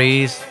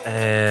Memories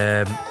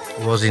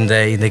was in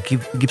the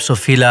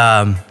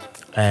Gypsophila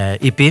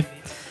EP.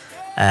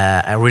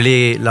 I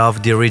really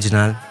love the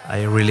original.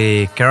 I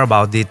really care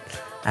about it.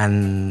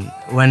 And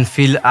when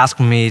Phil asked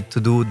me to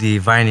do the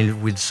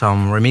vinyl with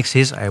some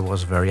remixes, I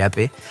was very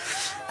happy.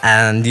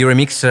 And the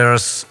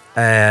remixers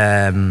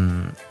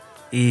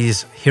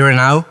is Here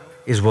Now,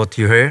 is what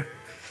you hear.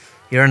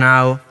 Here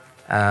Now,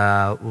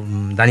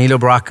 Danilo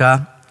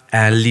Braca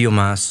and Leo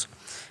Mas.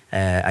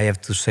 I have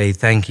to say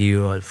thank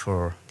you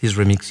for these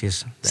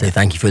remixes. Say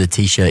thank you for the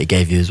t-shirt he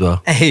gave you as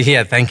well.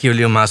 Yeah, thank you,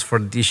 Leo Mas, for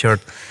the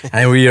t-shirt.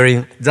 I'm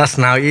wearing just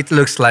now. It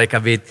looks like a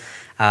bit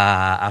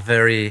a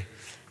very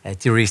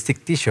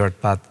touristic t-shirt,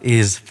 but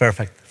is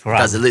perfect for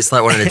us. It looks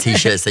like one of the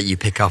t-shirts that you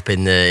pick up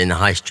in the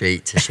high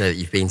street to show that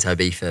you've been to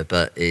Ibiza,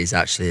 but it is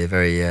actually a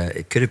very,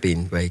 it could have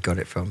been where he got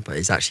it from, but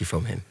it's actually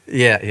from him.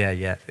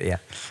 Yeah.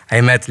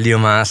 I met Leo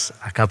Mas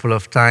a couple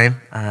of times.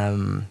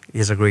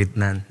 He's a great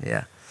man,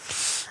 yeah.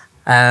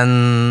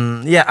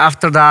 And yeah,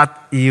 after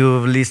that,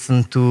 you've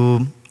listened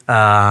to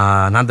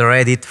another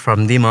edit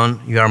from Demon,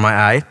 You Are My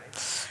Eye.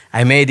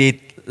 I made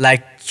it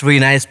like 3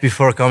 nights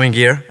before coming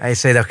here. I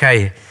said,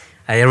 okay,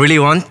 I really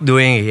want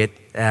doing it.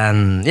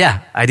 And yeah,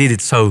 I did it.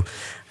 So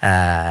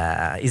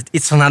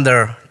it's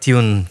another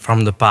tune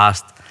from the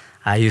past.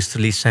 I used to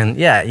listen.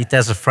 Yeah, it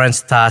has a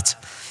French touch.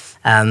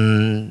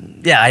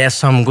 And yeah, I have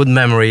some good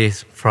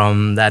memories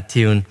from that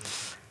tune.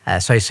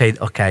 So I said,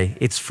 okay,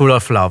 it's full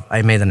of love.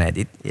 I made an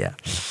edit, yeah.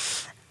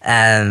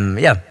 And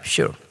yeah,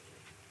 sure.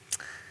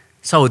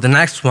 So the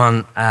next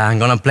one I'm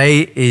gonna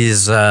play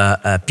is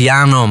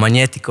Piano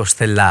Magnetico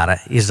Stellare.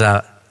 It's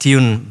a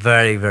tune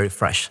very, very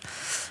fresh.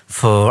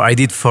 I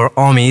did for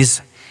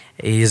Omis.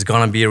 It's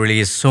gonna be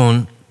released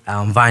soon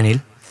on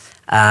vinyl.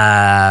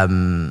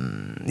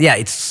 Yeah,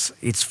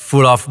 it's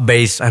full of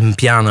bass and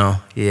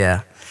piano.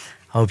 Yeah,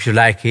 hope you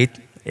like it.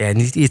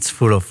 And it's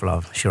full of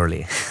love,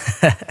 surely.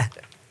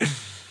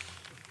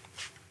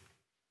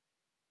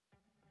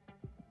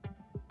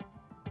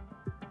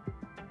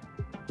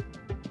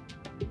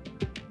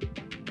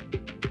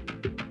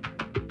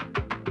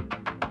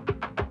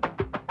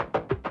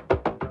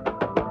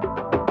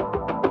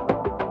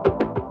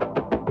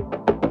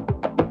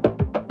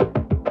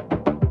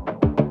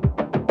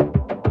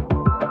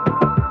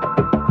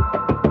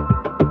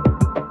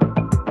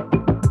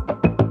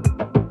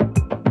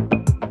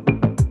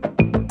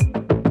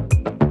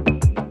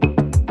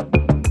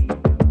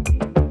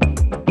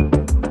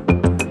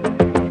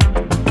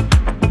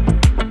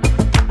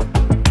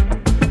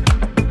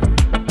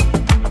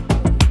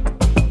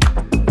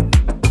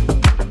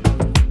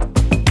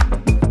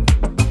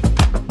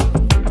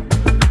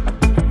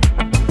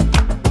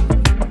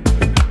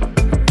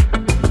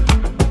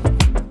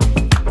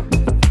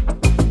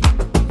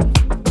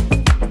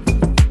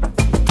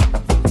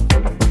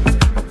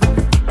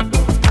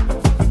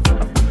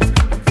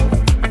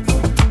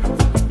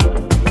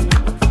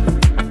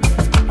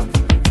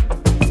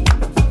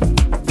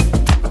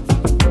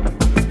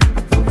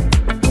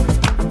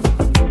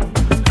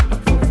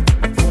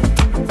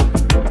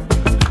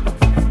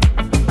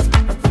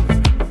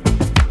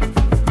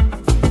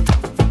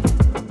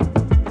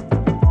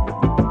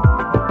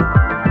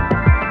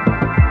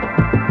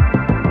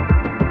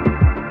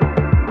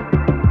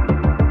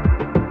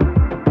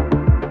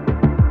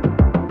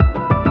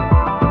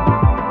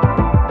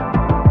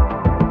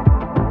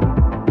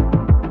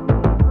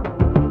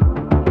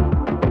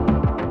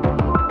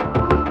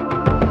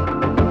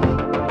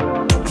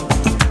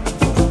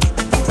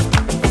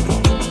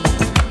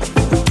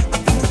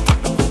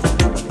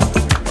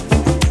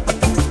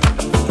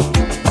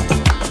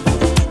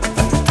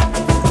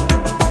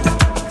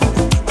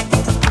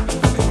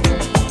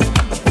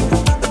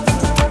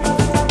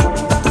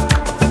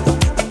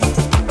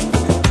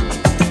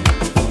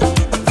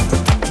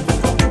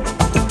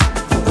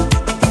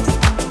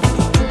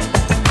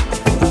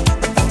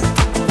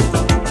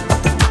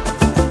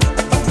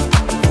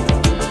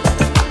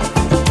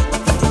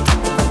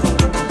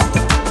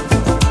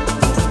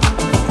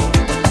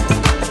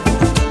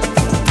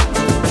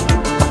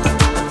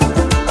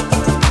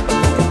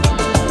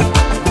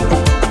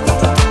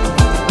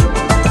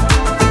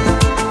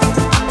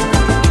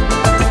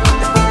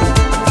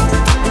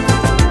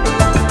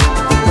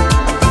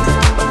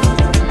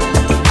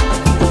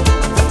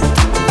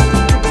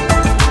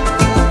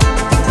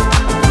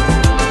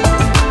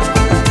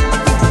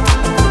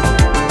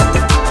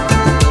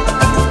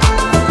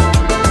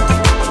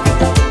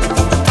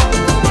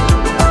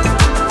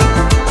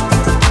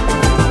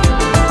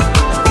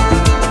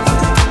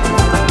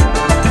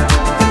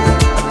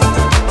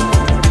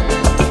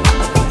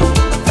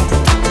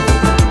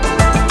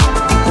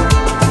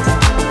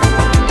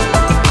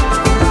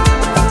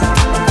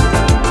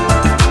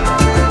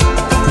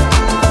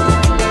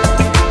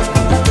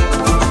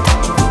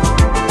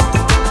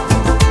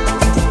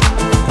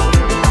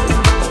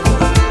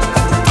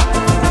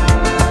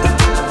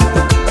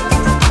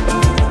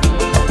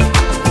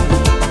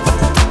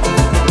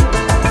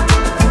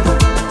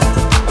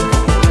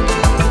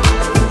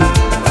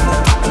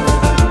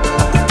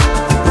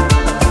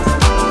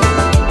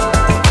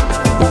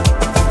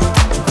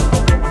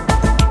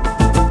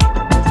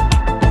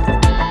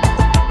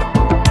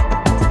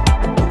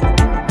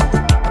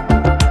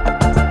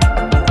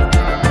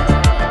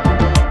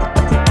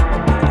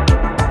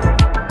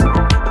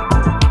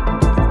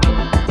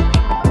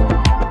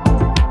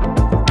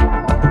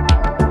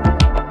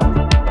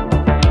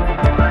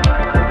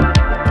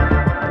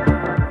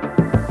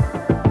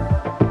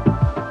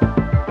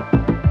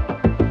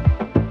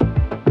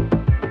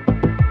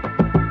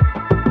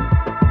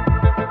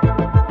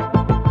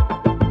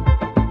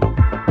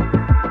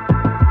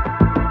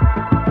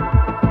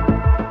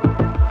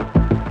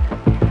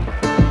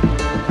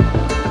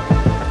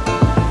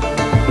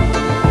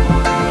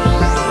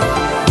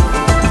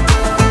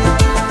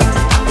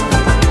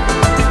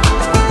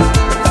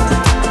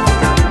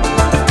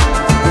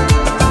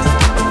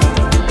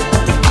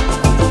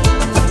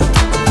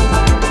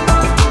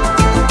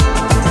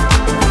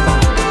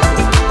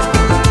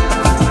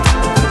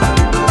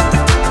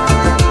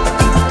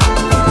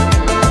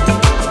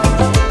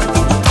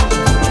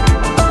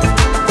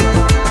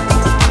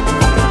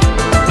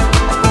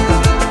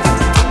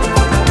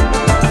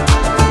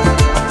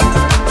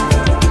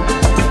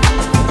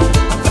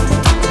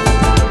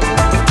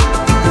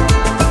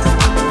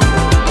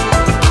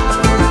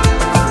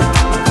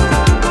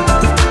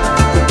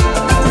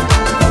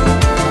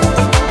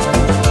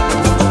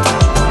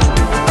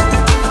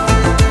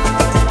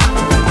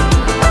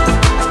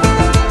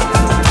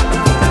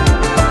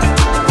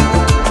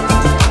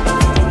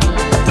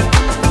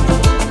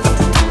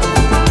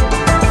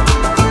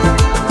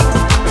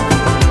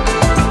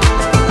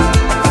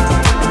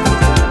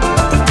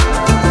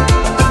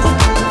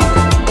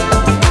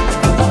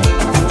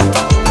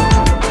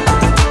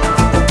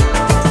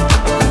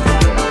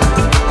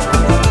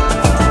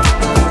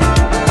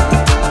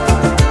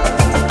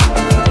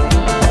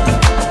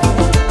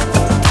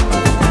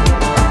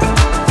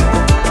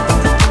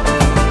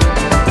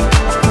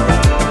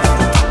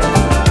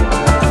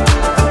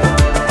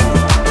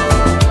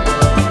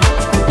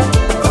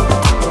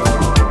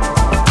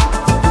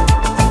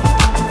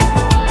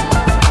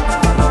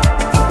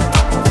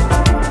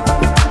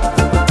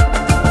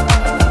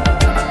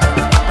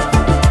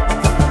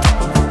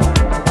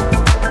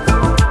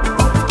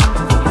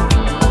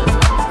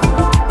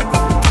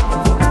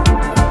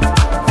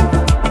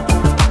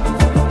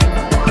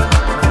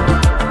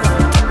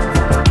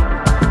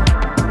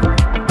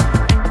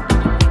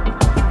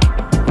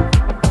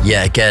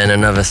 Yeah, again,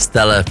 another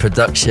stellar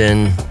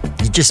production.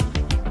 You just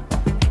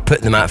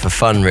putting them out for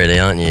fun, really,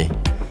 aren't you?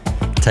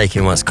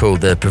 Taking what's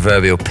called the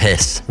proverbial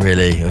piss,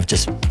 really, of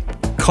just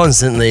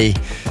constantly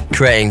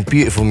creating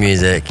beautiful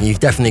music. You've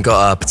definitely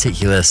got a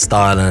particular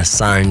style and a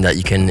sound that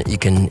you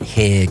can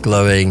hear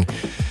glowing.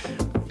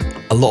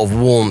 A lot of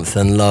warmth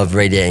and love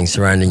radiating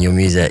surrounding your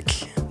music.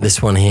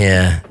 This one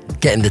here,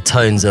 getting the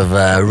tones of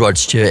Rod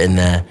Stewart in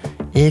there.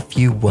 If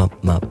you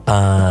want my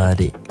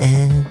body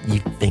and you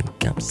think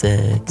I'm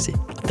sexy.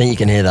 I think you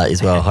can hear that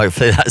as well.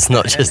 Hopefully that's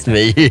not just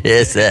me who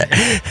hears it.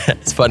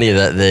 It's funny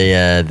that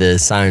the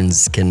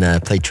sounds can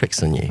play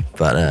tricks on you.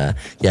 But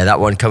yeah, that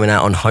one coming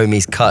out on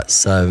Homie's Cuts.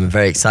 So I'm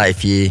very excited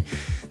for you.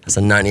 That's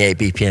a 98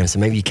 BPM, so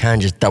maybe you can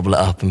just double it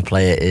up and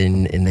play it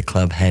in the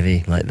club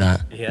heavy like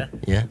that. Yeah.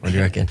 Yeah? What do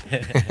you reckon?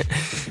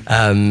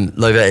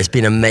 Lova, it's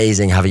been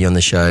amazing having you on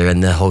the show,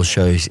 and the whole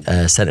show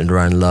centered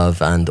around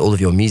love and all of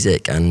your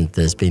music, and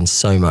there's been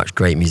so much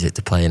great music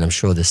to play, and I'm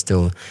sure there's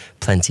still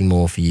plenty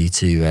more for you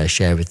to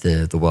share with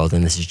the world,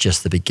 and this is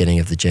just the beginning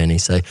of the journey.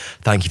 So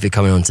thank you for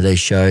coming on today's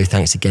show.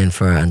 Thanks again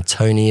for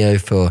Antonio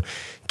for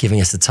giving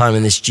us the time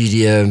in the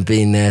studio and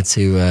being there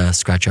to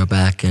scratch our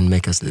back and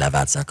make us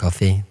Lavazza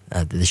coffee.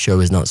 The show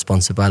is not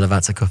sponsored by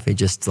Lavazza coffee,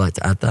 just like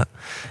to add that.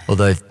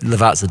 Although if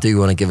Lavazza do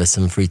want to give us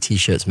some free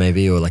t-shirts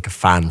maybe, or like a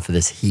fan for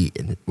this heat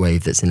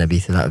wave that's in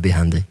Ibiza, that would be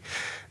handy.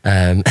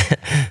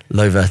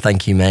 Lova,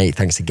 thank you, mate.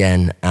 Thanks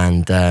again.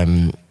 And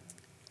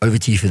over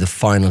to you for the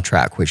final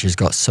track, which has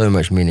got so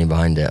much meaning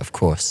behind it, of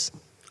course.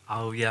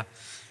 Oh, yeah.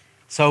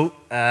 So,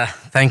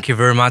 thank you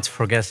very much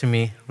for guessing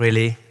me,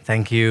 really.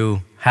 Thank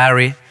you,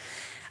 Harry.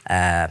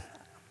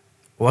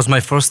 Was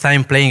my first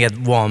time playing at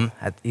WOM,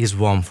 at East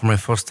WOM, for my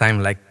first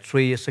time like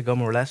 3 years ago,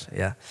 more or less,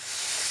 yeah.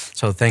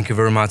 So thank you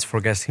very much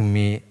for guesting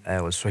me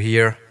also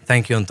here.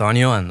 Thank you,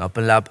 Antonio and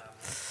Open Lab.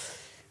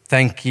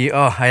 Thank you.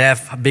 Oh, I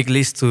have a big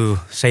list to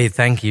say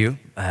thank you.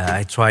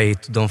 I try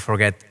to don't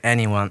forget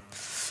anyone.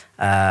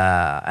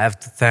 I have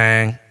to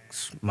thank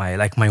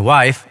my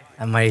wife,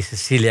 and my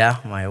Cecilia,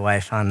 my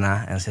wife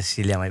Anna, and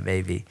Cecilia, my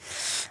baby.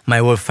 My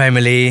whole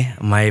family,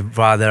 my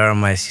brother,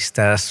 my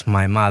sisters,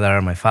 my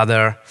mother, my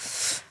father.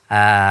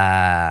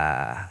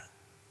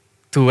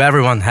 To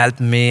everyone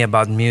helped me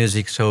about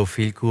music, so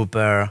Phil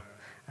Cooper,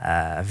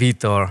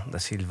 Vitor da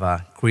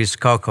Silva, Chris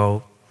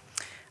Coco,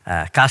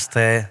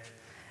 Caste,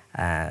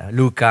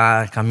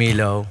 Luca,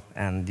 Camilo,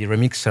 and the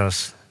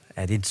remixers.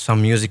 I did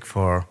some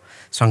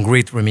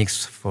great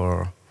remix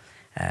for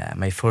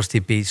my first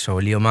EP, so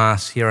Leo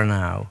Mas, Here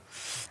Now,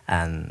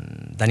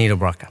 and Danilo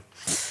Braca.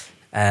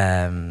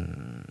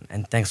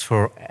 And thanks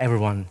for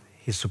everyone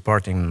who's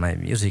supporting my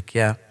music,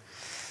 yeah.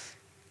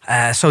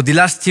 So the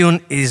last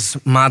tune is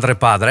Madre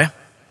Padre,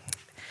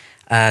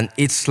 and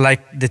it's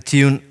like the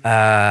tune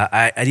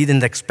I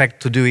didn't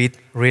expect to do it,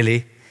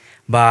 really,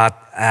 but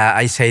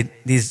I said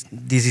this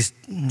is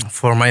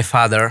for my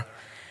father,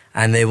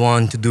 and I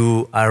want to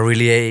do I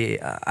really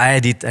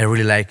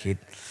like it.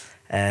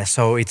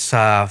 So it's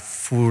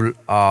full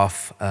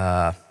of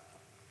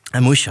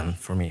emotion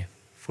for me,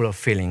 full of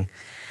feeling.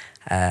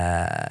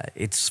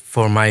 It's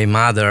for my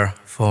mother,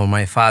 for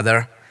my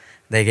father.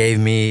 They gave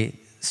me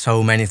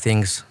so many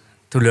things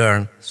to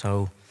learn,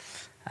 so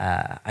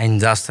I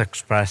just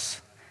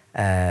express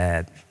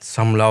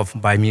some love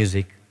by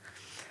music.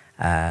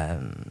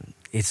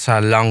 It's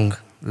a long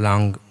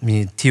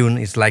tune.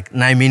 It's like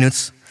 9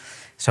 minutes,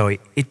 so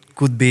it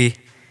could be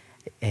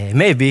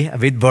maybe a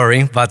bit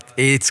boring, but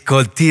it's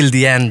called Till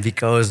the End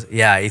because,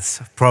 yeah,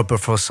 it's proper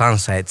for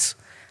sunsets,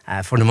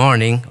 for the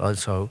morning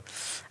also.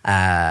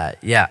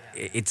 Yeah,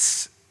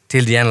 it's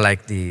till the end,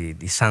 like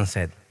the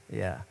sunset.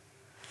 Yeah.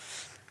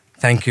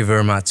 Thank you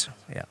very much.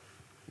 Yeah.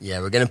 Yeah,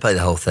 we're going to play the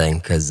whole thing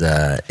because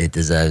it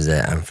deserves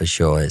it, and for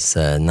sure it's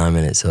 9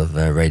 minutes of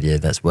radio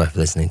that's worth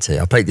listening to.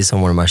 I played this on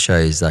one of my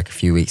shows like a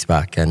few weeks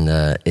back, and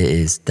it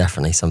is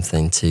definitely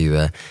something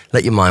to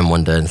let your mind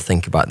wander and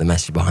think about the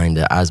message behind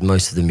it, as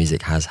most of the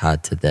music has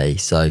had today.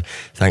 So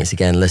thanks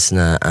again,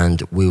 listener,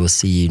 and we will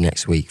see you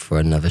next week for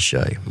another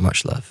show.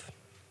 Much love.